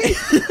 sorry?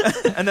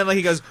 And then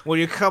he goes, will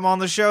you come on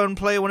the show and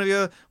play one of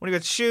your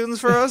tunes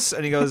for us?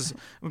 And he goes,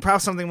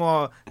 perhaps something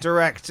more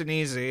direct and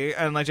easy.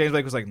 And James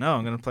Blake was like, no,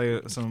 I'm going to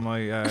play some of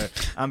my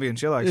ambient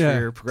chillax for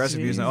your progressive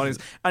music audience.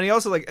 And he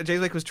also James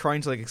Blake was trying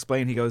to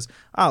explain. He goes,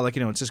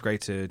 it's just great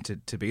to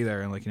be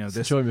there, and this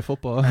enjoy me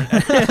football. And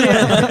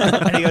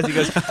he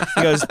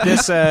goes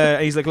this.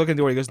 And he's looking at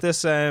the word. He goes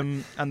this,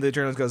 and the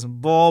journalist goes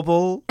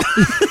bauble,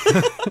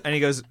 and he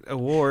goes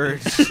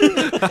award.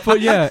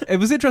 But yeah, it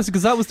was interesting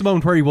because that was the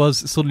moment where he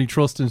was suddenly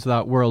thrust into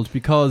that world,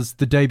 because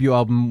the debut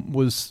album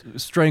was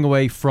straying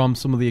away from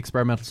some of the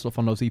experimental stuff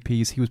on those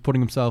EPs. He was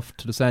putting himself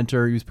to the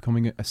center. He was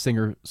becoming a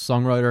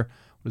singer-songwriter,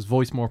 with his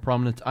voice more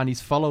prominent, and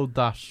he's followed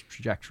that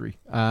trajectory.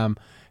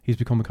 He's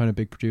become a kind of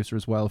big producer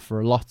as well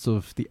for lots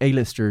of the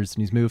A-listers,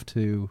 and he's moved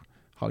to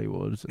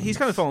Hollywood. He's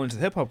kind of fallen into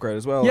the hip hop crowd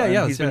as well.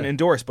 Yeah, he's been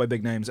endorsed by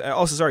big names.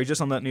 Also, sorry,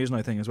 just on that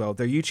Newsnight thing as well.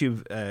 Their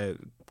YouTube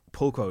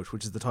pull quote,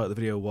 which is the title of the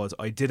video, was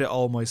 "I did it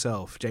all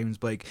myself, James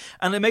Blake."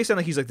 And it may sound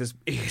like he's like this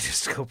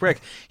egotistical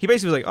prick. He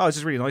basically was like, "Oh, it's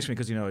just really nice for me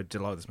because I did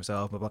a lot of this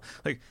myself." Blah blah.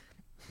 Like,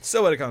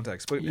 so out of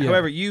context. But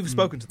however, you've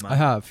spoken to the man. I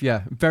have,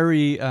 yeah.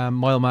 Very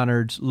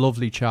mild-mannered,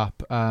 lovely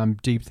chap,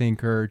 deep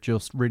thinker,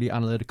 just really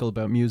analytical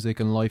about music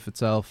and life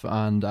itself.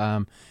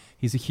 And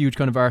he's a huge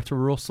kind of Arthur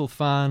Russell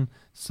fan.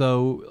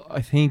 So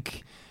I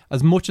think,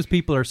 as much as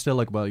people are still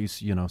like, well,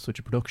 he's such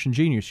a production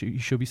genius, you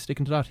should be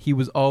sticking to that. He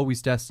was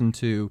always destined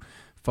to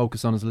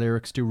focus on his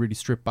lyrics, do really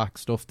stripped back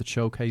stuff that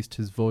showcased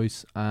his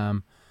voice,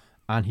 and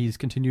he's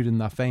continued in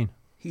that vein.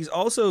 He's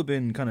also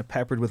been kind of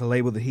peppered with a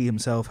label that he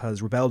himself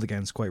has rebelled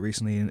against quite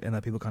recently, in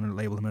that people kind of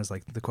label him as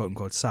like the quote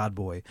unquote sad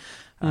boy,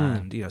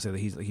 and so that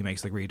he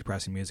makes like really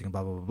depressing music and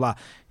blah blah blah blah.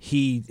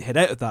 He hit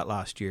out at that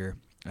last year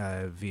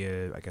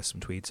via, I guess, some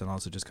tweets and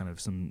also just kind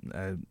of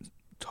some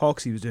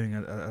talks he was doing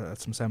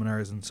at some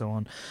seminars and so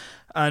on,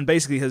 and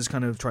basically has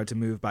kind of tried to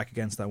move back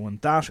against that one.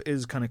 That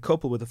is kind of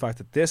coupled with the fact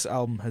that this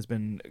album has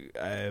been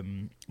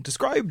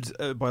described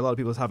by a lot of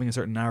people as having a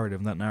certain narrative,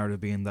 and that narrative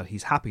being that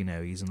he's happy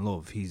now, he's in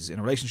love, he's in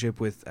a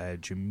relationship with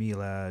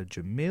Jamila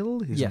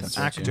Jamil, who's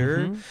an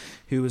actor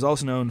who is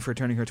also known for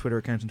turning her Twitter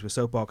account into a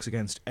soapbox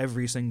against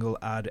every single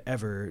ad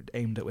ever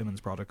aimed at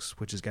women's products,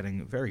 which is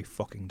getting very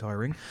fucking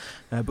tiring,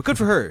 but good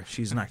for her.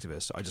 She's an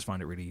activist. I just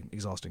find it really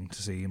exhausting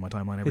to see in my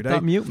timeline every day. Hit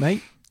that mute,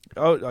 mate.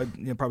 Oh,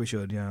 I probably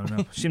should. Yeah, I don't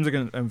know. She seems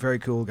like a very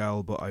cool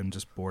gal, but I'm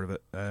just bored of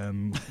it.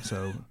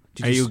 So,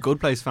 are you a Good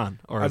Place fan?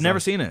 Or I've never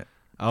seen it.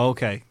 Oh,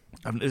 okay.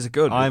 Is it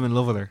good? I'm in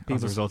love with her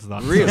as a result of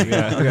that. Really?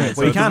 Yeah. Okay.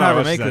 Well, you can't have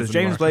it, mate, because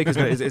James Blake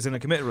is in a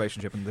committed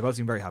relationship, and they both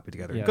seem very happy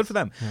together. Yes. Good for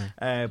them.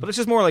 Yeah. But it's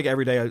just more like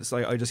every day. I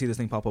just see this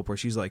thing pop up where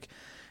she's like,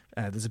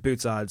 there's a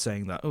Boots ad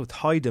saying that,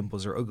 thigh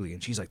dimples are ugly,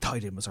 and she's like, thigh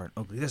dimples aren't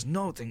ugly. There's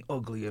nothing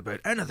ugly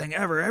about anything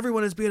ever.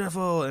 Everyone is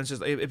beautiful, and it's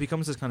just it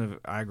becomes this kind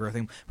of aggro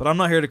thing. But I'm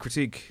not here to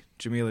critique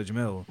Jamila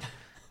Jamil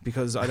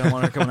because I don't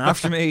want her coming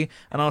after me,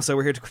 and also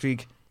we're here to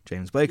critique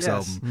James Blake's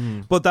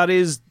album. But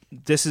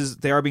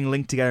they are being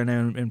linked together now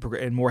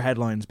in more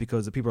headlines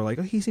because the people are like,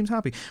 oh, he seems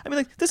happy. I mean,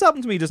 like, this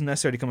album to me doesn't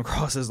necessarily come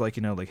across as like,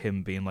 like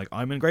him being like,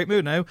 I'm in a great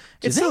mood now.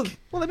 It's still,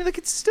 well, I mean, like,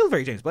 it's still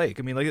very James Blake.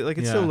 I mean, like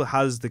it still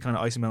has the kind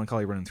of icy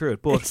melancholy running through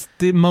it, but it's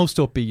the most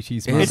upbeat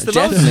he's made. It's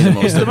definitely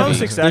the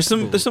most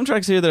accessible. There's some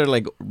tracks here that are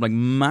like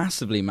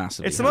massively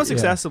it's the most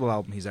accessible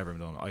album he's ever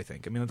done, I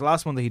think. I mean, the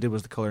last one that he did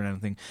was The Colour and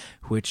Everything,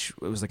 which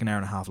it was like an hour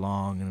and a half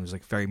long, and it was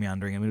like very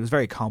meandering. I mean, it was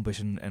very accomplished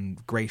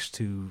and great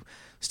to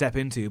step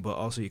into, but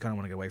also you kind of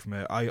want to get away from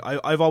it.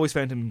 I've always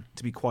found him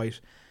to be quite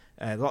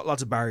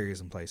lots of barriers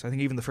in place. I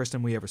think even the first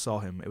time we ever saw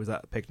him, it was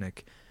at a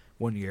picnic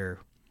one year,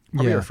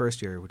 probably our first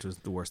year, which was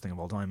the worst thing of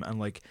all time. And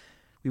like,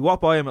 we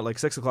walked by him at like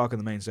 6 o'clock in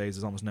the main stage.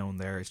 There's almost no one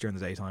there. It's during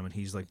the daytime, and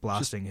he's like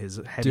blasting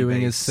his heavy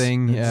doing bass. his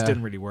thing. It just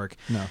didn't really work.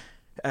 No.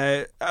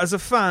 As a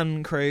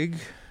fan, Craig,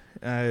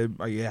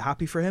 are you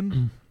happy for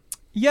him?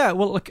 Yeah,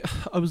 well, like,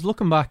 I was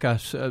looking back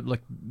at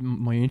like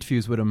my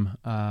interviews with him,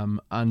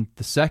 and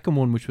the second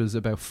one, which was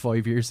about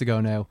 5 years ago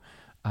now,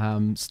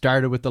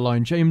 started with the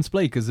line, James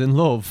Blake is in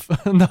love.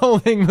 And the whole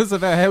thing was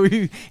about how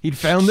he'd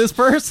found this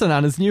person,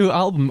 and his new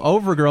album,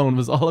 Overgrown,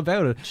 was all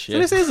about it. Shit. So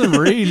this isn't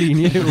really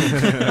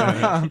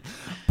new.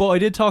 But I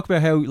did talk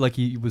about how, like,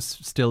 he was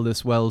still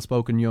this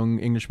well-spoken young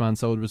Englishman,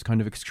 so it was kind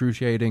of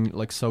excruciating,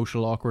 like,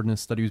 social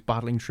awkwardness that he was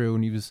battling through,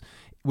 and he was,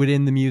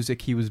 within the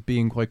music, he was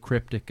being quite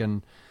cryptic,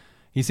 and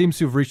he seems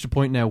to have reached a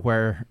point now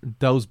where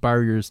those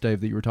barriers, Dave,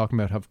 that you were talking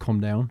about have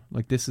come down.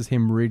 Like, this is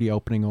him really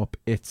opening up.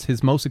 It's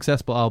his most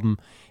successful album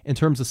in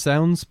terms of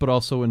sounds, but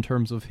also in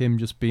terms of him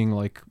just being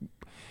like,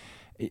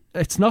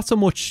 it's not so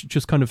much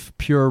just kind of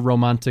pure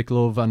romantic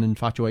love and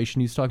infatuation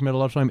he's talking about a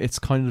lot of time. It's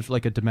kind of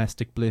like a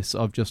domestic bliss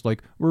of just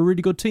like, we're a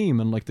really good team,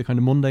 and like the kind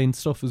of mundane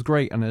stuff is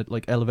great, and it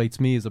like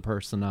elevates me as a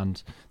person,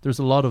 and there's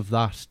a lot of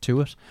that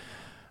to it.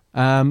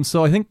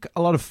 So I think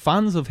a lot of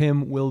fans of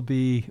him will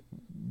be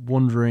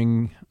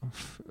wondering,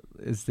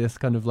 is this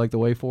kind of like the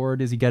way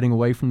forward? Is he getting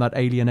away from that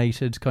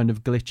alienated kind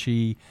of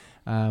glitchy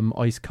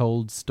ice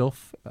cold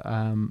stuff,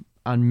 and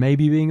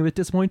maybe being a bit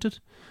disappointed?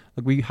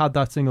 Like, we had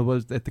that single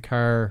was at the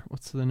car,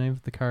 what's the name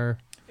of the car?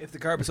 If the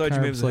car beside you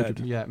moves ahead.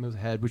 Yeah, it moves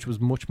ahead, which was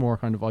much more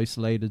kind of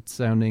isolated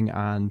sounding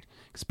and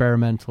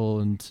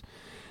experimental, and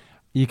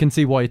you can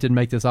see why it didn't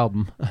make this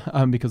album,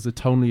 because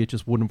tonally it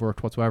just wouldn't have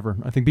worked whatsoever.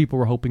 I think people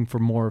were hoping for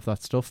more of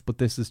that stuff, but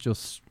this is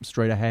just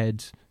straight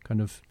ahead, kind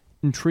of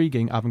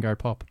intriguing avant-garde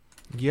pop.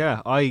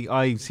 Yeah,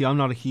 I see. I'm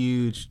not a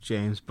huge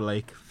James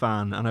Blake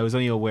fan, and I was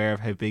only aware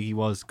of how big he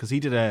was because he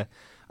did a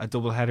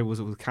double header. Was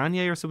it with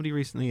Kanye or somebody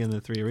recently in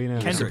the 3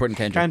 Arena?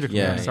 Kendrick.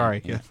 Yeah,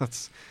 sorry. Yeah,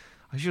 that's.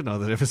 I should know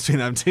the difference between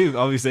them two,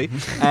 obviously.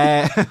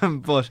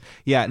 But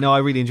yeah, no, I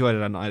really enjoyed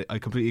it, and I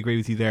completely agree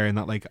with you there in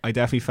that, like, I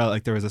definitely felt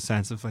like there was a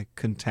sense of like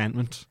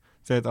contentment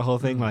throughout the whole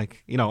thing.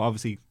 Like,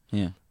 obviously,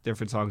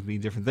 different songs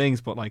mean different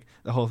things, but like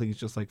the whole thing is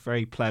just like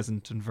very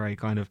pleasant and very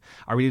kind of.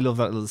 I really love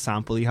that little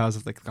sample he has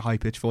of like the high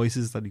pitched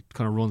voices that he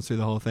kind of runs through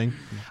the whole thing,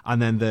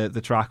 and then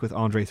the track with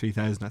Andre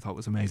 3000 I thought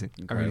was amazing.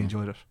 Incredible. I really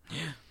enjoyed it.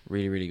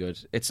 Really, really good.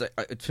 It's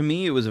for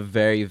me, it was a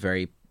very,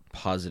 very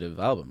positive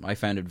album. I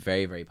found it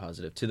very, very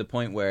positive, to the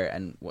point where,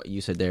 and what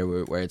you said there,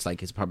 where it's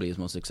like it's probably his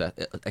most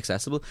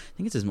accessible. I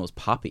think it's his most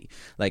poppy.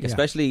 Like,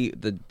 especially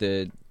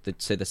the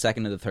say the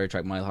second and the third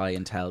track, Mile High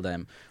and Tell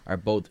Them, are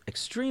both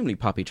extremely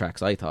poppy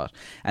tracks, I thought.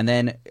 And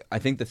then I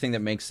think the thing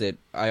that makes it,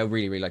 I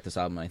really, really like this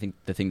album. I think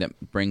the thing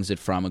that brings it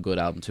from a good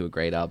album to a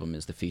great album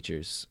is the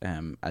features.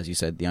 As you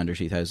said, the Andre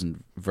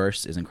 3000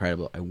 verse is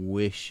incredible. I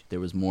wish there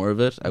was more of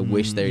it. I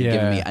wish they'd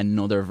given me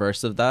another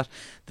verse of that.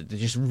 They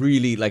just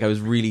really, like, I was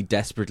really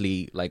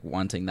desperately like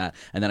wanting that.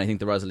 And then I think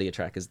the Rosalia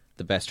track is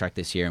the best track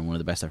this year and one of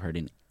the best I've heard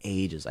in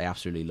ages. I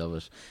absolutely love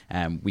it.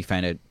 We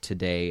found out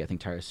today, I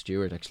think Tara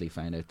Stewart actually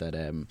found out that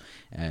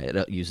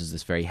it uses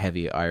this very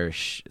heavy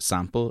Irish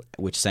sample,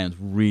 which sounds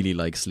really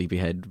like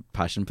Sleepyhead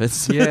Passion Pit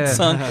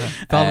song.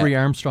 Valerie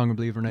Armstrong, I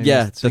believe her name.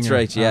 Yeah, is that's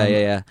right.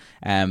 Yeah.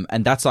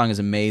 And that song is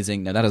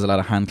amazing. Now that has a lot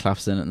of hand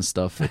claps in it and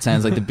stuff. It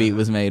sounds like the beat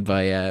was made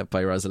by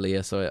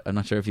Rosalia. So I'm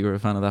not sure if you were a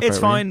fan of that. It's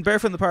fine.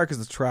 Barefoot in the Park is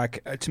the track.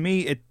 To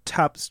me, it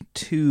taps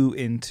too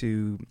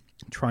into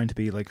trying to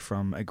be like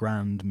from a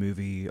grand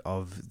movie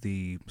of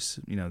the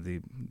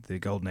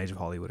golden age of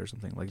Hollywood or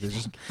something. Like, there's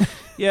just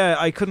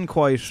I couldn't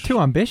quite. It's too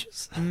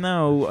ambitious.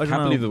 No, I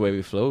can't believe The Way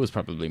We Flow was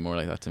probably more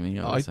like that to me.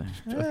 I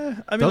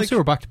mean, those two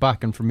are back to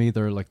back, and for me,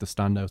 they're like the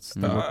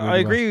standouts. I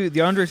agree.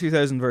 The Andre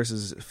 2000 verse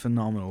is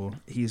phenomenal.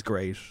 He's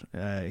great.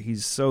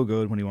 He's so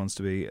good when he wants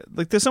to be.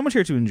 Like, there's so much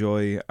here to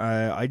enjoy.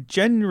 I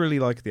genuinely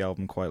like the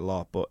album quite a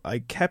lot, but I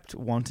kept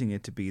wanting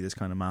it to be this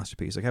kind of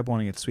masterpiece. I kept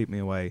wanting it to sweep me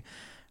away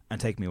and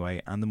take me away,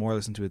 and the more I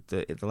listened to it,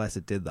 the less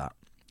it did that.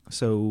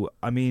 So,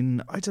 I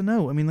mean, I don't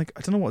know. I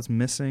don't know what's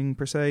missing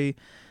per se.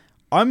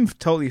 I'm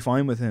totally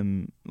fine with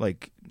him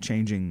like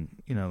changing,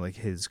 like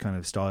his kind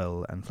of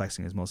style and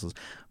flexing his muscles.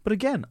 But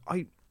again,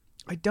 I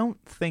don't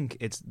think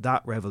it's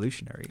that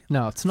revolutionary.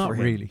 No, it's not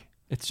really.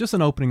 It's just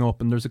an opening up,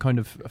 and there's a kind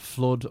of a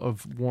flood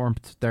of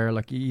warmth there.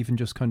 Like, even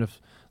just kind of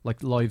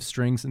like live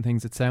strings and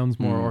things. It sounds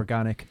more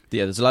organic.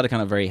 Yeah, there's a lot of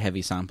kind of very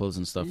heavy samples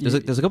and stuff.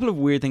 There's a couple of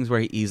weird things where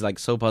he's like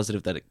so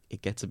positive that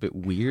it gets a bit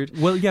weird.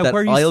 Well, yeah, that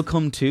where I'll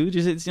come to. Do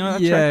you know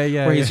that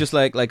track? Where he's just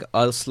like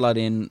I'll slot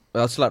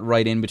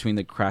right in between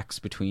the cracks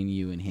between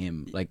you and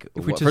him. Like,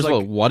 first of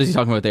all, what is he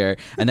talking about there?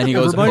 And then he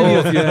goes,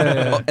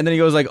 and then he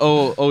goes like,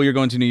 oh, you're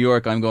going to New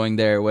York. I'm going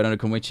there. Why don't I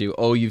come with you?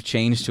 Oh, you've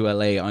changed to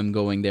LA. I'm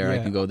going there. I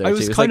can go there too.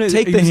 It's like,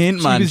 take the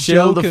hint, man.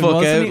 Chill the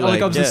fuck out.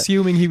 Like, I was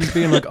assuming he was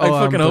being like, oh,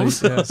 I fucking hope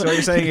so. So what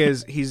you're saying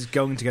is he's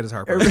going to get his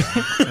heart broken.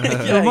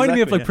 It reminded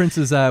me of like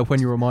Prince's When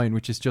You Were Mine,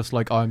 which is just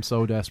like, I'm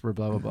so desperate,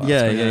 blah blah blah.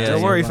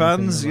 Don't worry,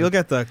 fans, you'll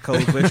get the Cold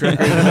Glitch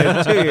record in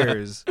about 2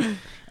 years.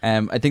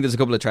 I think there's a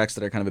couple of tracks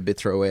that are kind of a bit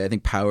throwaway. I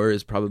think Power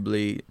is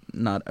probably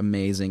not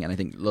amazing, and I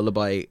think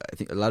Lullaby, I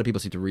think a lot of people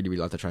seem to really,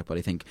 really like the track, but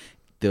I think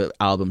the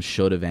album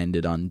should have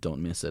ended on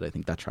Don't Miss It. I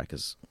think that track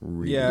is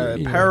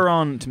really Power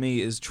On to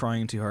me is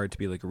trying too hard to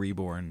be like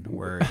Reborn,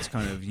 where it's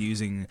kind of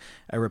using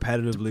a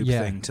repetitive loop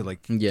thing to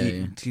like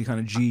to kind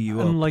of G you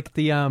up. And like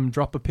the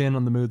drop a pin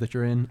on the mood that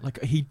you're in.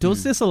 Like, he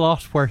does this a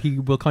lot, where he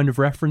will kind of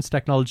reference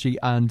technology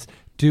and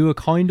do a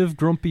kind of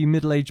grumpy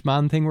middle-aged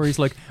man thing where he's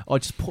like, oh,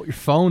 just put your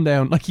phone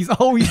down. Like, he's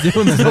always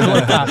doing stuff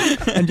like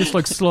that, and just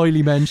like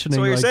slyly mentioning.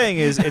 So what you're saying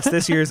is it's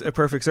this year's A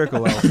Perfect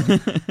Circle album.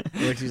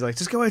 He's like,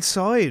 just go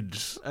outside.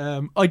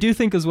 I do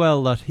think as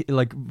well that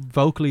like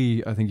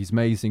vocally, I think he's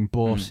amazing,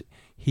 but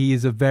he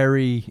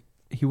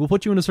will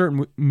put you in a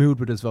certain mood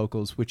with his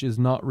vocals, which is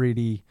not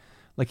really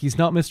like, he's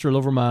not Mr.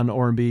 Loverman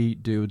R&B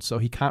dude, so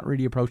he can't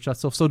really approach that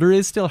stuff. So there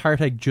is still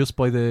heartache just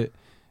by the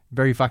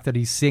very fact that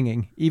he's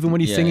singing. Even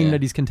when he's singing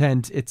that he's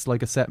content, it's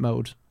like a set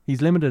mode.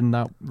 He's limited in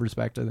that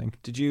respect, I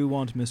think. Did you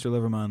want Mr.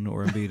 Liverman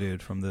or R&B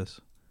dude from this?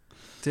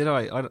 Did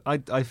I?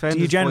 I found. Do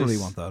you generally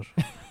want that?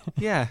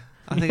 Yeah,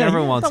 I think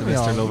everyone wants a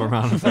Mr.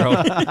 Liverman.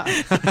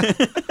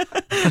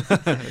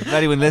 If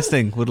anyone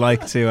listening would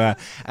like to,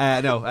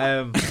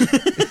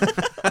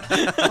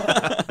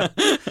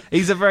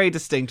 he's a very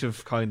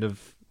distinctive kind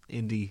of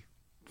indie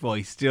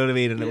voice, do you know what I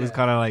mean? And it was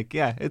kind of like,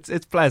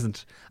 it's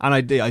pleasant, and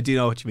I do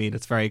know what you mean.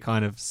 It's very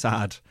kind of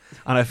sad,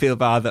 and I feel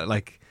bad that,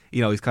 like,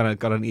 he's kind of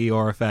got an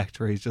Eeyore effect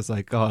where he's just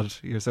like, God,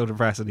 you're so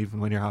depressing even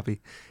when you're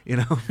happy,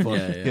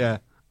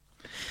 But,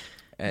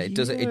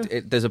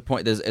 there's a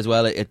point. There's as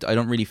well. I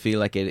don't really feel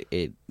like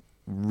it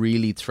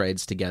really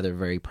threads together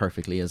very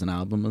perfectly as an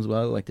album as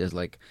well. Like, there's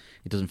like,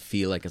 it doesn't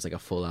feel like it's like a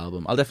full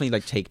album. I'll definitely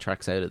like take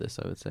tracks out of this,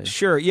 I would say.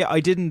 Sure, yeah,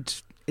 it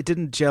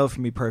didn't gel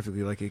for me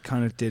perfectly. Like, it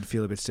kind of did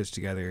feel a bit stitched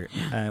together.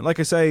 Like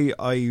I say,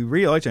 I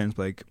really like James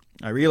Blake.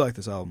 I really like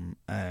this album.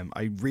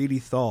 I really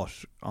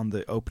thought on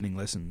the opening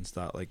listens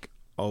that, like,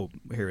 oh,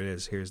 here it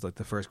is. Here's like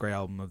the first great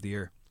album of the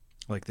year.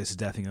 Like, this is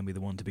definitely going to be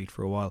the one to beat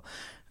for a while.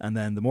 And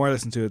then the more I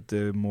listened to it,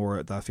 the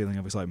more that feeling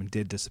of excitement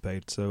did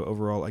dissipate. So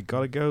overall, I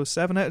gotta go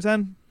 7 out of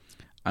 10.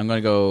 I'm going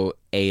to go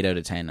 8 out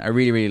of 10. I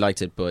really, really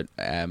liked it, but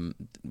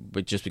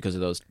just because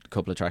of those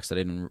couple of tracks that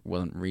I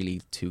wasn't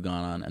really too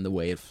gone on, and the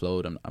way it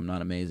flowed, I'm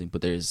not amazing.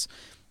 But there's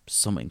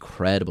some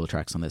incredible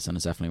tracks on this, and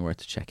it's definitely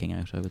worth checking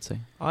out, I would say.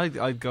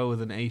 I'd go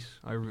with an 8.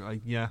 I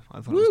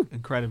thought it was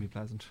incredibly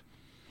pleasant.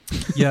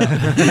 Yeah.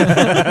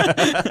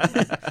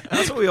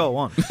 That's what we all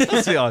want.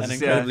 Let's be honest. An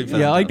incredibly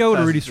pleasant Yeah, I go with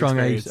a Pleasant really strong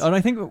 8. experience. And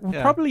I think we're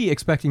Yeah. probably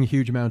expecting a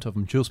huge amount of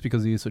him just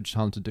because he is such a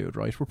talented dude,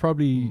 right? We're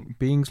probably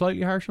being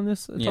slightly harsh on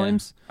this at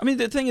times. I mean,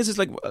 the thing is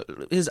like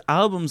his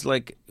albums,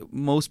 like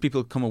most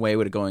people come away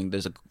with it going,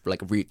 there's a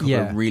couple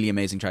of really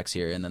amazing tracks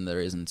here, and then there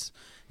isn't.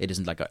 It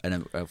isn't like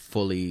a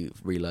fully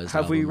realized.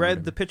 Have we album or read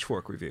whatever. the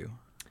Pitchfork review?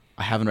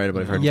 I haven't read it,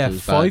 but I've heard Yeah, it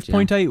was bad,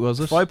 5.8 was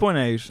it?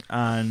 5.8,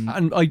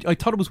 and I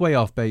thought it was way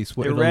off base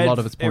with a lot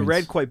of its points. It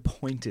read quite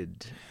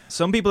pointed.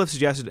 Some people have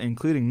suggested,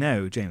 including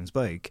now James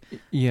Blake,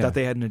 that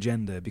they had an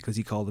agenda because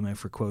he called them out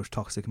for, quote,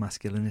 toxic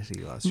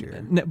masculinity last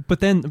year.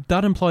 But then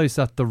that implies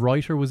that the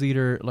writer was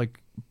either like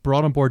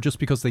brought on board just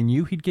because they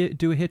knew he'd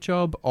do a hit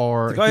job,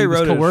 or he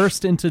was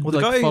coerced into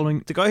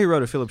following. The guy who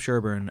wrote it, Philip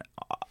Sherburne,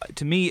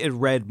 to me it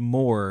read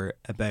more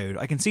about.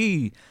 I can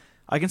see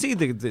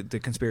the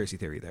conspiracy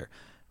theory there.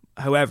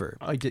 However,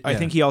 I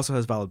think he also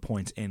has valid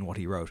points in what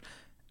he wrote.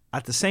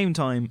 At the same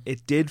time,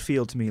 it did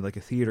feel to me like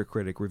a theatre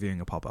critic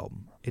reviewing a pop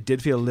album. It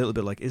did feel a little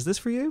bit like, is this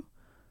for you?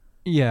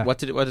 Yeah.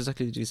 What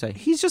exactly did you say?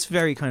 He's just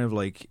very kind of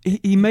like...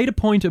 He made a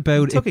point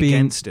about it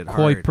being quite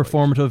hard,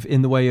 performative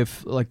in the way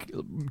of, like,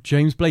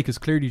 James Blake is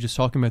clearly just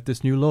talking about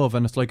this new love,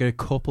 and it's like a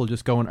couple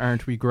just going,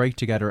 aren't we great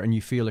together, and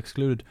you feel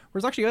excluded.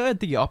 Whereas actually I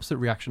had the opposite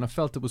reaction. I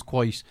felt it was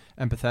quite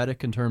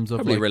empathetic in terms of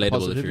probably like, relatable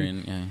positivity. if you're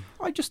in... Yeah.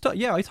 I just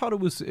thought, I thought it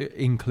was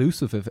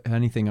inclusive of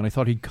anything, and I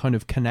thought he kind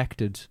of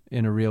connected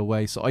in a real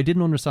way. So I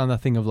didn't understand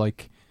that thing of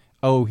like,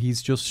 oh,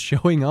 he's just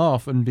showing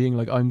off and being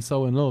like, I'm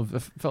so in love.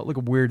 It felt like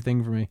a weird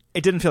thing for me.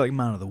 It didn't feel like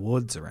Man of the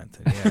Woods or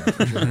anything. Yeah,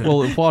 for sure.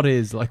 Well, what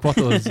does?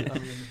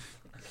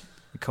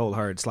 Cold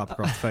hard slap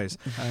across the face.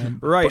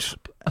 Right.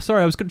 But,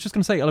 sorry, I was just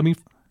going to say, I mean,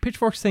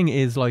 Pitchfork's thing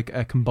is like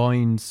a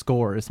combined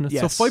score, isn't it?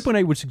 Yes. So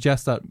 5.8 would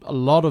suggest that a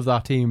lot of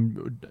that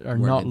team are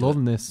Weren't not into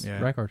loving this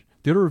record.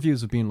 The other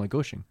reviews have been like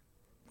gushing.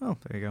 Oh,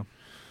 there you go.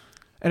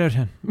 8 out of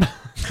 10.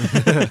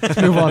 Let's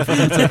move on from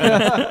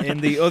that. In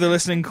the other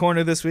listening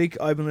corner this week,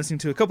 I've been listening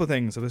to a couple of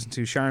things. I've listened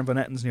to Sharon Van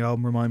Etten's new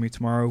album, Remind Me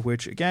Tomorrow,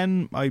 which,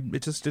 again,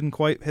 it just didn't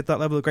quite hit that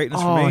level of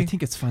greatness for me. I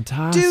think it's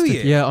fantastic. Do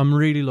you? Yeah, I'm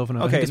really loving it.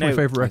 I Okay, think it's my now,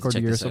 favourite record of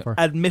check the year this so out. far.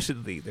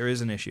 Admittedly, there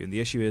is an issue, and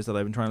the issue is that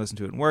I've been trying to listen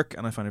to it in work,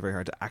 and I find it very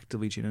hard to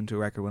actively tune into a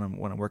record when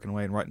I'm working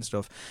away and writing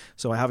stuff.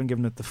 So I haven't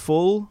given it the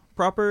full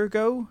proper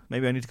go.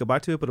 Maybe I need to go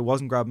back to it, but it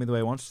wasn't grabbing me the way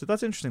I wanted to.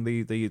 That's interesting.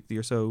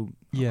 You're so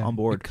on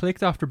board. It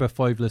clicked after about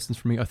 5 listens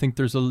for me. I think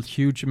there's a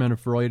huge amount of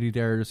variety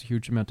there. There's a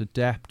huge amount of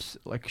depth.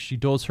 Like, she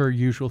does her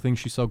usual thing.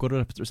 She's so good at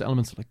it, but there's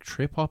elements of like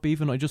trip hop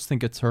even. I just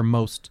think it's her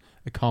most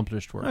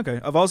accomplished work. Okay,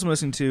 I've also been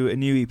listening to a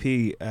new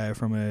EP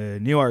from a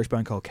new Irish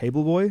band called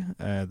Cable Boy.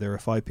 They're a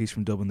 5-piece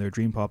from Dublin. They're a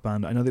dream pop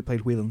band. I know they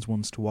played Whelan's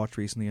once to watch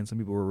recently, and some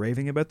people were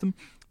raving about them.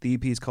 The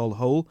EP is called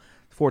Whole.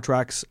 4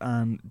 tracks,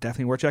 and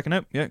definitely worth checking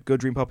out. Yeah,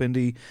 good dream pop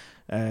indie.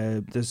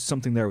 There's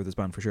something there with this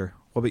band for sure.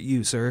 What about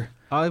you, sir?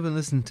 I've been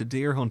listening to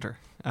Deer Hunter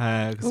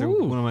because they're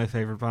one of my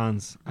favourite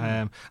bands,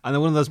 and they're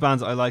one of those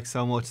bands I like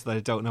so much that I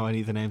don't know any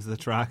of the names of the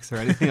tracks or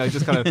anything. I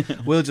just kind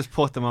of will just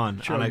put them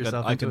on, and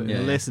I can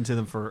listen to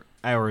them for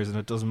hours, and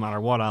it doesn't matter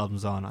what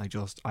album's on. I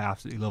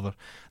absolutely love it.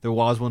 There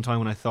was one time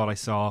when I thought I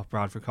saw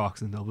Bradford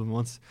Cox in Dublin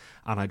once,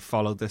 and I'd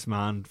followed this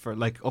man for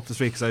like up the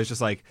street because I was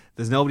just like,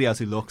 there's nobody else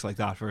who looks like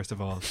that. First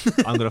of all,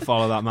 I'm going to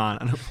follow that man,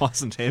 and it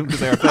wasn't him because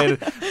they were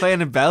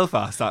playing in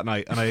Belfast that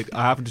night, and I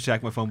happened to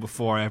check my phone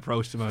before I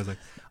approached him. I was like,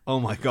 oh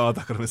my god,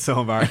 that could have been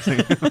so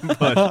embarrassing.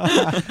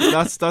 But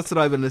that's what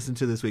I've been listening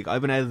to this week.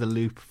 I've been out of the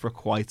loop for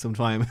quite some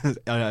time.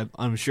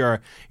 I'm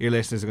sure your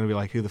listeners are going to be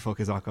like, who the fuck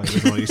is that guy? I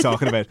don't know what he's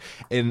talking about.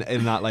 In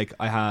that, like,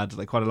 I had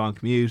like quite a long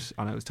commute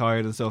and I was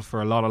tired and stuff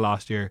for a lot of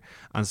last year,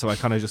 and so I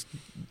kind of just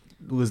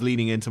was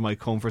leaning into my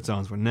comfort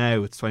zones. Where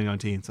now it's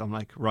 2019, so I'm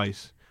like,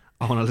 right,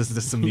 I want to listen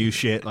to some new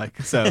shit.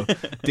 Like, so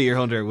Deer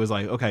Hunter was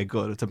like, okay,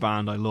 good, it's a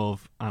band I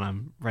love and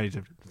I'm ready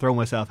to throw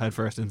myself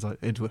headfirst into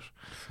it.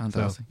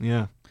 Fantastic. So,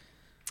 yeah.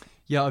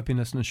 Yeah, I've been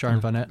listening to Sharon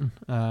Van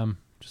Etten,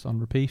 just on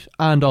repeat,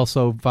 and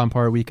also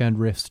Vampire Weekend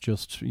riffs,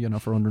 just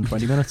for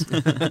 120 minutes.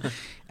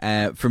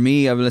 For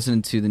me, I've been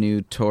listening to the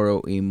new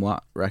Toro y Moi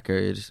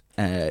record.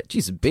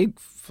 Geez, a big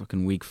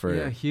fucking week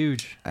for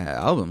huge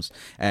albums.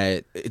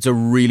 It's a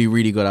really,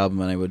 really good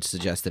album, and I would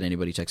suggest that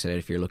anybody checks it out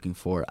if you're looking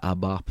for a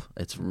bop.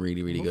 It's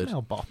really, really good.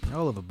 Bop. I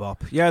love a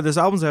bop. Yeah, there's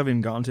albums I haven't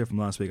even gotten to from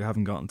last week. I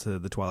haven't gotten to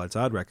the Twilight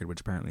Sad record, which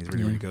apparently is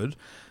really, really good.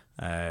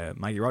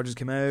 Maggie Rogers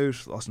came out,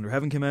 Lost Under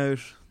Heaven came out.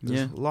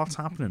 There's lots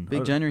happening.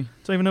 Big January.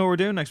 Don't even know what we're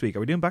doing next week.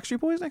 Are we doing Backstreet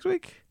Boys next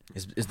week?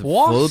 Is the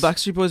full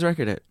Backstreet Boys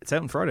record out? It's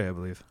out on Friday, I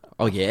believe.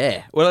 Oh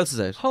yeah. What else is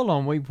out? Hold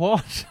on, wait,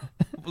 what?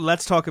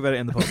 Let's talk about it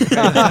in the pub.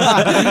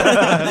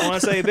 I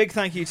want to say a big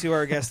thank you to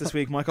our guest this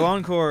week, Michael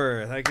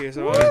Encore. Thank you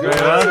so much.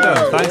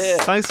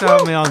 Thanks for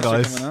having me on,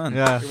 guys.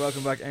 Yeah. You're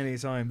welcome back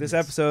anytime. This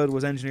episode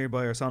was engineered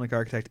by our sonic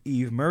architect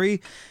Eve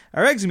Murray.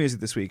 Our exit music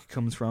this week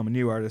comes from a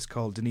new artist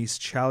called Denise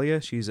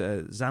Chalia. She's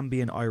a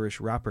Zambian Irish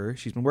rapper.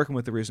 She's been working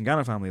with the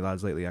Rusangana family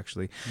lads lately,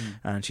 actually,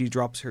 and she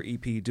drops her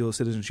EP Dual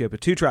Citizenship, a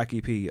 2-track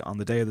EP, on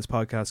the day of this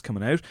podcast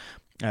coming out.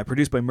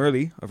 produced by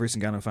Merle of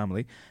Risingano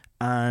Family,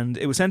 and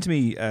it was sent to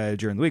me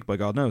during the week by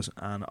God Knows,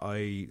 and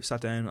I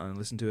sat down and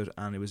listened to it,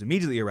 and it was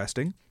immediately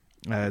arresting.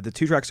 The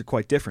two tracks are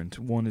quite different.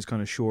 One is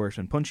kind of short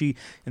and punchy,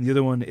 and the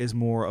other one is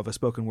more of a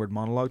spoken word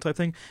monologue type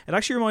thing. It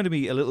actually reminded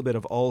me a little bit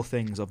of All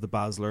Things of the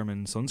Baz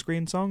Luhrmann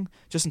Sunscreen song,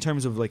 just in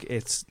terms of like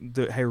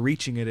how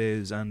reaching it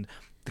is, and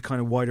the kind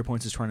of wider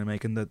points it's trying to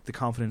make, and the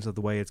confidence of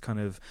the way it's kind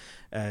of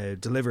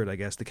delivered, I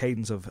guess, the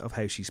cadence of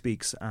how she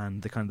speaks,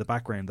 and the kind of the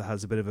background that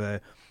has a bit of a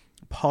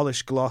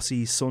polished,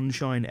 glossy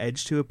sunshine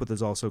edge to it, but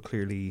there's also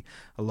clearly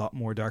a lot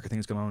more darker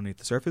things going on underneath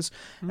the surface.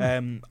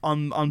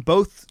 On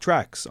both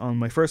tracks, on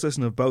my first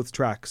listen of both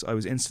tracks, I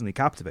was instantly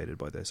captivated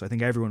by this. I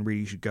think everyone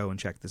really should go and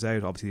check this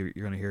out. Obviously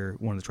you're going to hear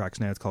one of the tracks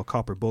now. It's called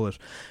Copper Bullet,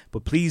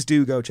 but please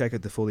do go check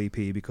out the full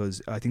EP,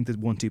 because I think the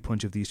 1-2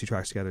 punch of these two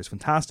tracks together is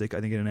fantastic.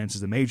 I think it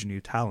announces a major new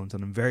talent,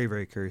 and I'm very,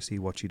 very curious to see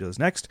what she does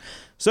next.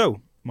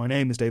 So my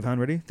name is Dave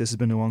Hanready. This has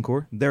been No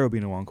Encore. There will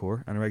be No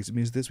Encore. And our exit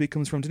music this week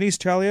comes from Denise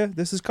Chalia.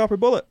 This is Copper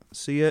Bullet.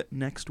 See you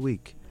next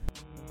week.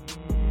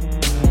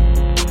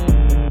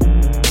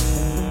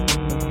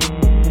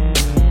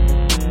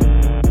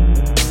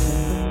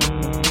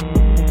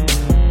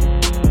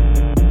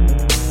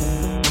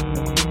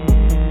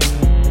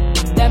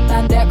 Them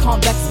man there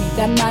can't vex me.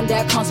 Them man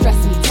there can't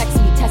stress me. Text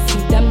me, test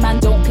me. Them man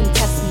don't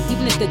contest me.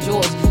 Even if they're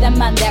George. Them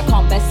man there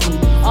can't best me.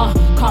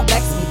 Can't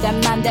vex me. Them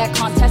man there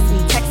can't test me.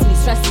 Text me,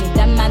 stress me.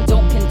 Them man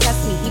don't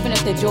contest me. Even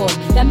if they're George.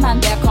 Them man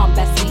there can't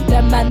best me.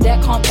 Them man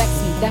there can't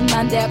vex me. Them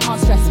man there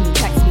can't stress me.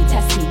 Text me,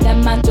 test me.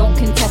 Them man don't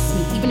contest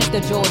me. Even if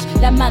they're George.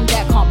 Them man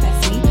there can't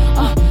best me.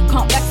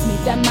 Can't vex me.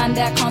 Them man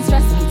there can't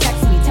stress me.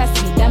 Text me,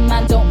 test me. Them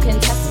man don't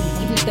contest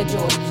me. Even if they're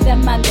George.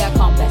 Them man there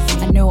can't best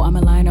me. I know I'm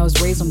a lion. I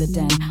was raised on the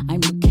den.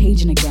 I'm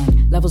Cajun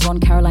again. Levels 1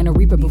 Carolina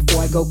Reaper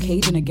before I go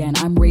Cajun again.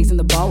 I'm raising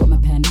the bar with my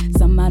pen.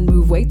 Some man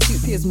move way too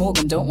Piers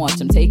Morgan. Don't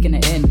watch, I'm taking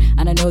it in.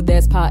 And I know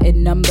there's part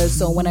in numbers,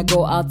 so when I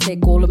go I'll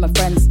take all of my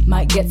friends.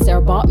 Might get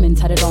Sarah Bartman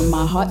tatted on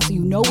my heart, so you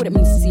know what it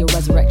means to see a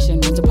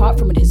resurrection. Runs apart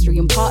from a history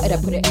imparted, I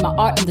put it in my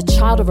art. I'm the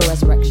child of a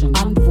resurrection.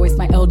 I'm the voice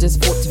my elders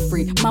fought to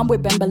free. Man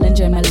with Ben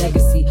Belinja and my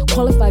legacy.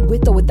 Qualified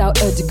with or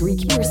without a degree.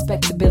 Keep your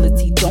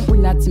respectability, don't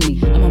bring that to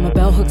me. I'm on my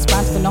bell hooks,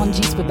 brands for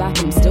non-G's for back,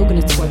 and I'm still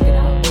gonna twerk it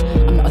out.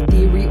 I'm not a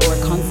theory or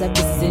a concept,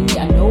 this is in me,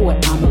 I know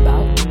what I'm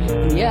about.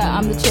 And yeah,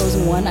 I'm the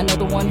chosen one, I know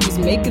the one who's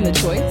making the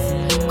choice.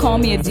 Call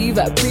me a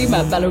diva, a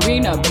prima,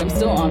 ballerina, but I'm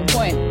still on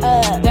point.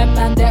 Them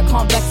man there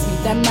can't vex me,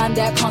 them man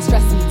there can't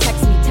stress me.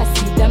 Text me,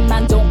 test me, them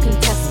man don't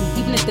contest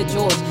me. Even if they're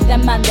George,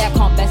 them man there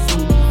can't best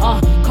me.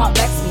 Can't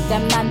vex me,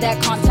 them man there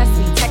can't test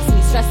me. Text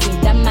me, stress me,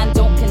 them man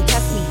don't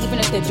contest me. Even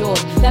if they're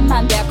George, them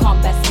man there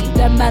can't best me.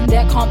 Them man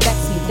there can't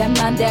vex me, them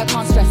man there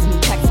can't stress me.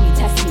 Text me,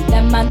 test me,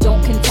 them man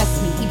don't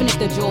contest me. Even if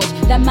they're George,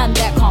 them man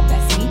there can't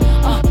best me.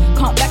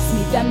 Can't vex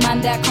me, them man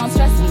there can't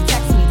stress me.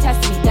 Text me,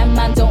 test me, them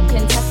man don't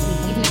contest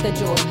me. Even if they're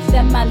George,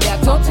 them man there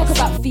can't. Don't talk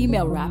about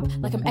female rap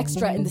like I'm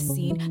extra in the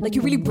scene. Like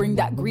you really bring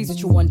that grease with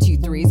your 1, 2,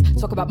 3s.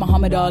 Talk about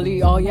Muhammad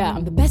Ali, oh yeah,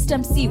 I'm the best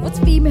MC. What's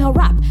female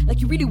rap? Like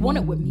you really want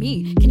it with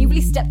me. Can you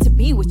really step to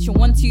me with your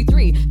 1, 2,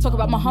 3? Talk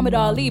about Muhammad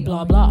Ali,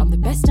 blah blah. I'm the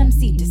best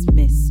MC,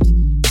 dismissed.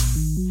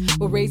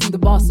 We're raising the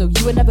bar, so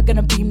you are never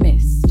gonna be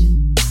missed.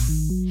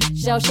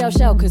 Shell,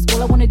 cause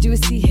all I wanna do is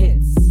see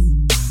hits.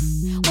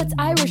 What's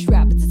Irish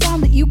rap? It's a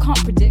sound that you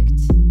can't predict.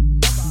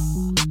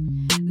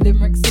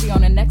 Limerick City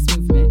on our next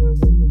movement.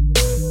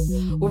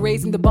 We're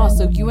raising the bar,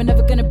 so you are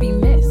never gonna be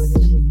missed.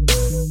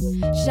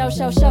 Shell,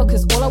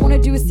 cause all I wanna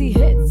do is see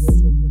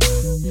hits.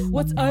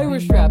 What's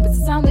Irish rap? It's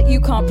a sound that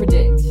you can't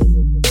predict.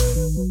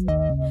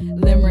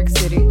 Limerick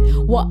City.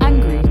 What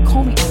angry?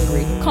 Call me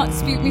angry. Can't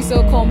dispute me,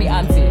 so call me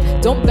auntie.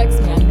 Don't vex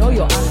me, I know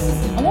your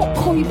answers. I won't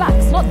call you back,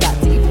 it's not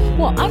that deep.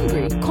 What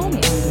angry? Call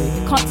me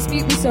angry. Can't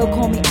dispute me, so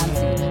call me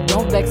auntie.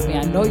 Don't vex me,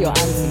 I know your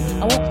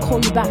auntie. I won't call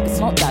you back, it's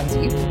not that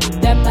deep.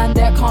 Them man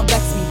there can't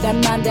vex me.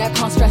 Them man there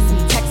can't stress me.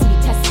 Text me,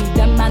 test me.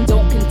 Them man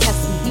don't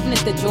contest me. Even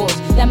if they're George.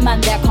 Them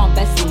man there can't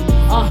best me.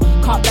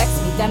 Can't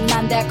vex me. Them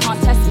man there can't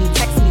test me.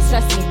 Text me,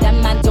 stress me.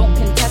 Them man don't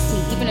contest me.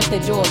 Even if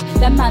they're George.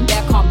 Them man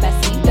there can't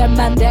best me. Them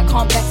man there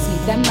can't vex me.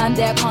 Them man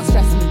there can't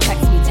stress me.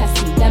 Text me,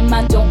 test me. Them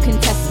man don't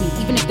contest me.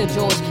 Even if they're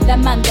George.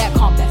 Them man there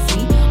can't best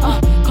me.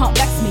 Can't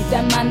vex me.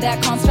 Them man there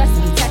can't stress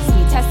me. Text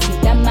me, test me.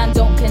 Them man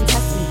don't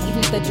contest me. Even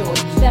if they're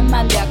George. Them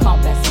man there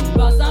can't best me.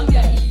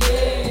 Bazambia,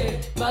 yeah.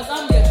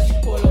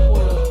 Bazambia, polo,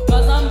 polo.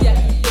 Bazambia,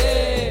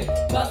 yeah.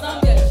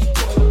 Bazambia,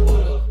 polo,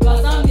 polo.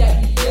 Bazambia,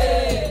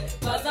 yeah.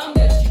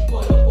 Bazambia,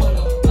 polo,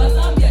 polo.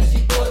 Bazambia,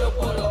 polo,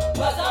 polo.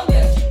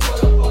 Bazambia,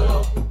 polo,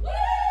 polo.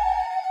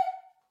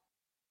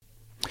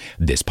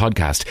 This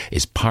podcast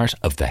is part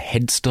of the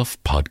Headstuff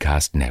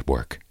Podcast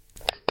Network.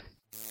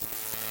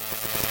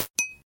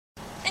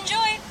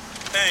 Enjoy.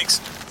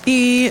 Thanks.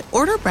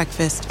 Order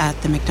breakfast at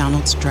the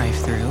McDonald's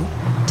drive-thru.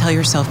 Tell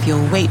yourself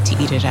you'll wait to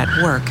eat it at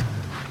work,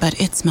 but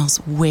it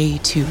smells way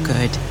too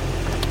good.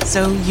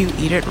 So you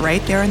eat it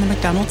right there in the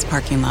McDonald's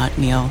parking lot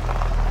meal.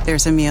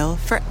 There's a meal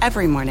for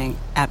every morning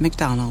at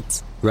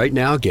McDonald's. Right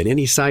now, get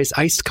any size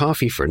iced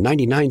coffee for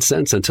 99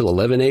 cents until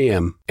 11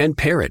 a.m. and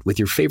pair it with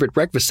your favorite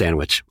breakfast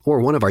sandwich or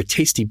one of our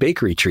tasty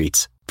bakery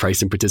treats.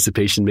 Price and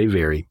participation may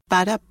vary.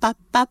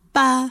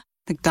 Ba-da-ba-ba-ba.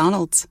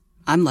 McDonald's.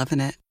 I'm loving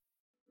it.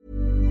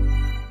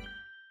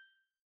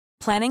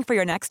 Planning for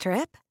your next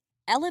trip?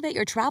 Elevate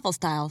your travel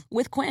style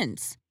with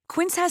Quince.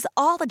 Quince has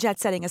all the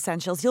jet-setting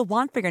essentials you'll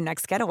want for your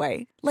next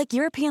getaway, like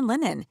European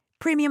linen,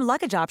 premium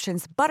luggage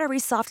options, buttery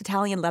soft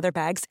Italian leather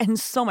bags, and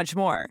so much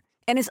more.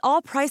 And is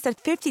all priced at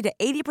 50 to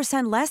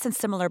 80% less than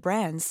similar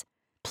brands.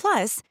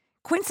 Plus,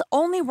 Quince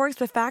only works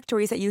with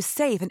factories that use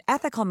safe and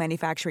ethical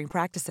manufacturing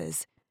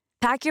practices.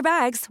 Pack your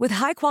bags with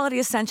high-quality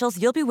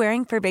essentials you'll be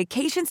wearing for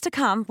vacations to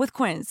come with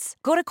Quince.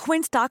 Go to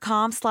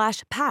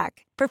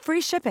quince.com/pack for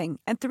free shipping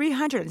and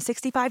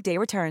 365-day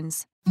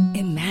returns.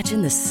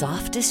 Imagine the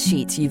softest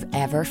sheets you've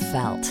ever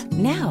felt.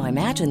 Now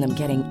imagine them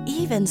getting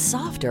even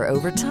softer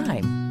over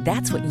time.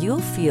 That's what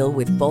you'll feel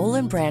with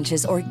Boll &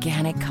 Branch's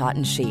organic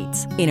cotton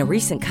sheets. In a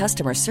recent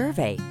customer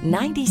survey,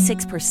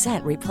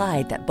 96%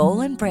 replied that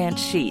Boll & Branch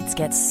sheets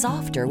get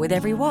softer with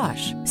every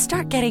wash.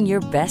 Start getting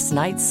your best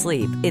night's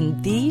sleep in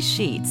these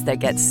sheets that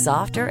get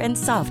softer and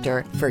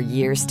softer for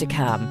years to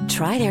come.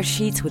 Try their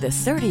sheets with a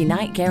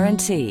 30-night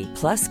guarantee.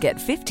 Plus, get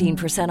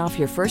 15% off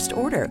your first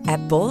order at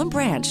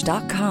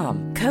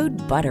bollandbranch.com. Code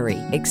BUTTERY.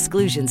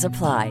 Exclusions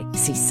apply.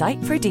 See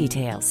site for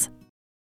details.